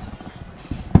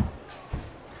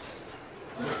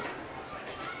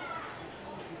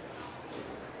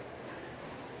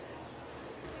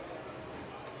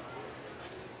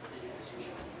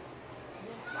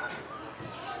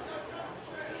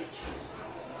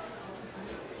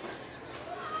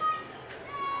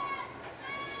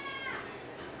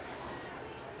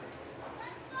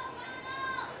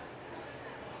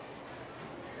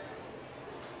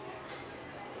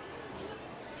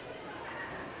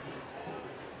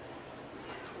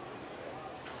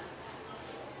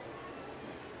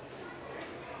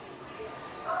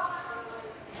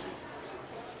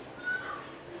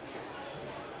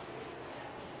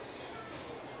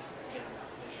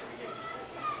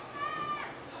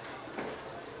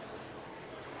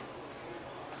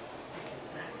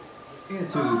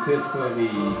 Into pitch for the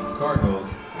Cardinals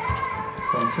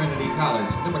from Trinity College,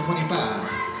 number 25,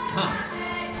 Thomas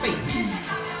Fahey.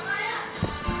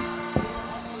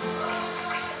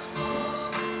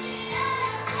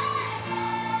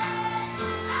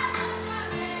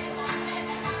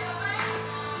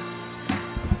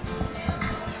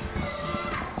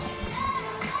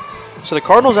 So the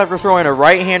Cardinals, after throwing a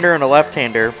right-hander and a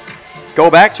left-hander,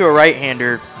 go back to a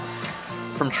right-hander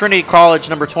from Trinity College,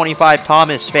 number 25,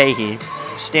 Thomas Fahey,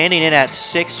 standing in at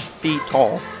 6 feet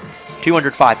tall,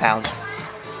 205 pounds.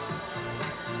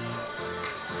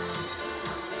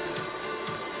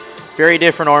 Very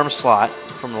different arm slot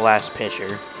from the last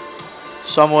pitcher.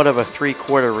 Somewhat of a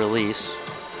 3/4 release.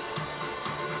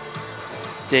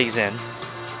 Digs in.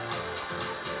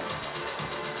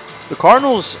 The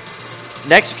Cardinals'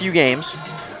 next few games,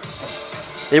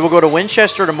 they will go to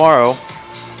Winchester tomorrow.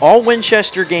 All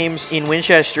Winchester games in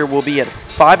Winchester will be at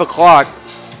 5 o'clock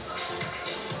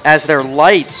as their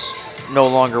lights no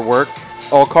longer work.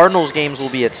 All Cardinals games will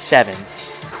be at 7.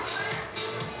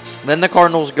 Then the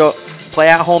Cardinals go play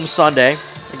at home Sunday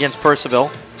against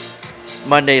Percival.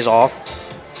 Monday's off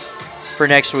for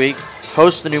next week.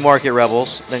 Host the Newmarket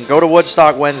Rebels. Then go to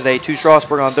Woodstock Wednesday, to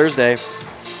Strasburg on Thursday.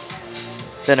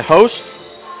 Then host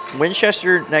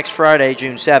Winchester next Friday,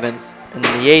 June 7th. And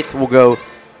then the 8th will go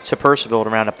to Percival to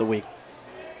round up the week.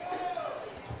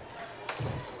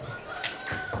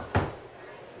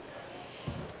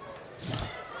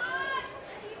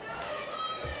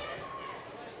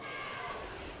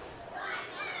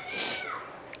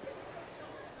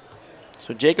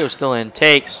 So Jaco's still in.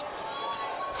 Takes.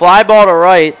 Fly ball to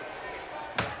right.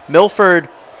 Milford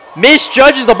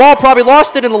misjudges the ball. Probably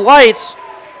lost it in the lights.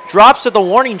 Drops at the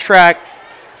warning track.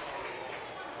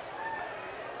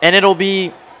 And it'll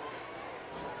be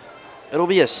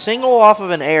a single off of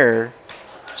an error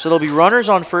So there'll be runners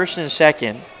on first and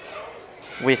second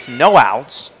with no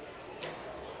outs.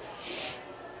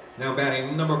 Now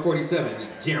batting number 47,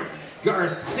 Jeremy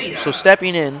Garcia. So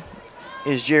stepping in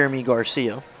is Jeremy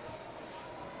Garcia.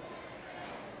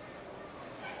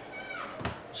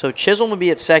 So Chisholm will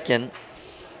be at second.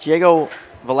 Diego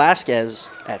Velasquez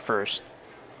at first.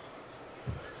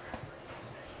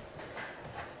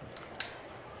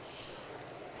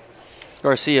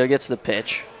 Garcia gets the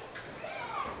pitch.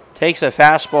 Takes a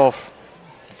fastball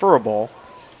for a ball.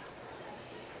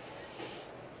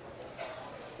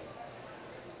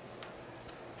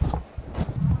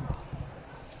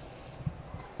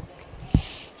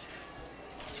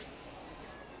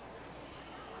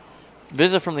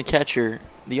 Visit from the catcher.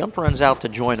 The ump runs out to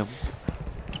join him.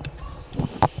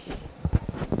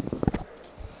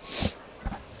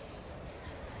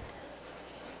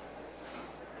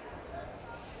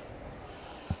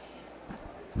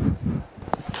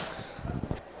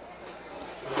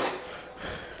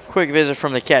 Quick visit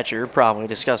from the catcher, probably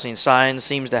discussing signs.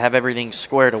 Seems to have everything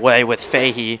squared away with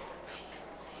Fahey,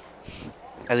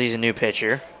 as he's a new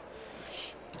pitcher,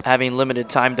 having limited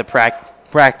time to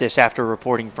practice after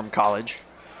reporting from college.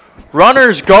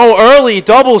 Runners go early,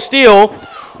 double steal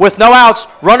with no outs.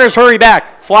 Runners hurry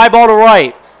back, fly ball to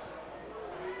right.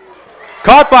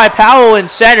 Caught by Powell in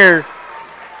center,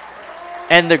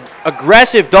 and the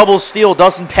aggressive double steal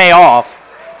doesn't pay off.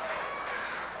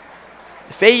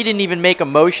 Fahey didn't even make a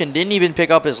motion, didn't even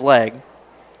pick up his leg.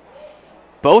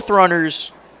 Both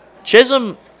runners,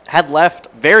 Chisholm had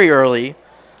left very early.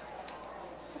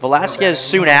 Velasquez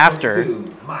soon after.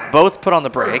 Both put on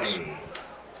the brakes.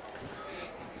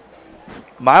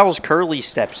 Miles Curley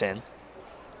steps in,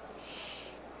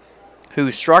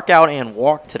 who struck out and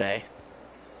walked today.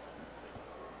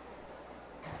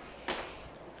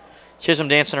 Chisholm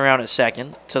dancing around at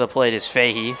second. To the plate is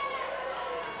Fahey.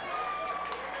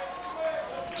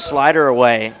 Slider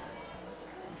away.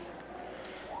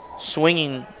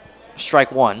 Swinging,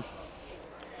 strike one.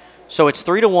 So it's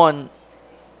 3-1.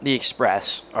 The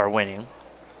Express are winning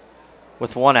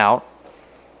with one out.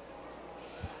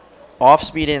 Off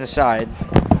speed inside.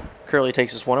 Curley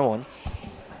takes us 1-1.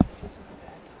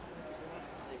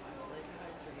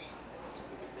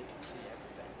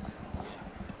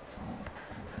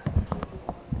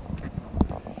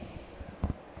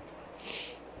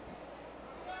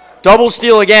 Double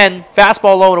steal again.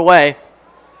 Fastball low and away.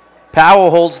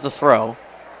 Powell holds the throw.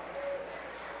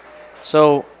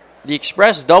 So the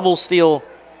Express double steal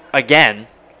again.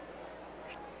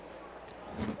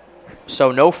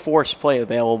 So no force play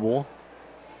available.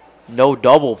 No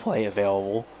double play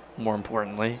available, more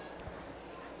importantly.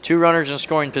 Two runners in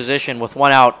scoring position with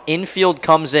one out. Infield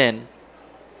comes in.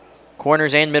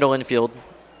 Corners and middle infield.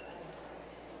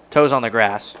 Toes on the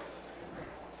grass.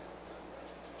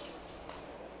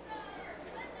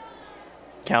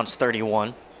 Counts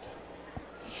 31.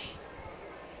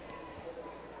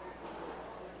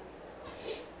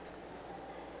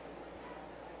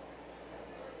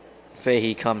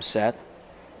 Fahey comes set.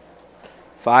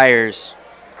 Fires.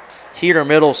 Heater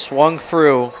middle swung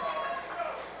through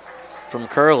from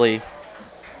Curley.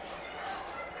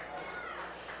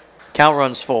 Count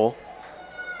runs full.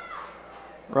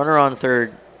 Runner on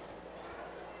third.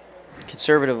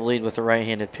 Conservative lead with the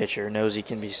right-handed pitcher. Knows he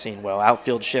can be seen well.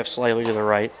 Outfield shift slightly to the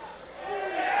right.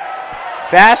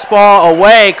 Fastball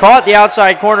away. Caught the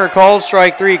outside corner. Called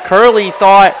strike three. Curley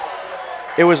thought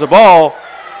it was a ball.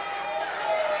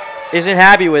 Isn't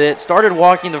happy with it. Started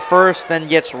walking to first, then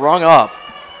gets rung up.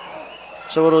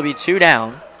 So it'll be 2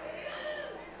 down.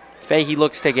 Fahey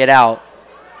looks to get out.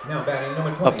 Now batting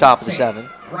number 20, up top of the 7th.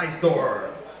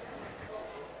 Reisdorf.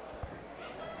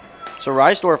 So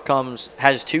Reisdorf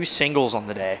has 2 singles on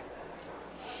the day.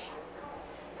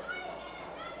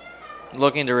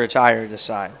 Looking to retire this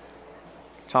side.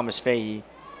 Thomas Fahey.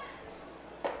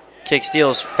 Kick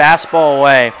steals, fastball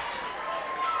away.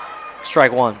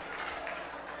 Strike one.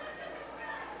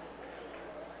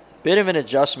 Bit of an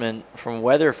adjustment from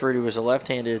Weatherford, who was a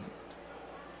left-handed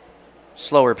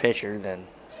slower pitcher than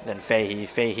Fahey.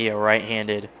 Fahey, a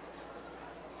right-handed.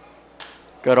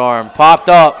 Good arm. Popped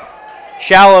up.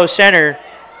 Shallow center.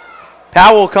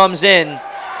 Powell comes in.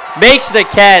 Makes the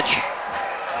catch.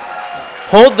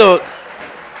 Hold the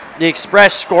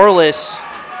Express scoreless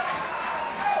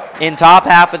in top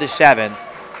half of the 7th.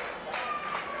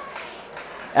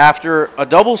 After a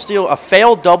double steal, a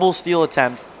failed double steal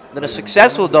attempt, then a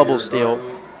successful double steal,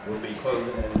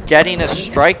 getting a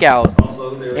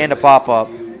strikeout and a pop-up.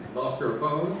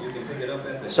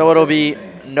 So it'll be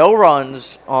no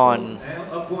runs on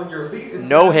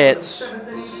no hits,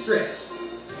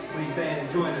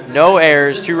 no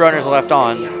errors, 2 runners left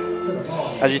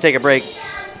on. as you take a break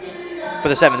for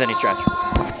the 7th inning stretch.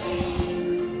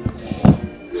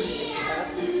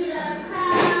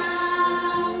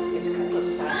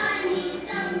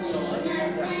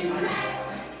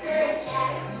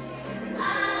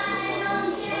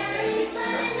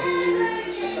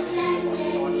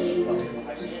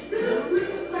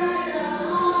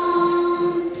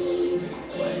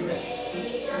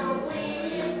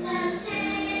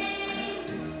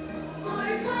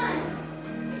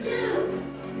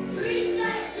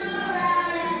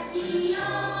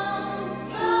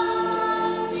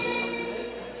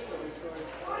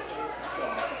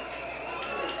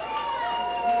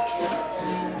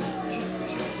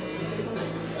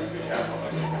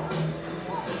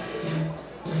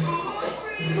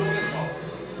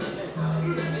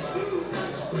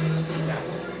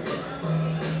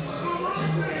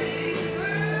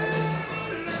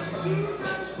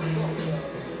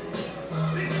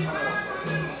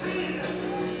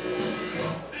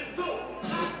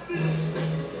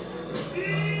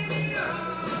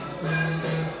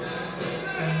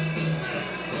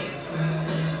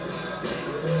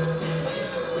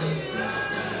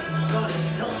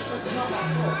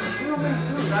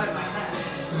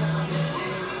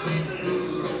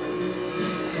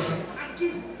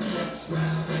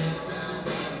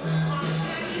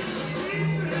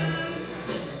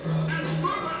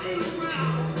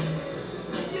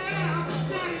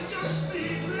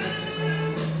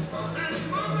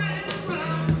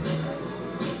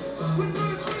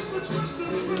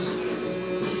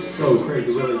 Go,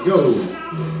 Crazy Willie, go.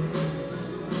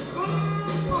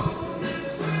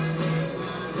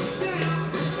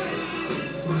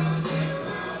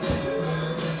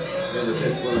 The other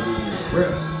pitch will be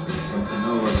ripped from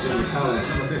Tanoa Junior College,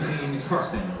 number 15,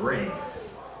 Carson Ray.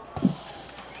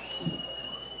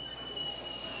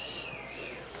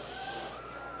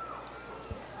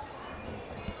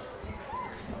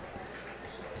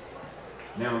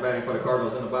 Now batting for the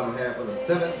Cardinals in the bottom half of the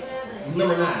 7th,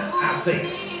 number 9, I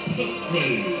say,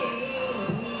 Pinckney.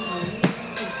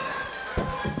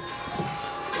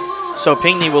 So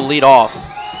Pinckney will lead off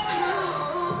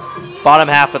bottom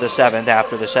half of the 7th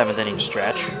after the 7th inning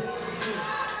stretch.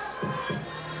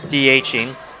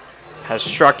 DHing, has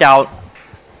struck out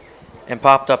and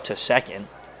popped up to second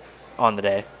on the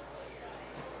day.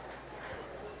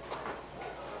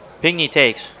 Pinckney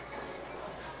takes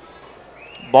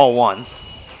ball 1.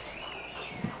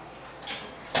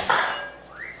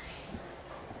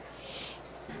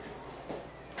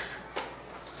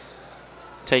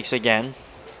 Takes again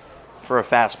for a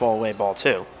fastball away, ball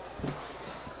 2.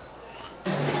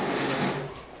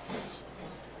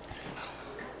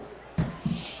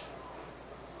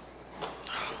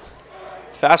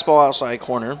 Fastball outside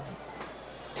corner.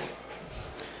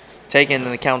 Taken,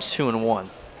 and the count's 2-1.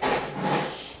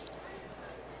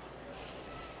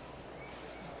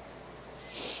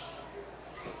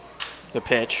 The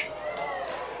pitch.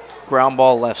 Ground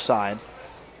ball left side.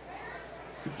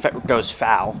 Goes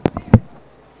foul.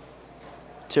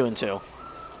 2-2.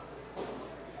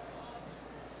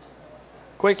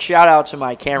 Quick shout out to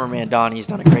my cameraman Don. He's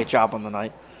done a great job on the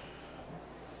night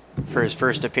for his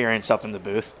first appearance up in the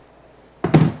booth.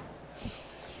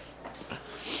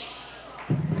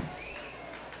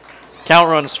 Count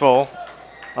runs full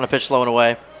on a pitch low and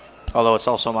away, although it's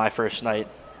also my first night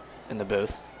in the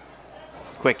booth.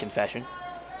 Quick confession.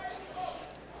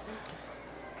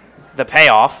 The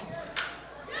payoff.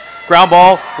 Ground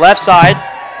ball, left side.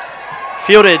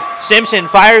 Fielded. Simpson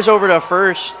fires over to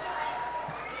first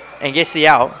and gets the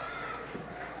out.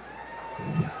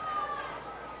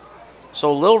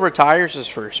 So Lil retires his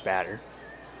first batter.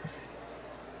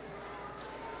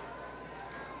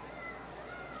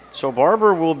 So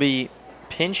Barber will be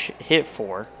pinch hit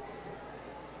for.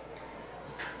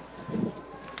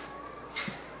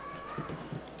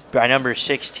 By number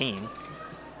 16.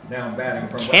 Now batting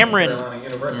from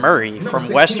Cameron Murray from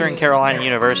Western Carolina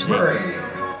University.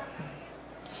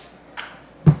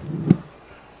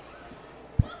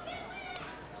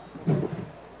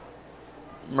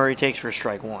 Murray takes for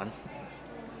strike 1.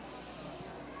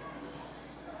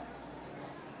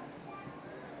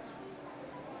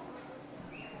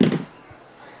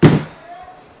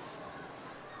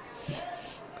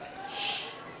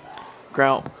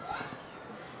 Ground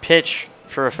pitch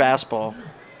for a fastball.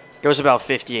 Goes about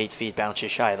 58 feet,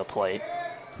 bounces shy of the plate.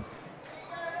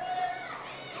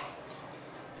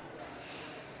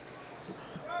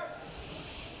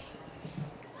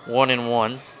 One and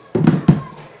one.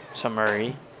 So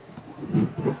Murray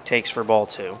takes for ball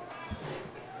 2.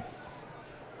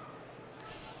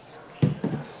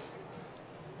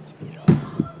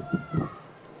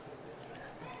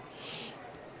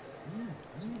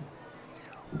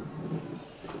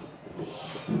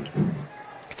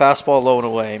 Fastball low and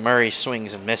away. Murray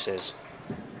swings and misses.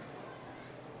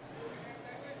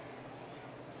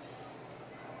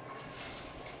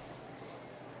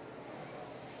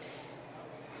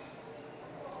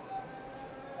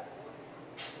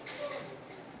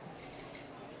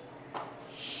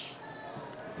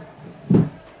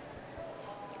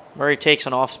 Murray takes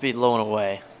an off-speed low and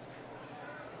away.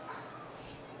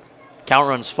 Count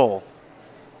runs full.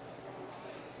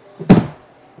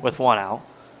 With 1 out.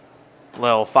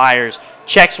 Lil fires.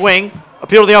 Check swing.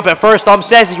 Appeal to the ump at first. Ump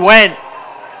says he went.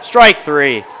 Strike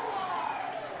 3. And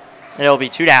it'll be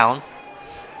 2 down.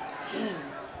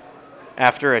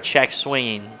 After a check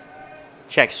swing,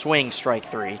 strike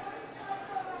 3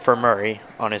 for Murray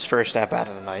on his first at-bat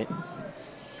of the night.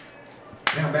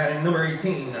 Now batting number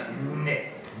 18,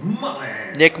 Nick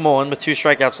Mullen. Nick Mullen with 2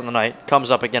 strikeouts on the night.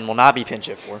 Comes up again. Will not be pinch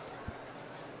hit for.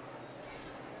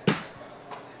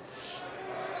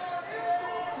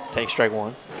 Take strike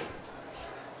 1.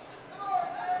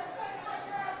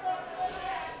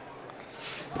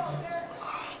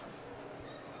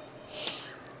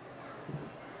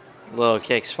 Low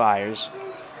kicks, fires.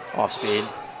 Off speed.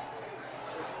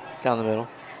 Down the middle.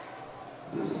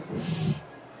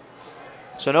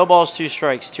 So no balls, 2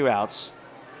 strikes, 2 outs.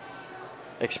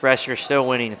 Express, you're still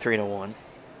winning 3-1.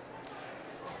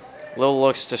 Lil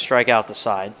looks to strike out the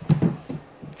side.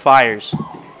 Fires.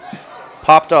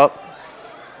 Popped up.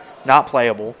 Not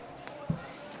playable.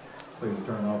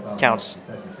 Counts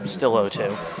still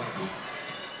 0-2.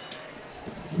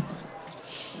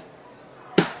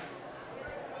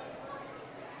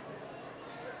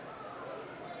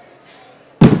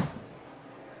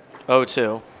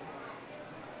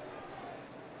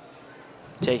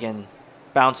 Taken,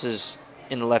 bounces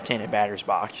in the left-handed batter's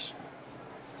box.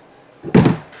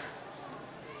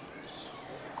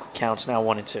 Counts now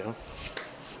 1-2.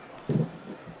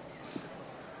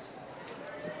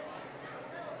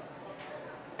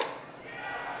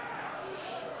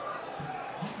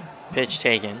 Pitch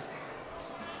taken.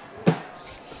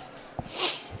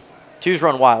 2's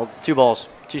run wild. 2 balls,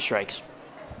 2 strikes.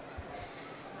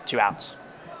 2 outs.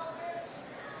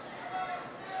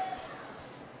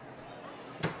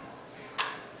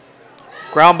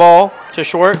 Ground ball to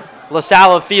short.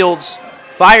 LaSala fields.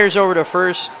 Fires over to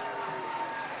first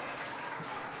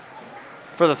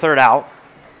for the 3rd out.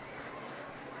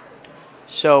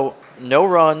 So no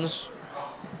runs,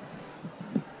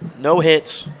 no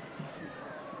hits,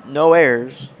 no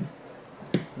errors,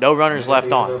 no runners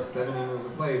left on. 7 innings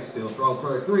of play, still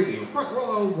Strasburg 3, front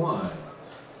row 1.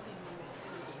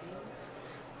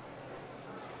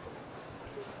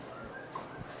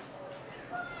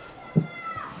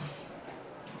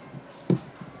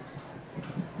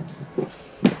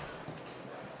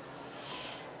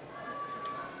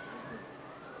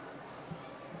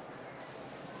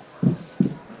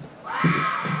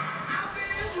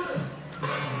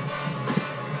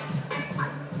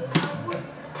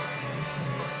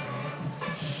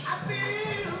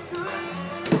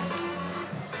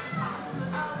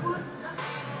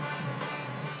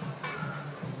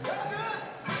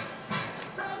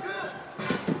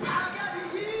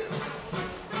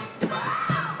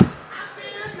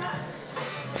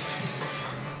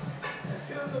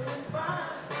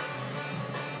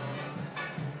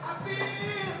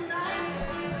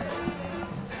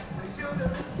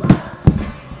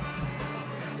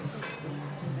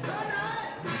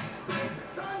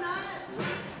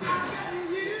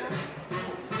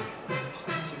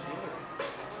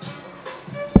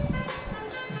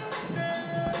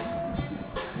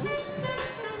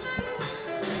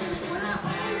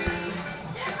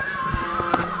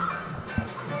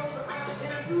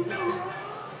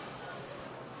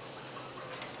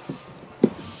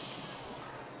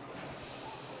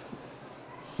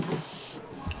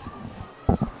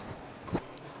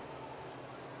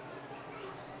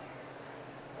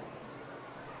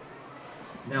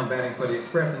 Now batting for the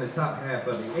Express in the top half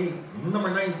of the 8th, number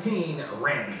 19,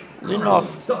 Randy. Leading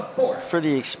off for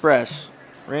the Express,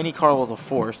 Randy Carlo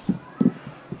IV,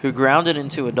 who grounded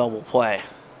into a double play.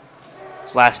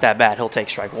 His last at bat, he'll take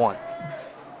strike 1.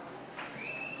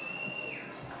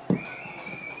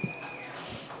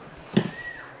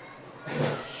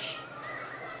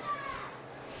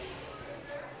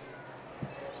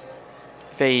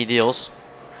 Fahey deals.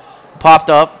 Popped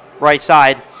up, right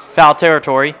side, foul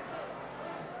territory.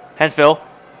 Henfield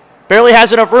barely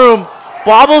has enough room,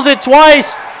 bobbles it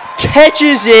twice,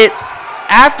 catches it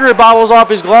after it bobbles off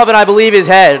his glove and I believe his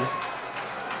head.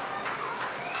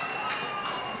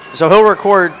 So he'll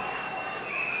record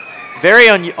very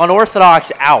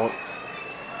unorthodox out.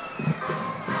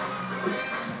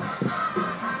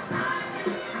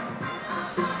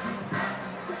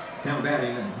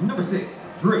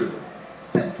 Drew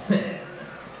Simpson.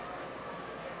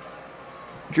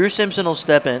 Drew Simpson will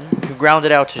step in, who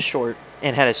grounded out to short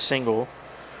and had a single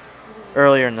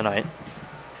earlier in the night.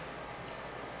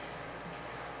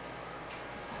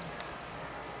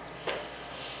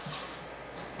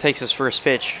 Takes his first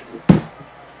pitch,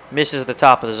 misses the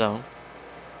top of the zone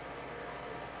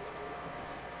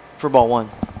for ball one.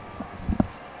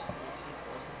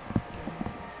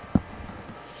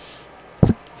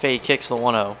 Fahey kicks the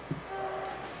 1-0.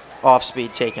 Off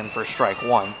speed taken for strike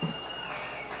one.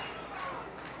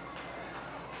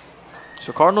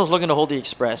 So Cardinals looking to hold the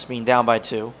Express, being down by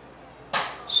 2.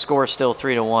 Score still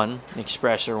 3-1.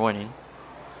 Express are winning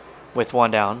with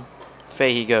 1 down.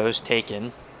 Fahey goes,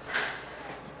 taken.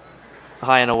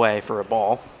 High and away for a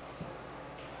ball.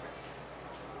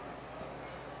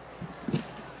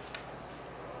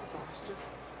 Boston.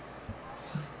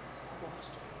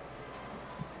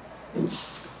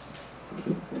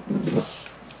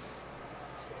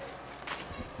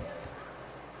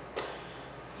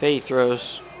 Fahey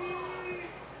throws.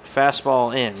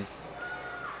 Fastball in.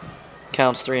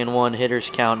 Counts 3-1. Hitters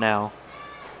count now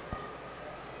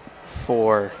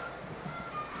for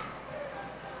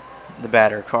the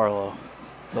batter, Carlo,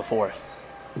 the 4th.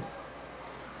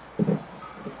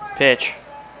 Pitch.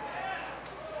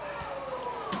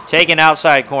 Taken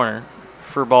outside corner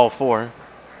for ball 4.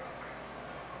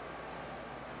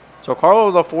 So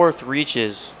Carlo, the 4th,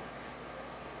 reaches.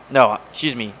 No,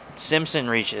 excuse me. Simpson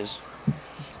reaches.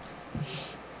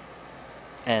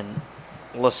 And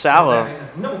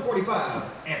LaSala, Number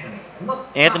 45,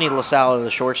 Anthony LaSala, the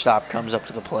shortstop, comes up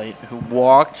to the plate, who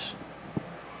walked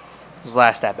his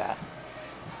last at bat.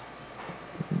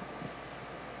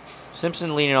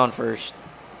 Simpson leaning on first,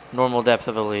 normal depth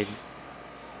of a lead.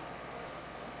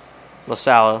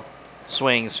 LaSala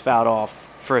swings, fouled off,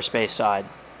 first base side.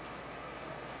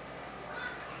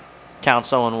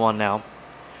 Counts 0-1 now.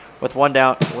 With one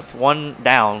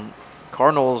down,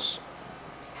 Cardinals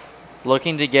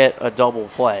looking to get a double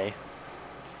play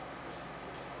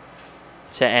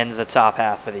to end the top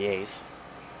half of the 8th.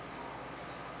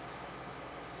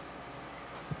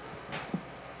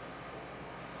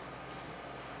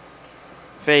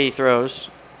 Fahey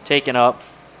throws, taken up.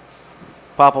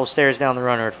 Popple stares down the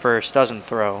runner at first, doesn't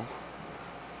throw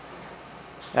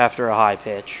after a high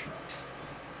pitch.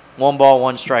 1 ball,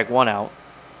 1 strike, 1 out.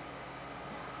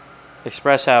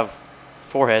 Express have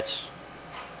 4 hits.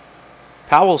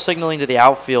 Powell signaling to the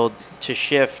outfield to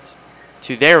shift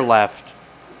to their left,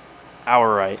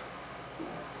 our right.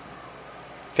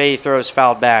 Fahey throws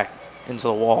fouled back into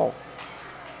the wall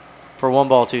for 1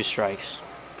 ball, 2 strikes.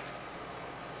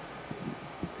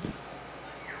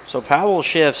 So Powell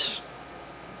shifts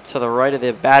to the right of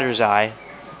the batter's eye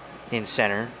in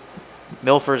center.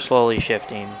 Milford slowly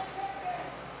shifting.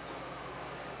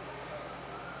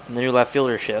 And the new left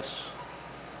fielder shifts.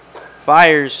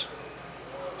 Fires.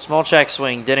 Small check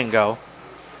swing, didn't go.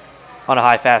 On a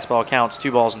high fastball, counts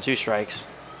 2 balls and 2 strikes.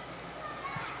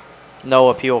 No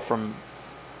appeal from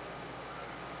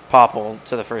Popple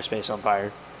to the first base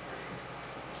umpire.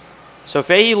 So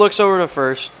Fahey looks over to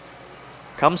first.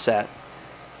 Comes set.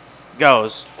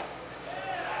 Goes.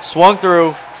 Swung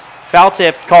through. Foul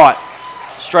tip, caught.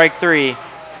 Strike 3.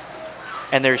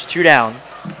 And there's 2 down.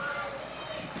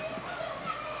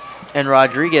 And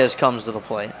Rodriguez comes to the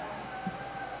plate.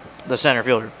 The center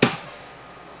fielder.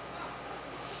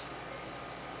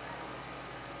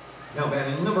 Now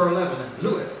batting number 11,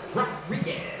 Luis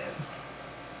Rodriguez.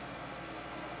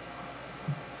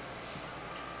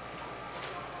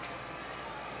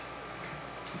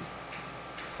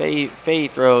 Fahey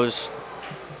throws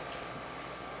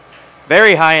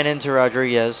very high and into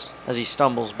Rodriguez as he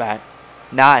stumbles back.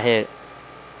 Not hit.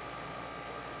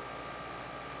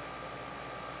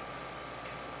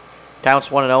 Counts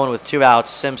 1-0 with 2 outs.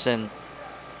 Simpson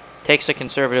takes a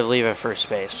conservative leave at first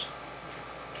base.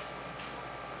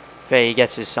 Fahey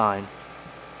gets his sign.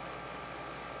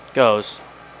 Goes.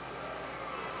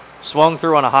 Swung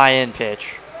through on a high-end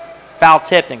pitch. Foul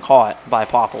tipped and caught by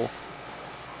Popple.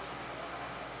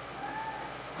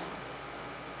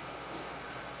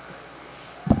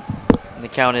 And the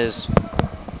count is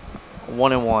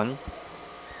 1-1.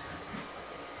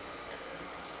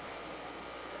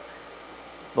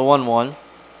 The 1-1.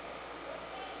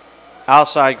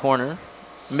 Outside corner.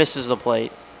 Misses the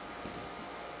plate.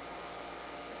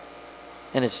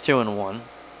 And it's 2-1.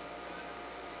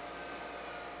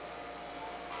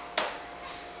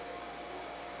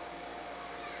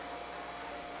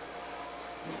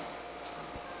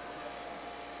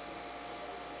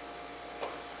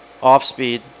 Off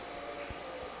speed.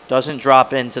 Doesn't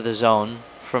drop into the zone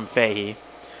from Fahey.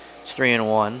 It's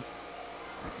 3-1.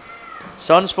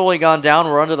 Sun's fully gone down.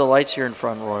 We're under the lights here in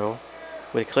Front Royal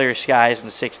with clear skies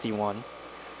and 61.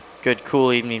 Good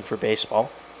cool evening for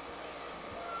baseball.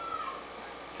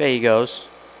 Fahey goes.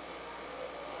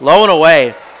 Low and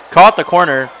away. Caught the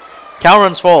corner. Count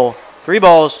runs full. 3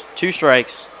 balls, 2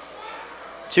 strikes,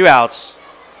 2 outs.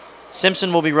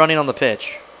 Simpson will be running on the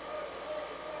pitch.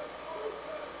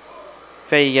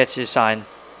 Fahey gets his sign.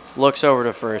 Looks over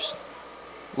to first.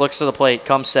 Looks to the plate.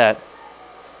 Comes set.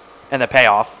 And the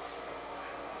payoff.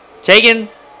 Taken.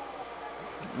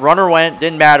 Runner went.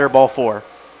 Didn't matter. Ball 4.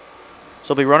 So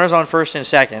it'll be runners on first and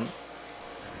second.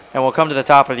 And we'll come to the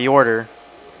top of the order.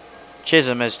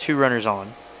 Chisholm has 2 runners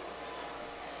on.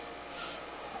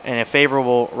 In a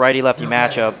favorable righty-lefty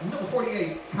matchup. Number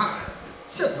 48, Connor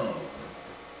Chisholm.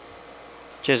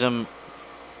 Chisholm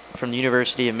from the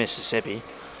University of Mississippi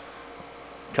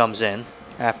comes in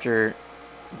after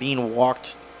being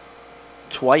walked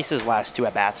twice his last 2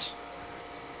 at-bats.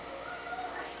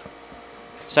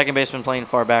 Second baseman playing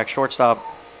far back. Shortstop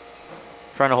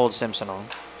trying to hold Simpson on.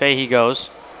 Fahey goes.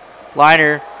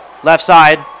 Liner, left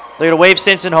side. They're going to wave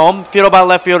Simpson home. Fielded by the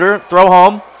left fielder. Throw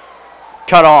home.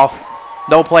 Cut off.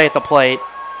 No play at the plate.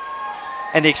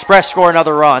 And the Express score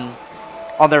another run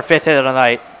on their 5th hit of the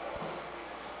night.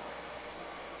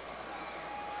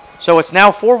 So it's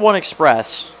now 4-1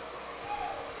 Express.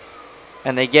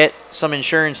 And they get some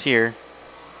insurance here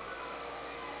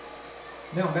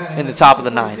in the top of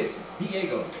the 9th.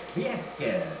 Diego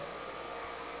Velazquez.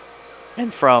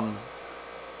 And from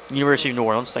University of New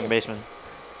Orleans, second baseman.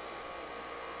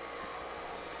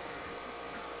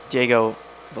 Diego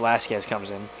Velazquez comes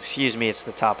in. Excuse me, it's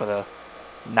the top of the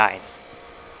 9th.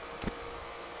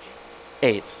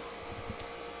 8th.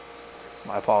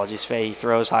 My apologies. Fahey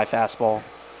throws high fastball.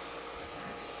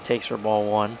 Takes for ball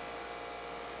 1.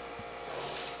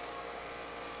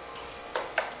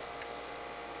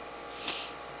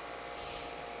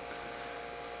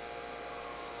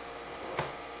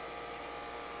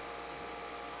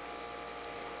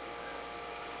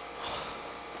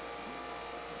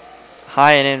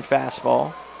 High and in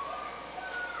fastball.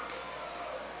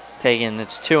 Taken,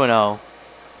 it's 2-0.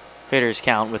 Hitters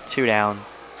count with 2 down.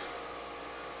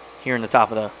 Here in the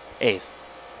top of the 8th.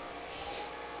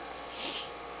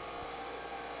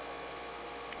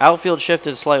 Outfield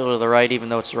shifted slightly to the right, even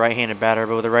though it's a right-handed batter,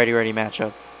 but with a righty-righty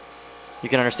matchup, you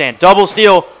can understand. Double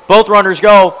steal. Both runners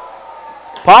go.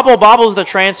 Pablo bobbles the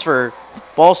transfer.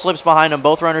 Ball slips behind him.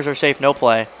 Both runners are safe. No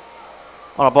play.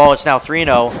 On a ball, it's now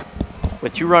 3-0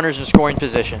 with 2 runners in scoring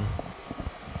position.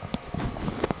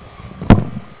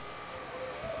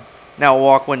 Now a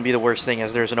walk wouldn't be the worst thing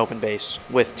as there's an open base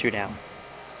with 2 down.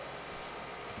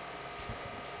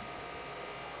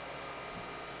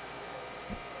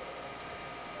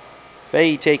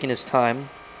 Fahey taking his time.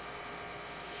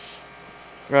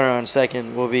 Runner on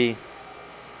second will be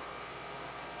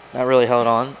not really held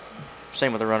on.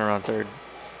 Same with the runner on third.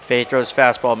 Fahey throws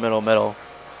fastball middle.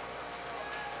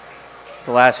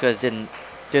 Velazquez didn't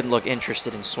look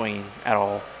interested in swinging at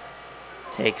all.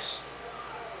 Takes.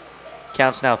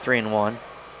 Counts now 3-1.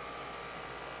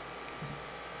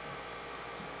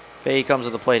 Fahey comes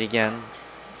to the plate again.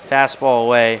 Fastball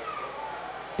away.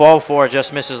 Ball 4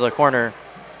 just misses the corner.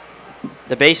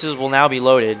 The bases will now be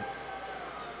loaded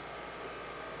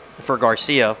for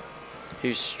Garcia,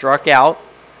 who's struck out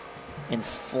and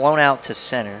flown out to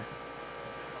center.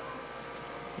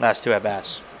 Last 2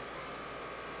 at-bats.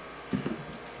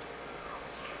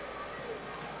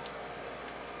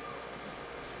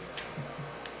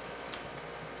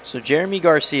 So Jeremy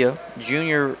Garcia,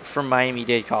 junior from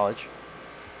Miami-Dade College,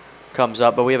 comes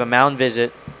up, but we have a mound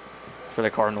visit for the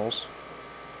Cardinals.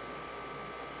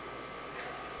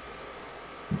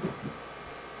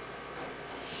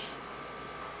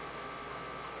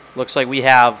 Looks like we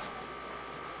have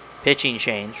pitching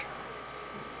change.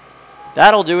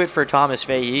 That'll do it for Thomas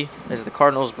Fahey as the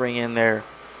Cardinals bring in their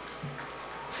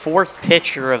 4th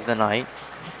pitcher of the night.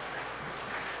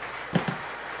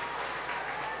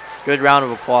 Good round of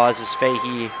applause as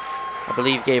Fahey, I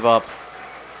believe, gave up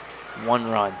 1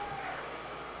 run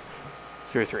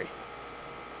through 3.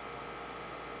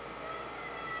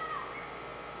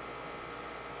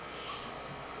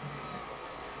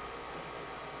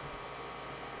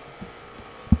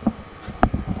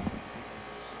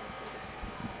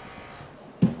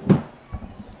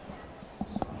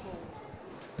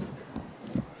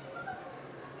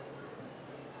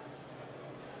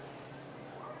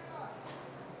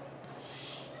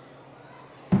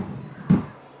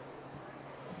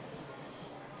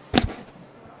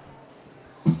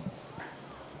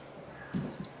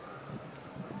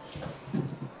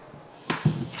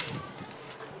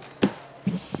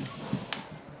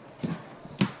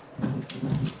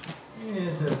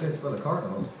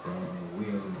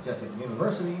 Jessup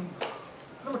University.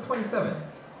 Number 27,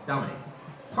 Dominic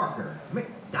Parker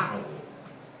McDonald.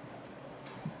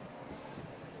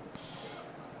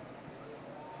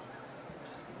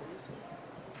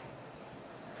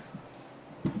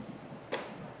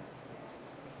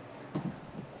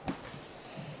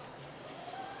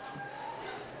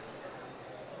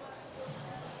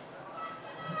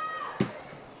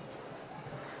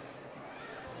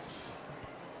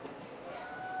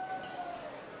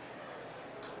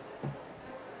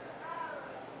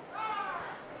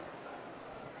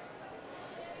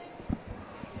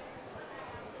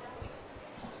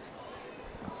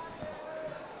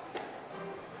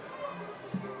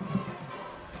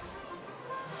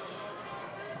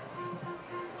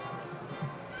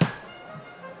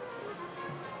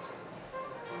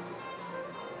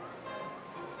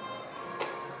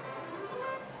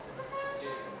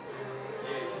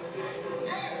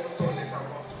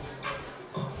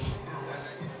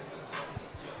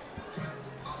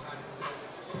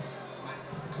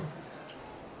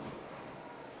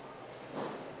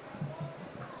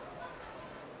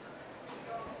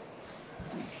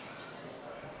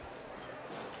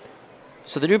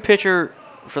 So the new pitcher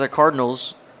for the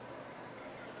Cardinals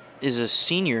is a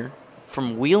senior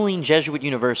from Wheeling Jesuit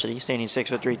University, standing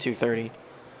 6'3", 230.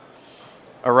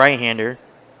 A right-hander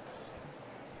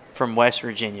from West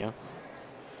Virginia.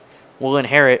 Will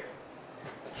inherit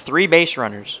 3 base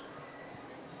runners,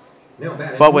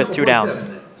 but with 2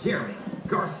 down. Jeremy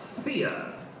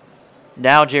Garcia.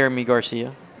 Now Jeremy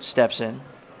Garcia steps in.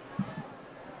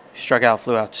 Struck out,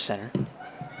 flew out to center.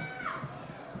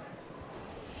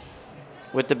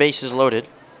 With the bases loaded,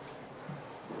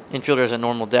 infielders at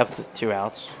normal depth with 2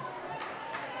 outs.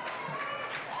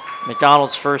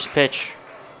 McDonald's first pitch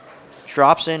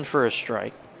drops in for a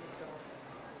strike.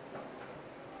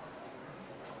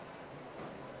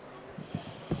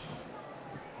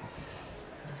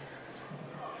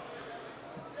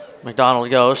 McDonald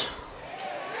goes.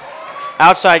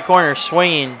 Outside corner,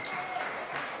 swinging,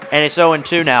 and it's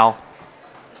 0-2 now.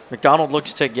 McDonald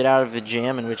looks to get out of the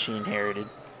jam in which he inherited.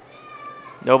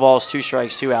 No balls, 2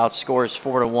 strikes, 2 outs. Scores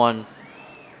 4-1.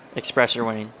 Express are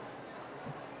winning.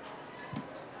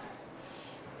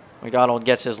 McDonald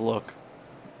gets his look.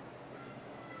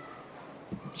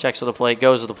 Checks to the plate,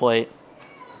 goes to the plate.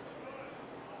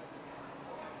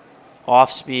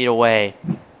 Off speed away.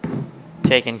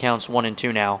 Taken, counts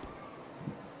 1-2 now.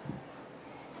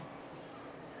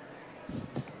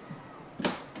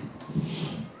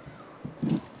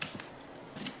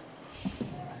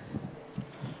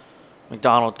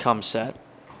 McDonald comes set.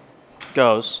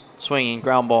 Goes. Swinging.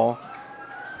 Ground ball.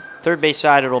 Third base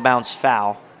side, it'll bounce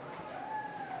foul.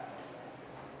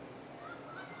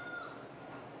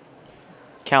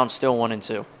 Count still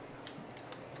 1-2.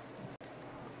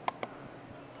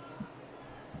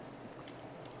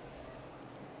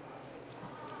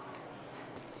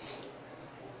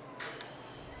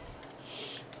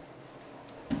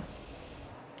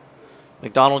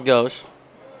 McDonald goes.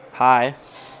 High.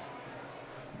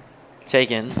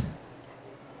 Taken.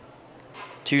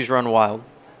 2's run wild.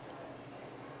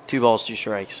 2 balls, 2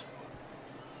 strikes.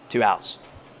 2 outs.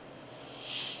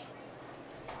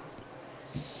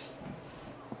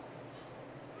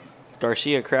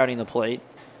 Garcia crowding the plate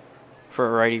for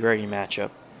a righty-righty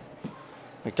matchup.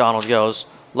 McDonald goes.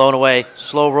 Low and away.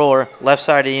 Slow roller. Left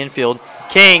side of the infield.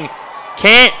 King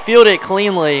can't field it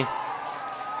cleanly.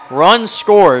 Run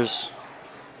scores.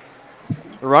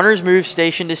 The runners move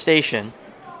station to station.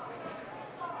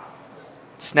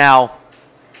 It's now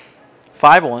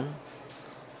 5-1.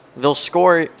 They'll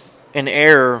score an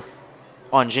error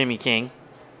on Jimmy King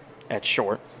at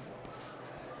short.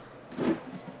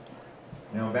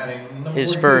 Now batting number His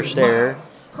 42, first error.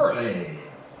 Curley.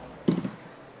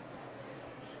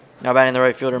 Now batting the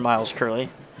right fielder, Miles Curley.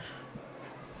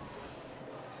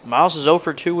 Miles is 0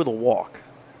 for 2 with a walk.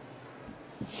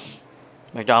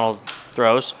 McDonald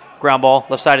throws. Ground ball,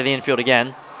 left side of the infield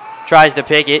again. Tries to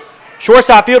pick it.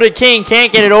 Shortstop fielded. King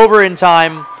can't get it over in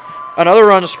time. Another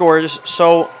run scores.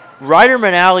 So Ryder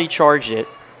Manali charged it.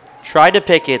 Tried to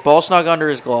pick it. Ball snuck under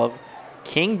his glove.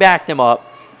 King backed him up.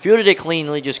 Fielded it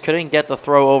cleanly. Just couldn't get the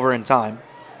throw over in time.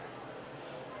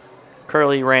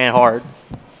 Curley ran hard.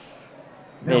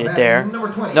 Made it there.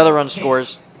 Another run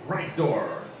scores. Reisdorf.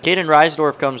 Caden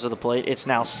Reisdorf comes to the plate. It's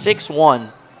now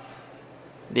 6-1.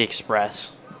 The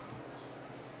Express.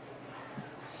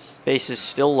 Bases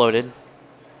still loaded.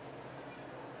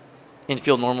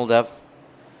 Infield normal depth.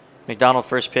 McDonald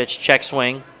first pitch. Check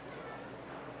swing.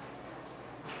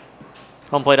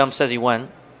 Home plate ump says he went.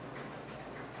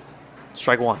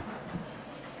 Strike 1.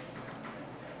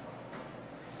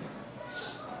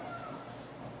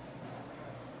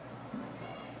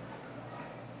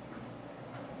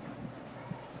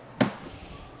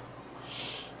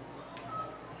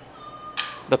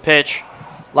 The pitch.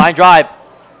 Line drive.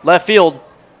 Left field.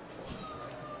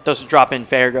 Doesn't drop in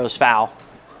fair. Goes foul.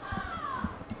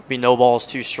 Be no balls,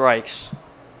 2 strikes.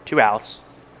 2 outs.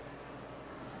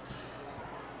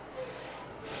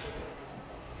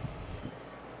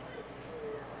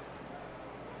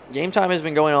 Game time has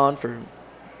been going on for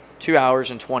 2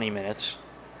 hours and 20 minutes.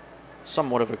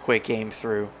 Somewhat of a quick game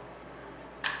through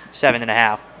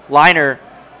 7.5. Liner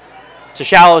to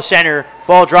shallow center.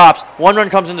 Ball drops. 1 run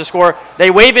comes in to score. They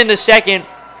wave in the second.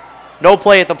 No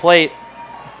play at the plate.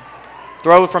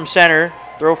 Throw from center.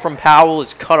 Throw from Powell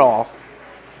is cut off.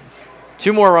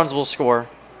 2 more runs will score.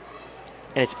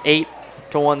 And it's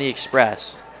 8-1 the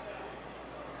Express.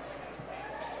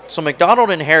 So McDonald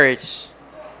inherits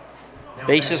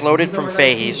bases loaded from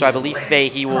Fahey. So I believe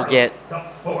Fahey will get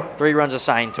 3 runs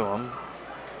assigned to him.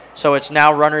 So it's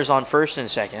now runners on first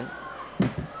and second.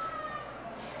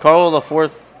 Carlo the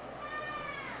fourth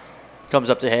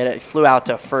comes up to hit. It flew out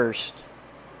to first.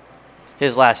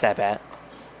 His last at bat.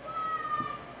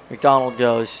 McDonald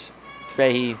goes.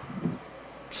 Fahey,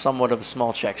 somewhat of a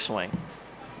small check swing.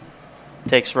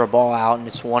 Takes for a ball out, and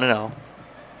it's 1-0.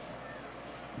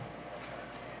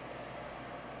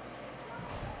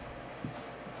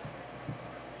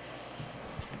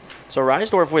 So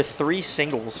Reisdorf with 3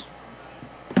 singles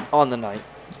on the night.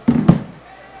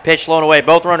 Pitch blown away.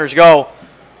 Both runners go.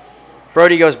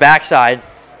 Brody goes backside.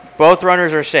 Both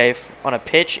runners are safe on a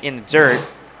pitch in the dirt.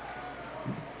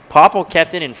 Popple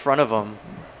kept it in front of him.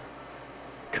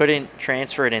 Couldn't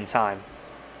transfer it in time.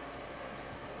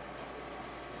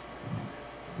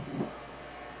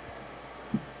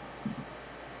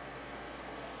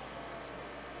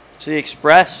 So the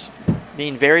Express,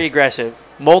 being very aggressive,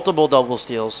 multiple double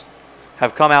steals,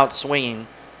 have come out swinging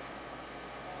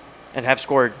and have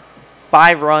scored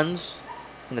 5 runs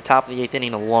in the top of the 8th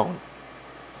inning alone.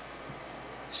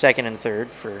 Second and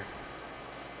third for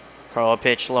Carlo.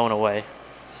 Pitch blown away.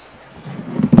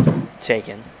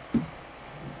 Taken.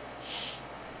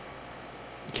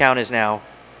 Count is now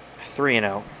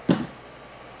 3-0. You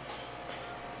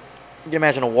can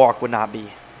imagine a walk would not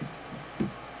be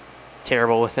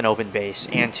terrible with an open base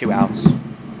and 2 outs.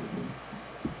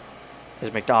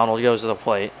 As McDonald goes to the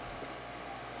plate.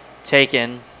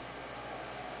 Taken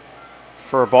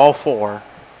for ball 4.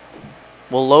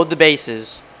 We'll load the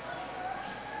bases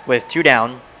with 2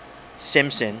 down.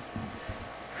 Simpson,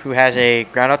 who has a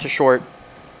ground out to short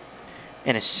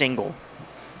and a single.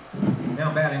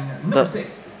 Now batting number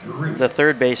 6, Drew. The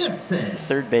third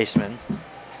baseman,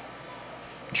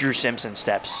 Drew Simpson,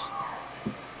 steps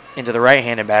into the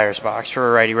right-handed batter's box for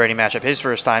a righty-righty matchup. His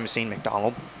first time seeing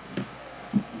McDonald.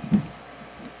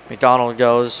 McDonald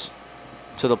goes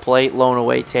to the plate, blown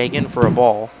away, taken for a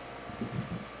ball.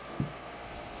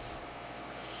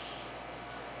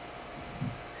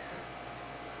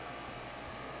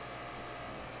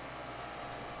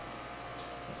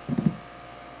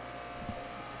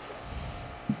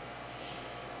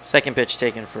 Second pitch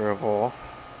taken for a ball.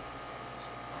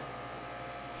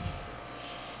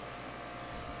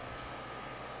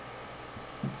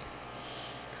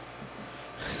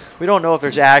 We don't know if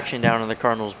there's action down in the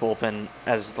Cardinals bullpen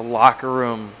as the locker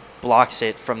room blocks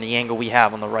it from the angle we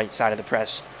have on the right side of the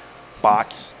press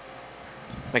box.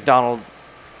 McDonald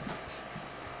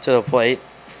to the plate,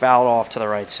 fouled off to the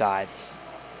right side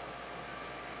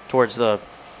towards the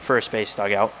first base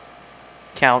dugout.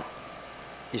 Count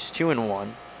is 2-1.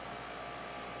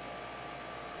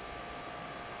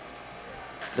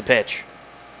 The pitch.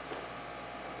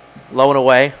 Low and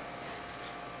away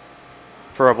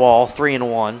for a ball,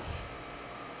 3-1.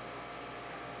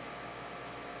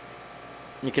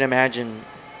 You can imagine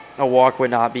a walk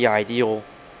would not be ideal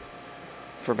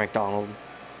for McDonald,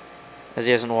 as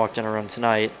he hasn't walked in a run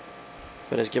tonight,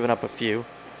 but has given up a few.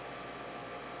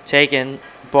 Taken,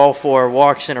 ball 4,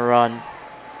 walks in a run.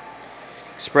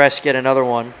 Express get another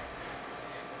one.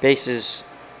 Bases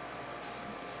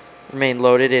remain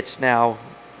loaded. It's now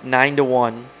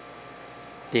 9-1,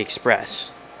 the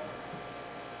Express.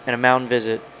 And a mound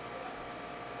visit,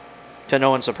 to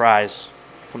no one's surprise,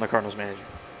 from the Cardinals manager.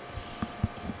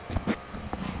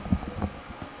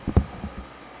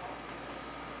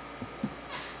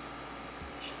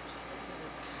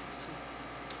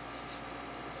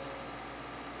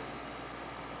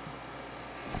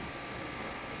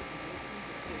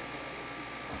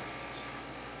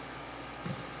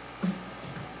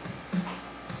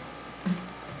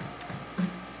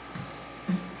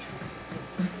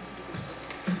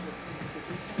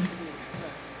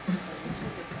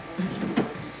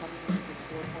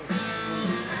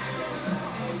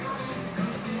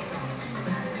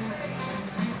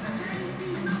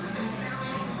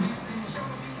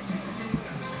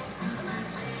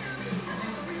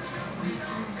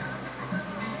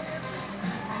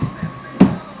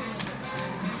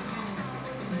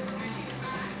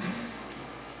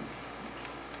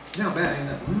 Now batting,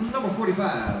 number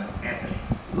 45, Anthony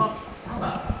La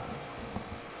Sala.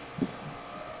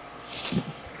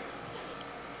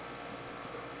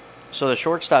 So the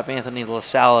shortstop, Anthony La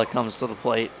Sala, comes to the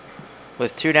plate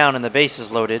with 2 down and the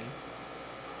bases loaded.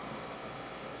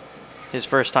 His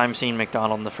first time seeing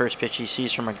McDonald, and the first pitch he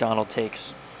sees from McDonald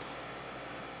takes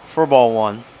for ball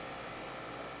 1.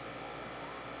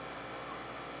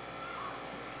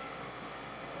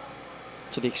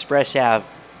 So the Express have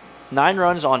 9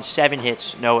 runs on 7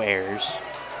 hits, no errors.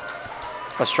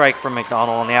 A strike from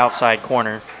McDonald on the outside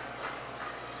corner.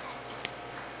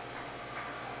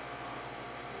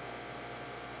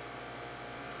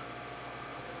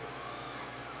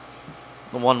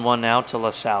 The 1-1 now to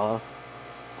La Sala.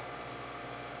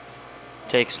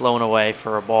 Takes low and away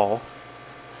for a ball.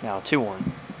 Now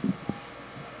 2-1.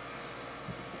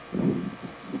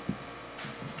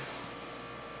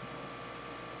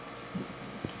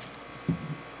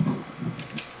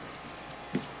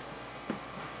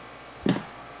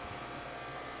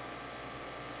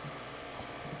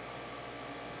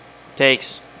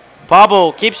 Takes.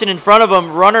 Bobble keeps it in front of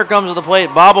him. Runner comes to the plate.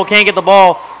 Bobble can't get the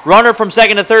ball. Runner from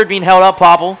second to third being held up.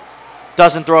 Bobble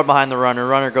doesn't throw it behind the runner.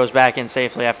 Runner goes back in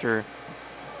safely after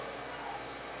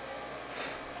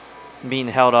being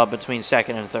held up between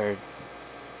second and third.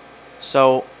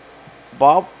 So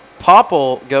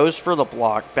Popple goes for the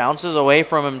block, bounces away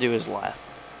from him to his left.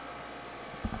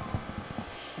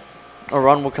 A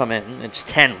run will come in. It's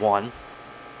 10-1.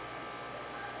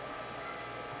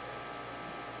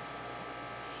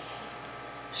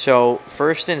 So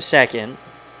first and second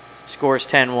scores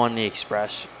 10-1 the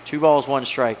Express. 2 balls, 1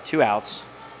 strike, 2 outs.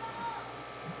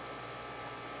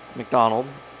 McDonald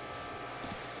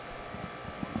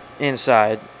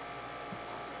inside.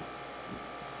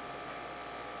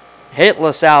 Hit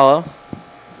La Sala.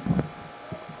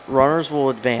 Runners will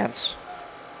advance.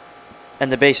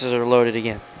 And the bases are loaded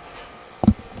again.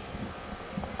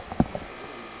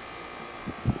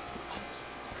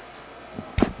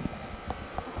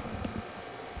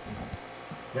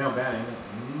 Now batting,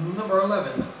 number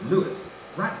 11, Luis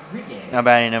Rodriguez. Now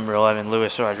batting number 11,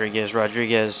 Luis Rodriguez.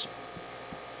 Rodriguez,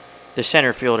 the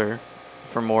center fielder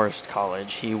for Morris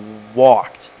College. He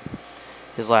walked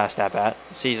his last at-bat.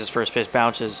 Sees his first pitch,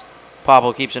 bounces.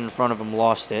 Pablo keeps it in front of him,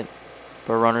 lost it.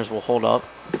 But runners will hold up.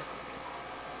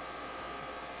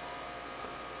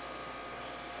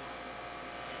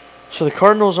 So the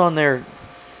Cardinals on their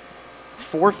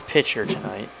 4th pitcher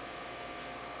tonight.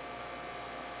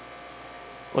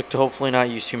 Look to hopefully not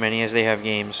use too many as they have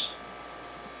games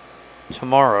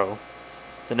tomorrow,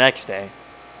 the next day,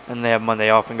 and they have Monday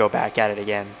off and go back at it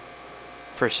again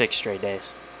for 6 straight days.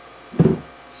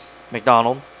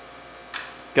 McDonald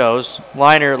goes.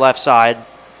 Liner left side.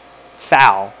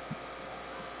 Foul.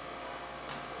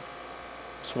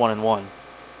 It's 1-1.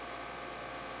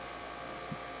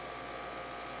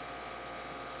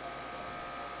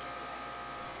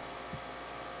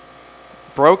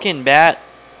 Broken bat,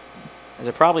 as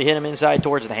it probably hit him inside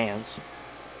towards the hands.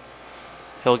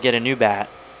 He'll get a new bat,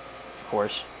 of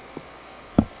course.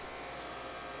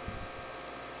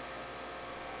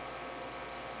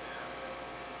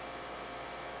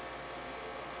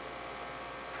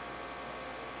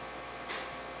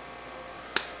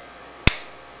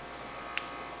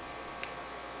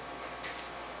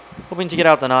 Hoping to get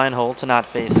out the 9-hole to not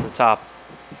face the top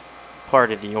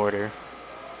part of the order.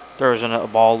 Throws a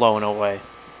ball low and away.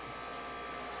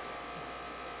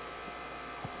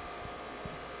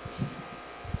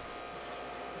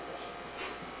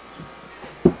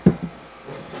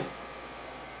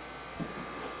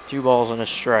 Two balls and a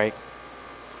strike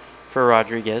for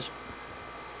Rodriguez.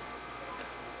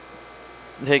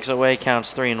 Takes away,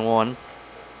 counts 3-1.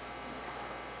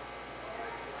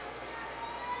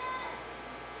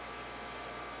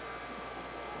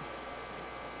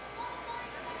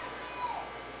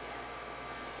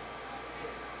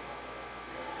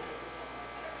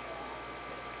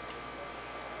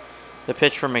 The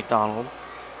pitch from McDonald.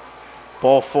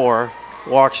 Ball 4.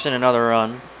 Walks in another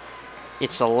run.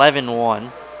 It's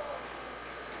 11-1.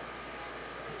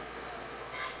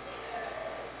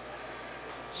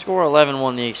 Score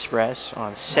 11-1 the Express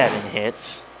on 7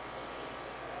 hits.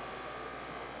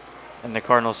 And the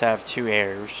Cardinals have 2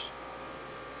 errors.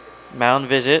 Mound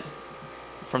visit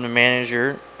from the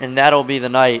manager, and that'll be the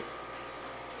night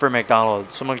for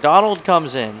McDonald. So McDonald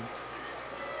comes in,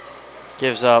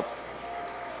 gives up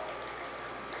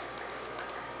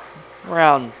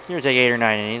around, give or take 8 or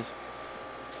 9 innings.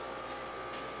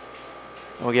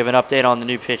 And we'll give an update on the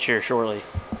new pitcher shortly.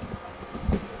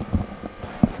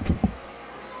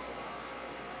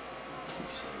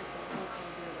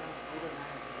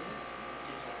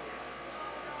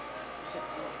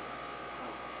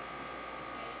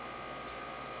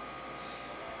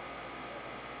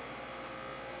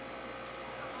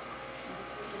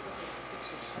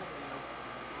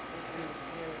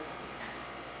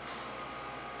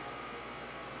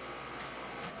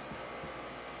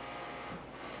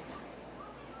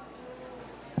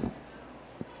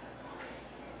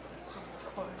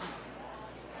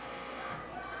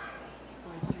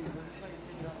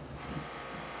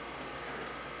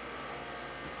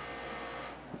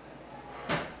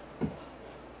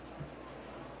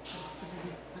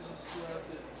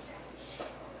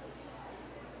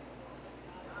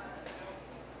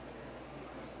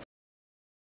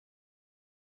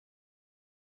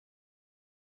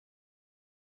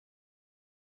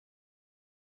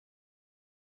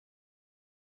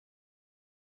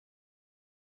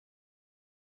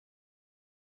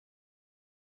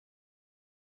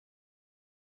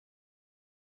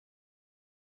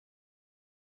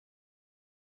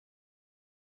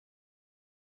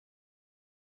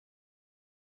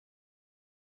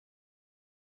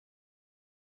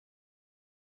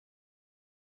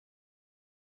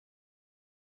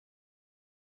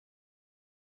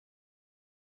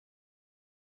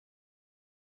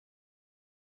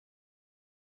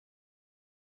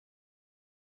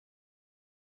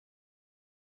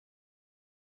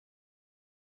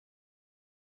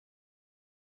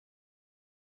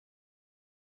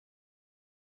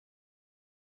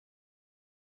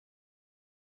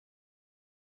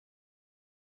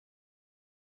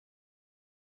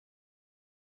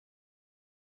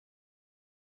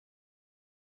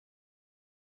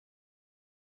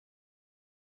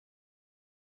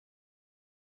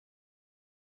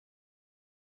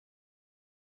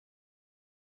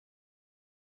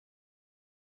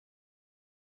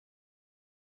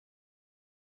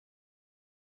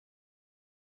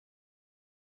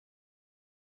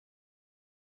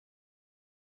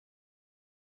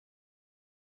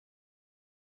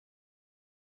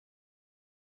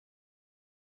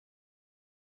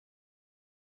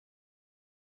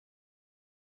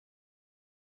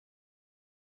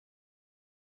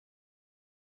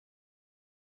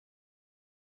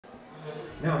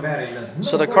 Now batting the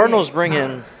So the number Cardinals 48, bring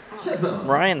in Chisholm.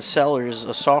 Ryan Sellers,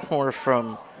 a sophomore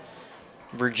from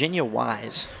Virginia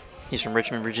Wise. He's from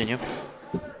Richmond, Virginia.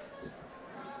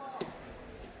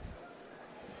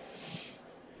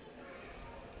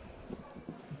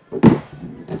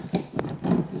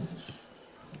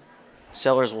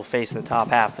 Sellers will face the top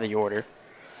half of the order.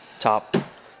 Top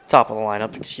of the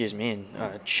lineup, excuse me,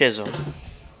 and Chisholm,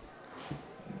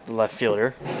 the left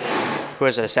fielder, who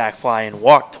has a sac fly and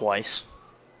walked twice.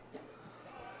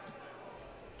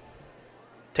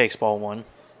 Takes ball 1.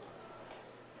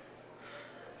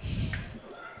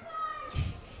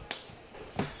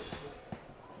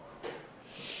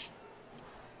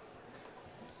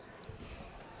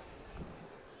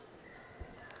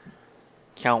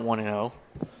 Count 1-0.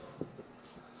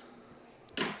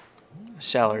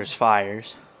 Sellers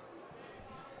fires.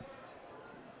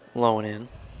 Low and in.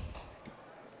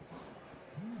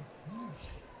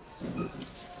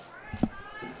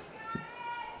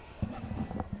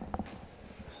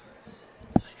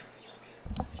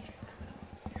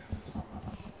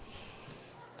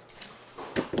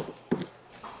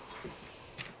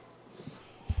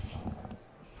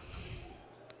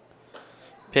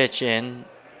 Pitch in.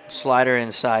 Slider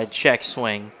inside. Check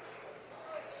swing.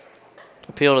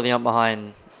 Appeal to the ump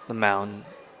behind the mound.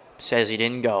 Says he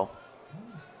didn't go.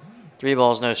 3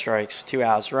 balls, no strikes, 2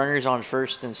 outs. Runners on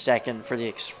first and second for the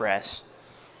Express.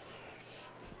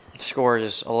 Score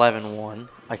is 11-1.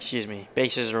 Excuse me.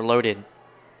 Bases are loaded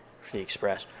for the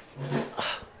Express.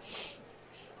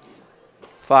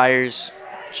 Fires.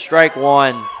 Strike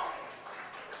 1.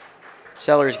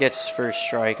 Sellers gets first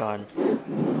strike on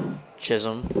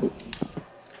Chisholm.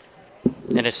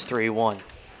 And it's 3-1.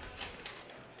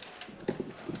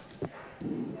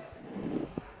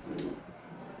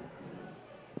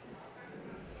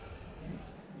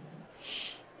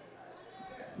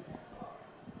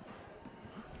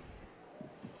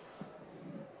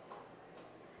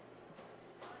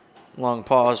 Long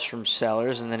pause from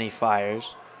Sellers, and then he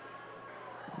fires.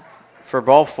 For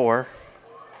ball 4,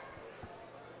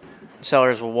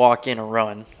 Sellers will walk in a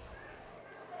run.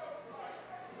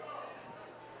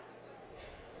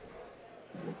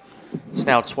 It's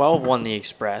now 12-1 the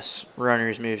Express.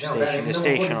 Runners move station to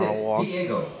station on a walk.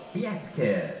 Diego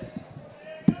Vasquez.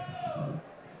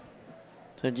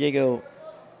 So Diego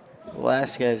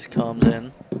Vasquez comes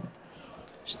in,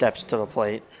 steps to the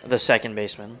plate. The second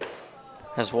baseman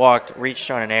has walked, reached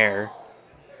on an error,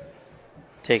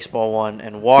 takes ball 1,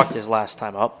 and walked his last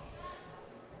time up.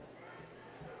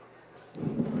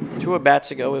 2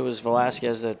 at-bats ago, it was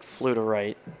Velasquez that flew to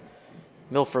right.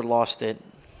 Milford lost it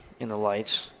in the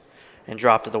lights and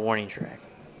dropped to the warning track.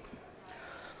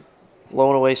 Low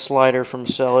and away slider from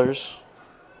Sellers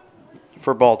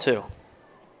for ball 2.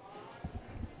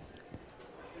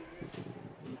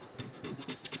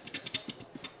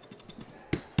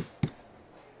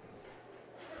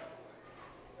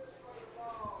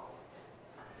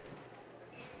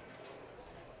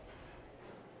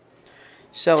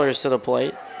 Sellers to the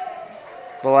plate.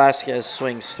 Velasquez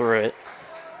swings through it.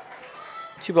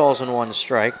 2 balls and 1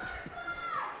 strike.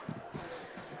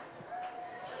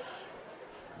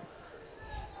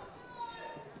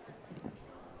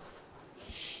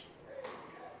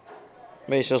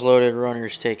 Bases loaded,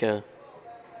 runners take a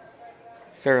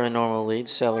fairly normal lead.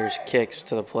 Sellers kicks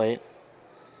to the plate.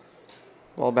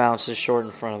 Ball bounces short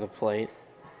in front of the plate.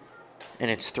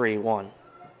 And it's 3-1.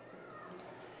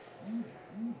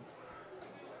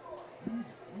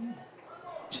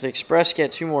 So the Express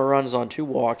get 2 more runs on 2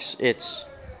 walks. It's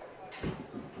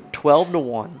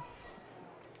 12-1.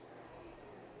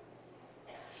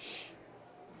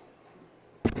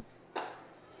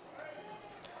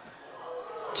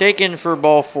 Taken for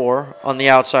ball 4 on the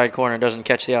outside corner. Doesn't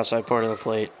catch the outside part of the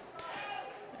plate.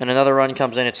 And another run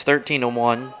comes in. It's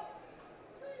 13-1.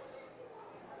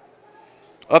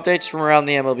 Updates from around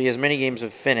the MLB as many games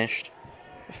have finished.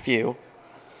 A few.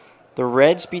 The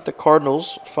Reds beat the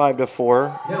Cardinals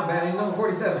 5-4. Now batting number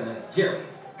 47, Jeremy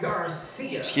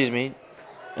Garcia. Excuse me.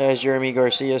 As Jeremy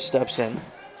Garcia steps in.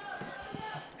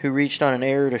 Who reached on an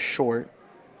error to short.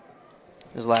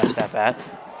 His last at-bat.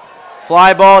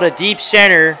 Fly ball to deep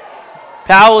center.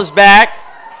 Powell is back.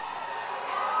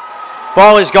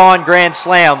 Ball is gone. Grand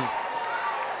slam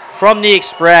from the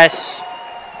Express.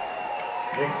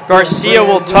 Garcia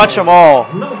will touch them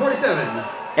all. Number 47.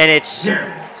 And it's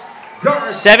Jeremy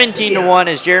 17-1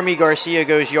 as Jeremy Garcia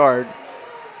goes yard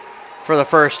for the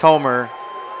first homer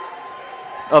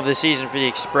of the season for the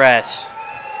Express.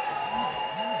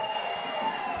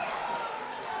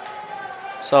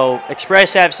 So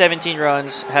Express have 17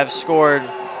 runs, have scored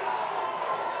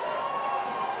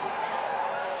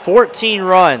 14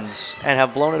 runs and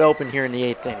have blown it open here in the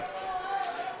 8th inning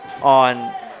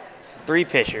on 3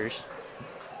 pitchers.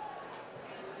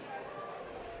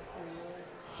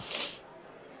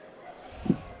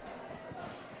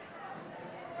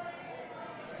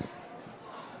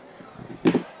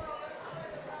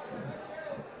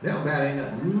 Now batting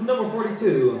number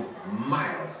 42,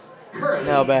 Miles Curley.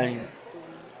 Now batting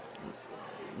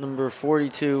number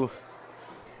 42,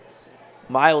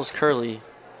 Miles Curley.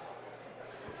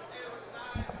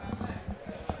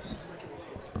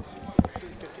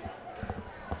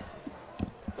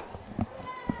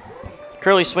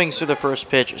 Curley swings through the first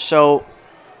pitch. So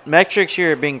metrics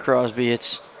here at Bing Crosby,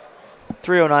 it's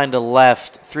 309 to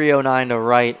left, 309 to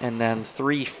right, and then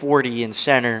 340 in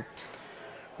center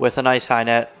with a nice high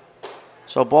net.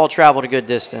 So ball traveled a good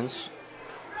distance.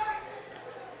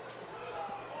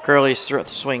 Curley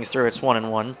swings through. It's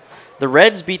 1-1. The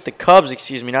Reds beat the Cubs,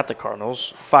 not the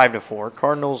Cardinals, 5-4.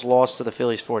 Cardinals lost to the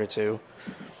Phillies 4-2.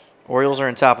 Orioles are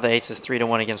in top of the 8s. It's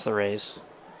 3-1 against the Rays.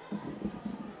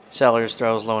 Sellers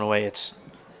throws low and away. It's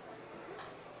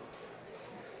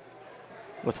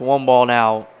with 1 ball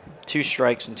now, 2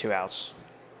 strikes and 2 outs.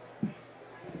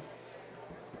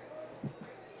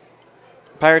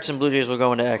 Pirates and Blue Jays will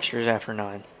go into extras after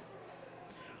 9.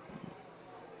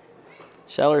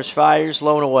 Sellers fires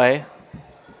low and away.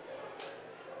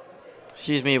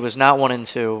 It was not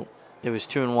 1-2. It was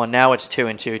 2-1. Now it's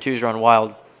 2-2. 2's run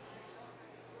wild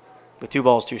with 2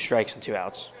 balls, 2 strikes, and 2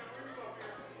 outs.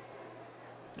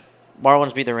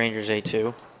 Marlins beat the Rangers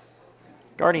 8-2.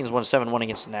 Guardians won 7-1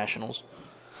 against the Nationals.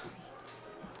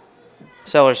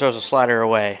 Sellers throws a slider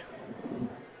away,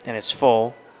 and it's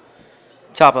full.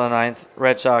 Top of the 9th,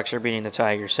 Red Sox are beating the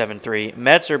Tigers 7-3.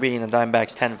 Mets are beating the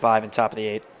Diamondbacks 10-5 in top of the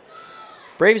 8th.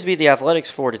 Braves beat the Athletics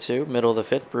 4-2. Middle of the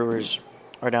 5th, Brewers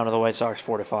are down to the White Sox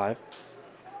 4-5.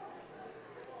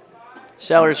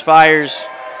 Sellers fires.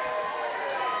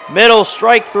 Middle,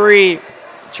 strike 3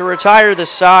 to retire the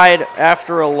side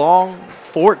after a long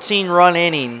 14-run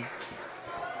inning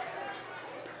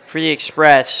for the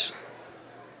Express,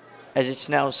 as it's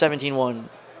now 17-1.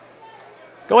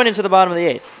 Going into the bottom of the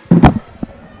 8th.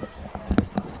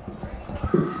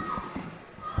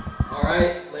 All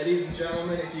right, ladies and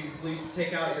gentlemen, if you could please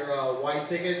take out your white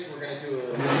tickets. We're going to do a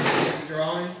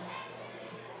drawing.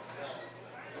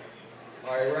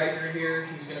 All right, Riker here,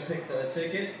 he's going to pick the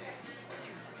ticket.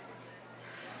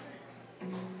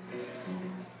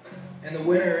 And the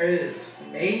winner is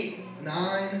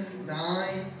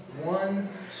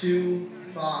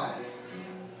 899125.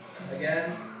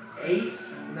 Again,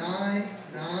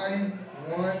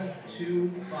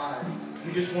 899125.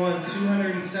 You just won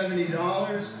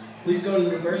 $270. Please go to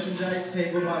the merchandise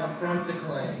table by the front to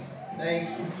claim. Thank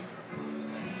you.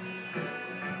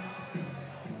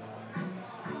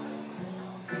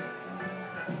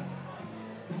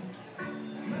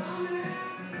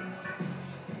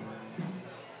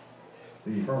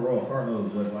 The Front Royal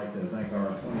Cardinals would like to thank our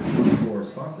 2024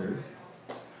 sponsors: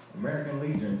 American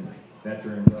Legion,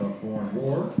 Veterans of Foreign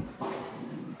War,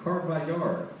 Card by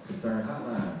Yard, Concern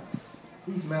Hotline,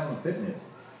 East Mountain Fitness,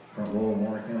 Front Royal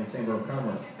Warren County Chamber of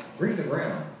Commerce, Green to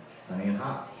Ground, Honey and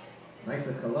Hops, Knights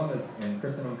of Columbus and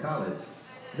Christendom College,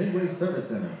 Midway Service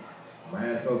Center,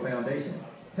 Radco Foundation,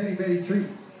 Penny Betty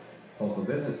Treats, Postal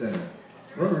Business Center,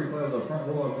 Rotary Club of Front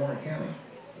Royal Warren County,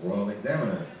 Royal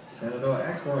Examiner, Shenandoah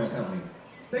Exploring Company,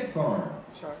 State Farm,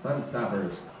 Sun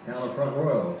Stoppers, Town of Front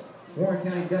Royal, Warren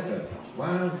County DECA,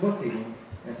 Wild Bookkeeping,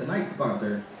 and tonight's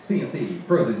sponsor, CNC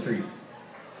Frozen Treats.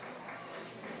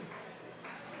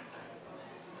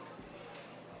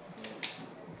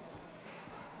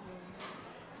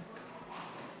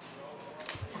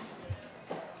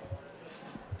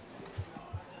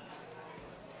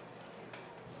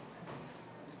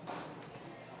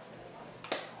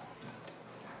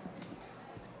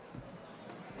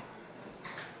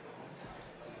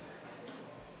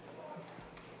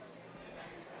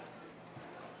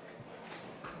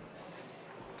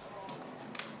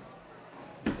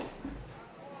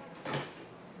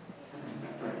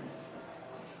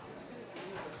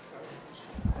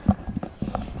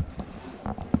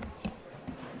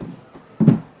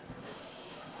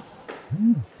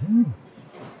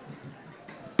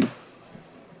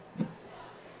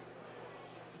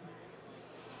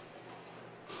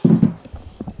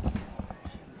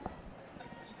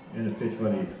 And a pitch by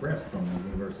the Express from the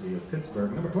University of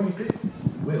Pittsburgh, number 26,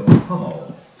 Will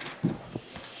Hummel.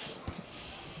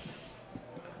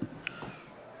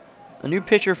 A new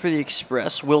pitcher for the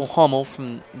Express, Will Hummel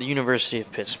from the University of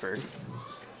Pittsburgh.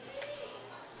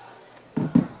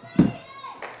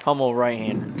 Hummel,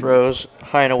 right-hander, throws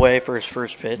high and away for his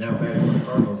first pitch,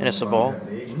 and it's a ball.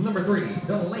 number 3,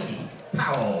 Delaney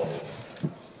Powell.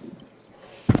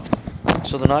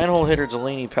 So the 9-hole hitter,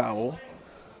 Delaney Powell,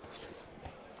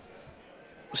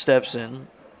 steps in,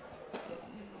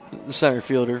 the center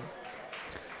fielder,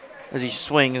 as he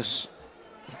swings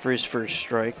for his first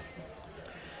strike.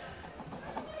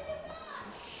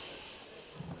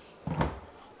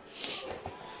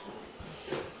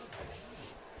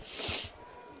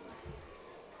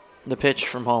 The pitch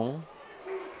from home.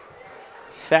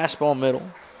 Fastball middle.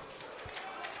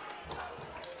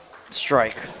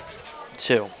 Strike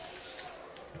 2.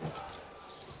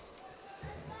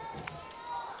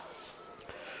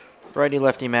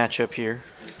 Righty-lefty matchup here.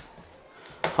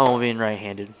 Hummel being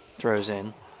right-handed. Throws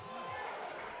in.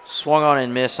 Swung on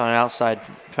and missed on an outside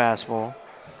fastball.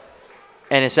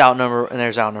 And it's out number, and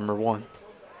there's out number 1.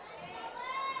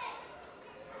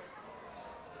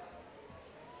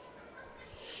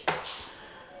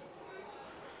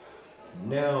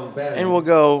 Now batting. And we'll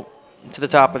go to the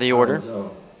top of the order.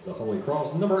 The Holy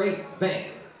Cross, number 8, Van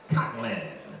Cotland.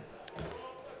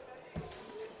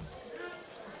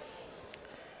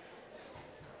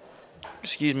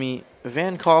 Excuse me,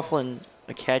 Van Coughlin,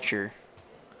 a catcher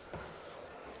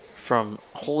from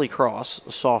Holy Cross,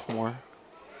 a sophomore,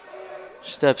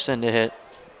 steps in to hit.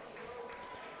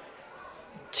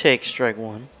 Takes strike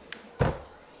 1.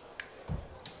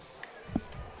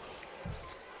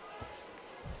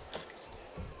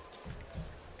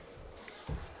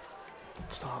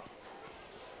 Stop.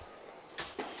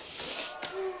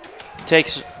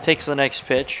 Takes the next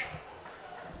pitch,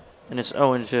 and it's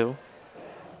 0-2.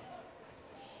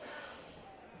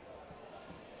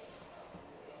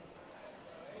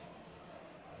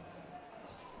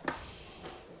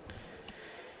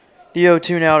 The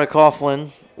 0-2 now to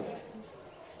Coughlin.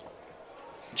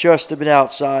 Just a bit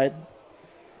outside.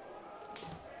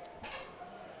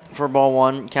 For ball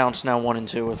 1, counts now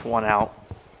 1-2 with 1 out.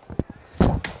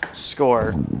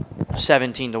 Score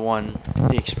 17-1.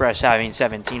 The Express having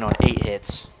 17 on 8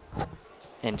 hits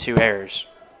and 2 errors.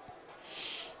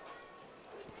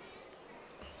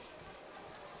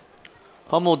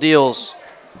 Hummel deals.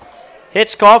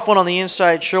 Hits Coughlin on the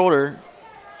inside shoulder.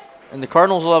 And the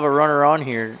Cardinals will have a runner on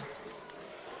here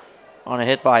on a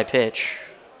hit by pitch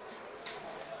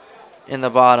in the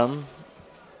bottom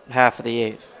half of the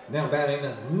 8th. Now batting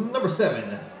number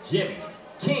 7, Jimmy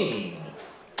King.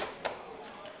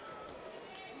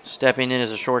 Stepping in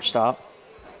as a shortstop.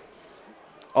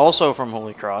 Also from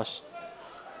Holy Cross.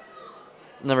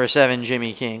 Number 7,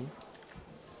 Jimmy King,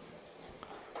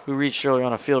 who reached early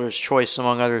on a fielder's choice,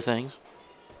 among other things.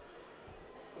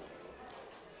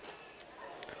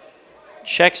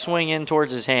 Check swing in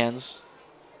towards his hands.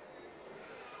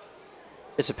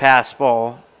 It's a pass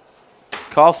ball.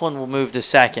 Coughlin will move to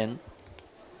second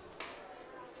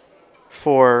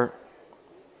for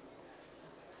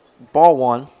ball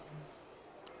 1.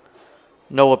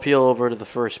 No appeal over to the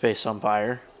first base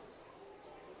umpire.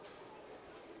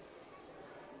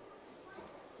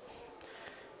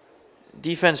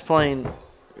 Defense playing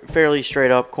fairly straight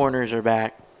up. Corners are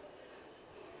back.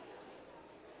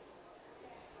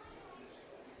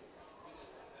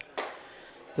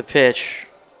 The pitch,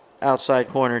 outside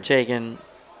corner taken,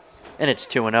 and it's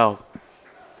 2-0.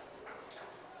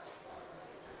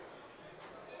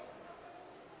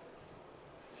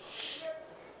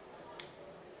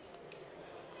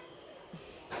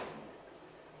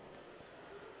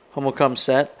 Hummel comes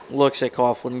set, looks at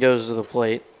Coughlin, goes to the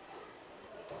plate.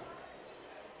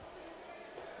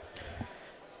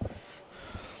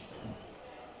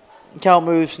 Count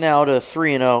moves now to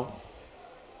 3-0.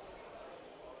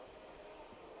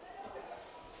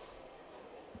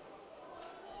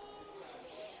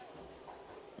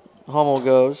 Hummel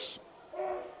goes.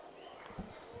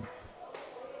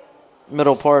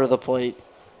 Middle part of the plate.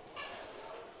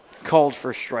 Called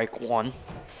for strike 1.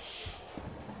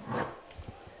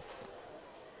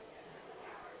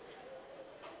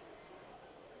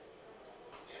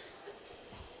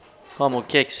 Hummel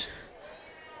kicks.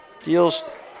 Deals.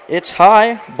 It's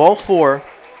high. Ball 4.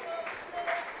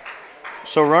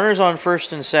 So runners on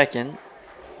first and second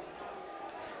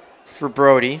for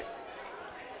Brody.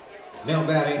 Now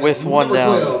batting with 1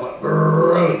 down. 12,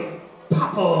 Brody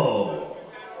Popple.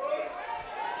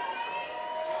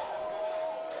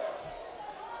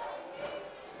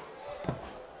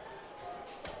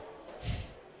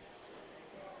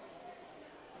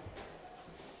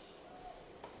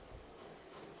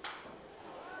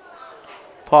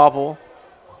 Popple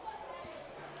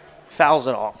fouls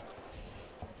it off.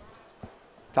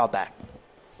 Foul back.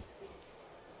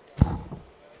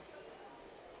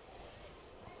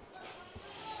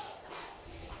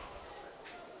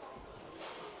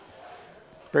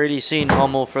 Brady's seen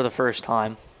Hummel for the first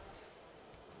time.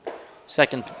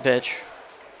 Second pitch.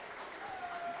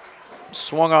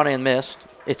 Swung on and missed.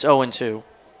 It's 0-2.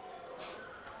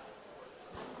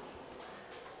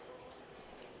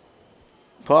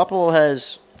 Popple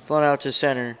has flown out to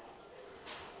center,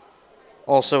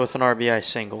 also with an RBI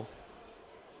single.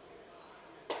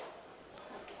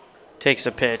 Takes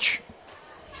a pitch.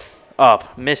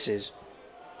 Up. Misses.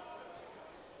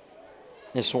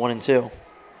 It's 1-2.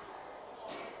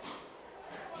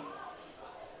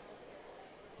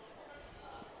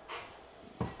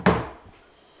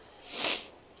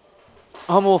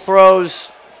 Hummel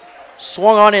throws.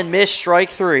 Swung on and missed. Strike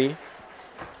 3.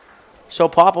 So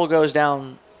Popple goes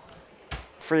down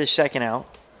for the second out.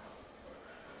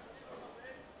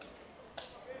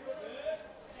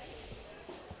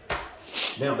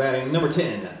 Now batting number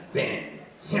 10, Ben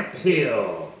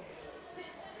Hemphill.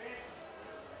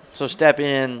 So stepping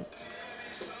in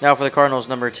now for the Cardinals,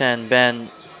 number 10, Ben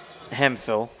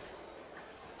Hemphill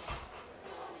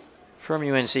from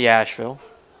UNC Asheville.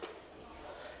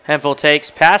 Hemphill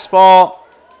takes pass ball.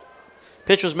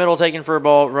 Pitch was middle, taken for a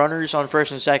ball. Runners on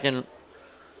first and second,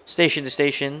 station to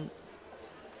station.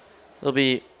 There'll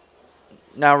be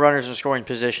now runners in scoring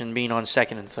position, being on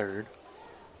second and third.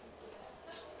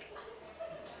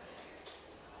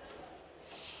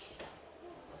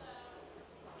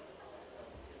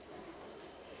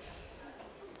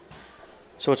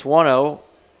 So it's 1-0,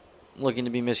 looking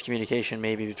to be miscommunication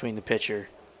maybe between the pitcher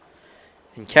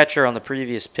and catcher on the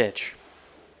previous pitch.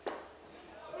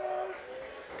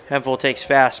 Hemphill takes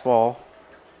fastball,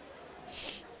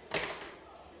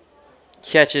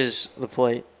 catches the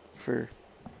plate for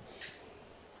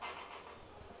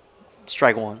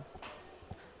strike 1.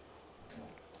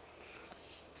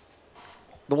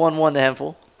 The 1-1 to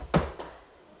Hemphill.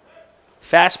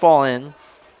 Fastball in.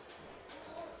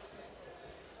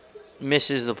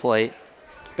 Misses the plate.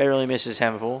 Barely misses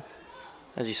Hemphill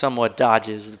as he somewhat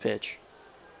dodges the pitch.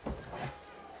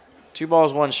 2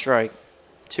 balls, 1 strike.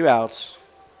 2 outs.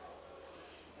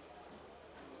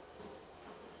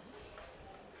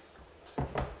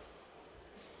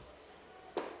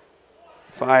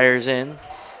 Fires in.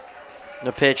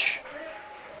 The pitch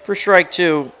for strike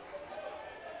 2.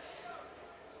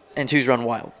 And 2's run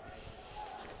wild.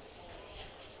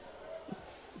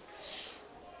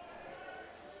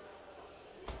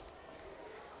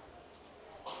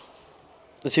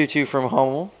 The 2-2 from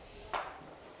Hummel.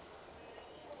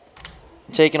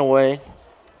 Taken away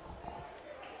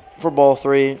for ball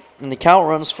 3. And the count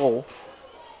runs full.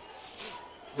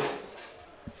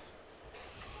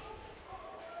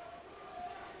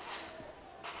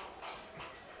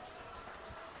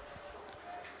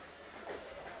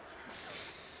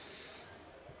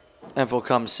 Hemphill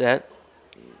comes set.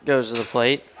 Goes to the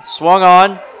plate. Swung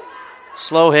on.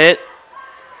 Slow hit.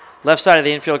 Left side of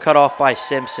the infield cut off by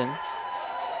Simpson.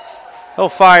 He'll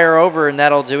fire over, and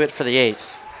that'll do it for the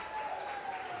 8th.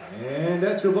 And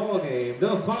that's your ball game.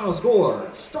 The final score,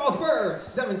 Strasburg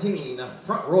 17,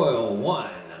 Front Royal 1.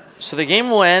 So the game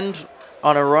will end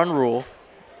on a run rule,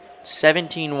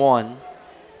 17-1.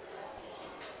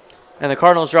 And the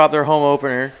Cardinals drop their home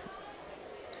opener.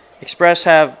 Express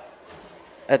have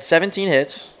at 17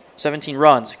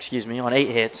 runs, on 8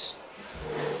 hits.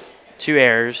 2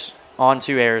 errors, on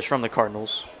 2 errors from the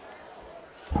Cardinals.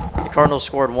 The Cardinals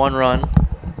scored 1 run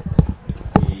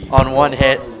on 1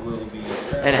 hit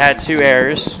and had 2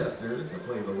 errors.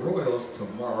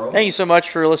 Thank you so much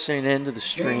for listening in to the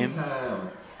stream.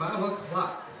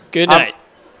 Good night.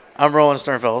 I'm Roland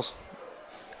Sternfels.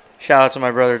 Shout out to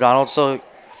my brother Donald. So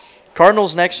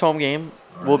Cardinals' next home game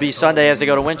will be Sunday as they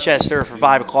go to Winchester for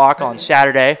 5 o'clock on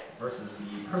Saturday.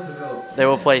 They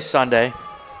will play Sunday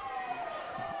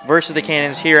versus the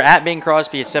Cannons here at Bing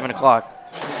Crosby at 7 o'clock.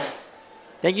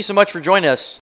 Thank you so much for joining us.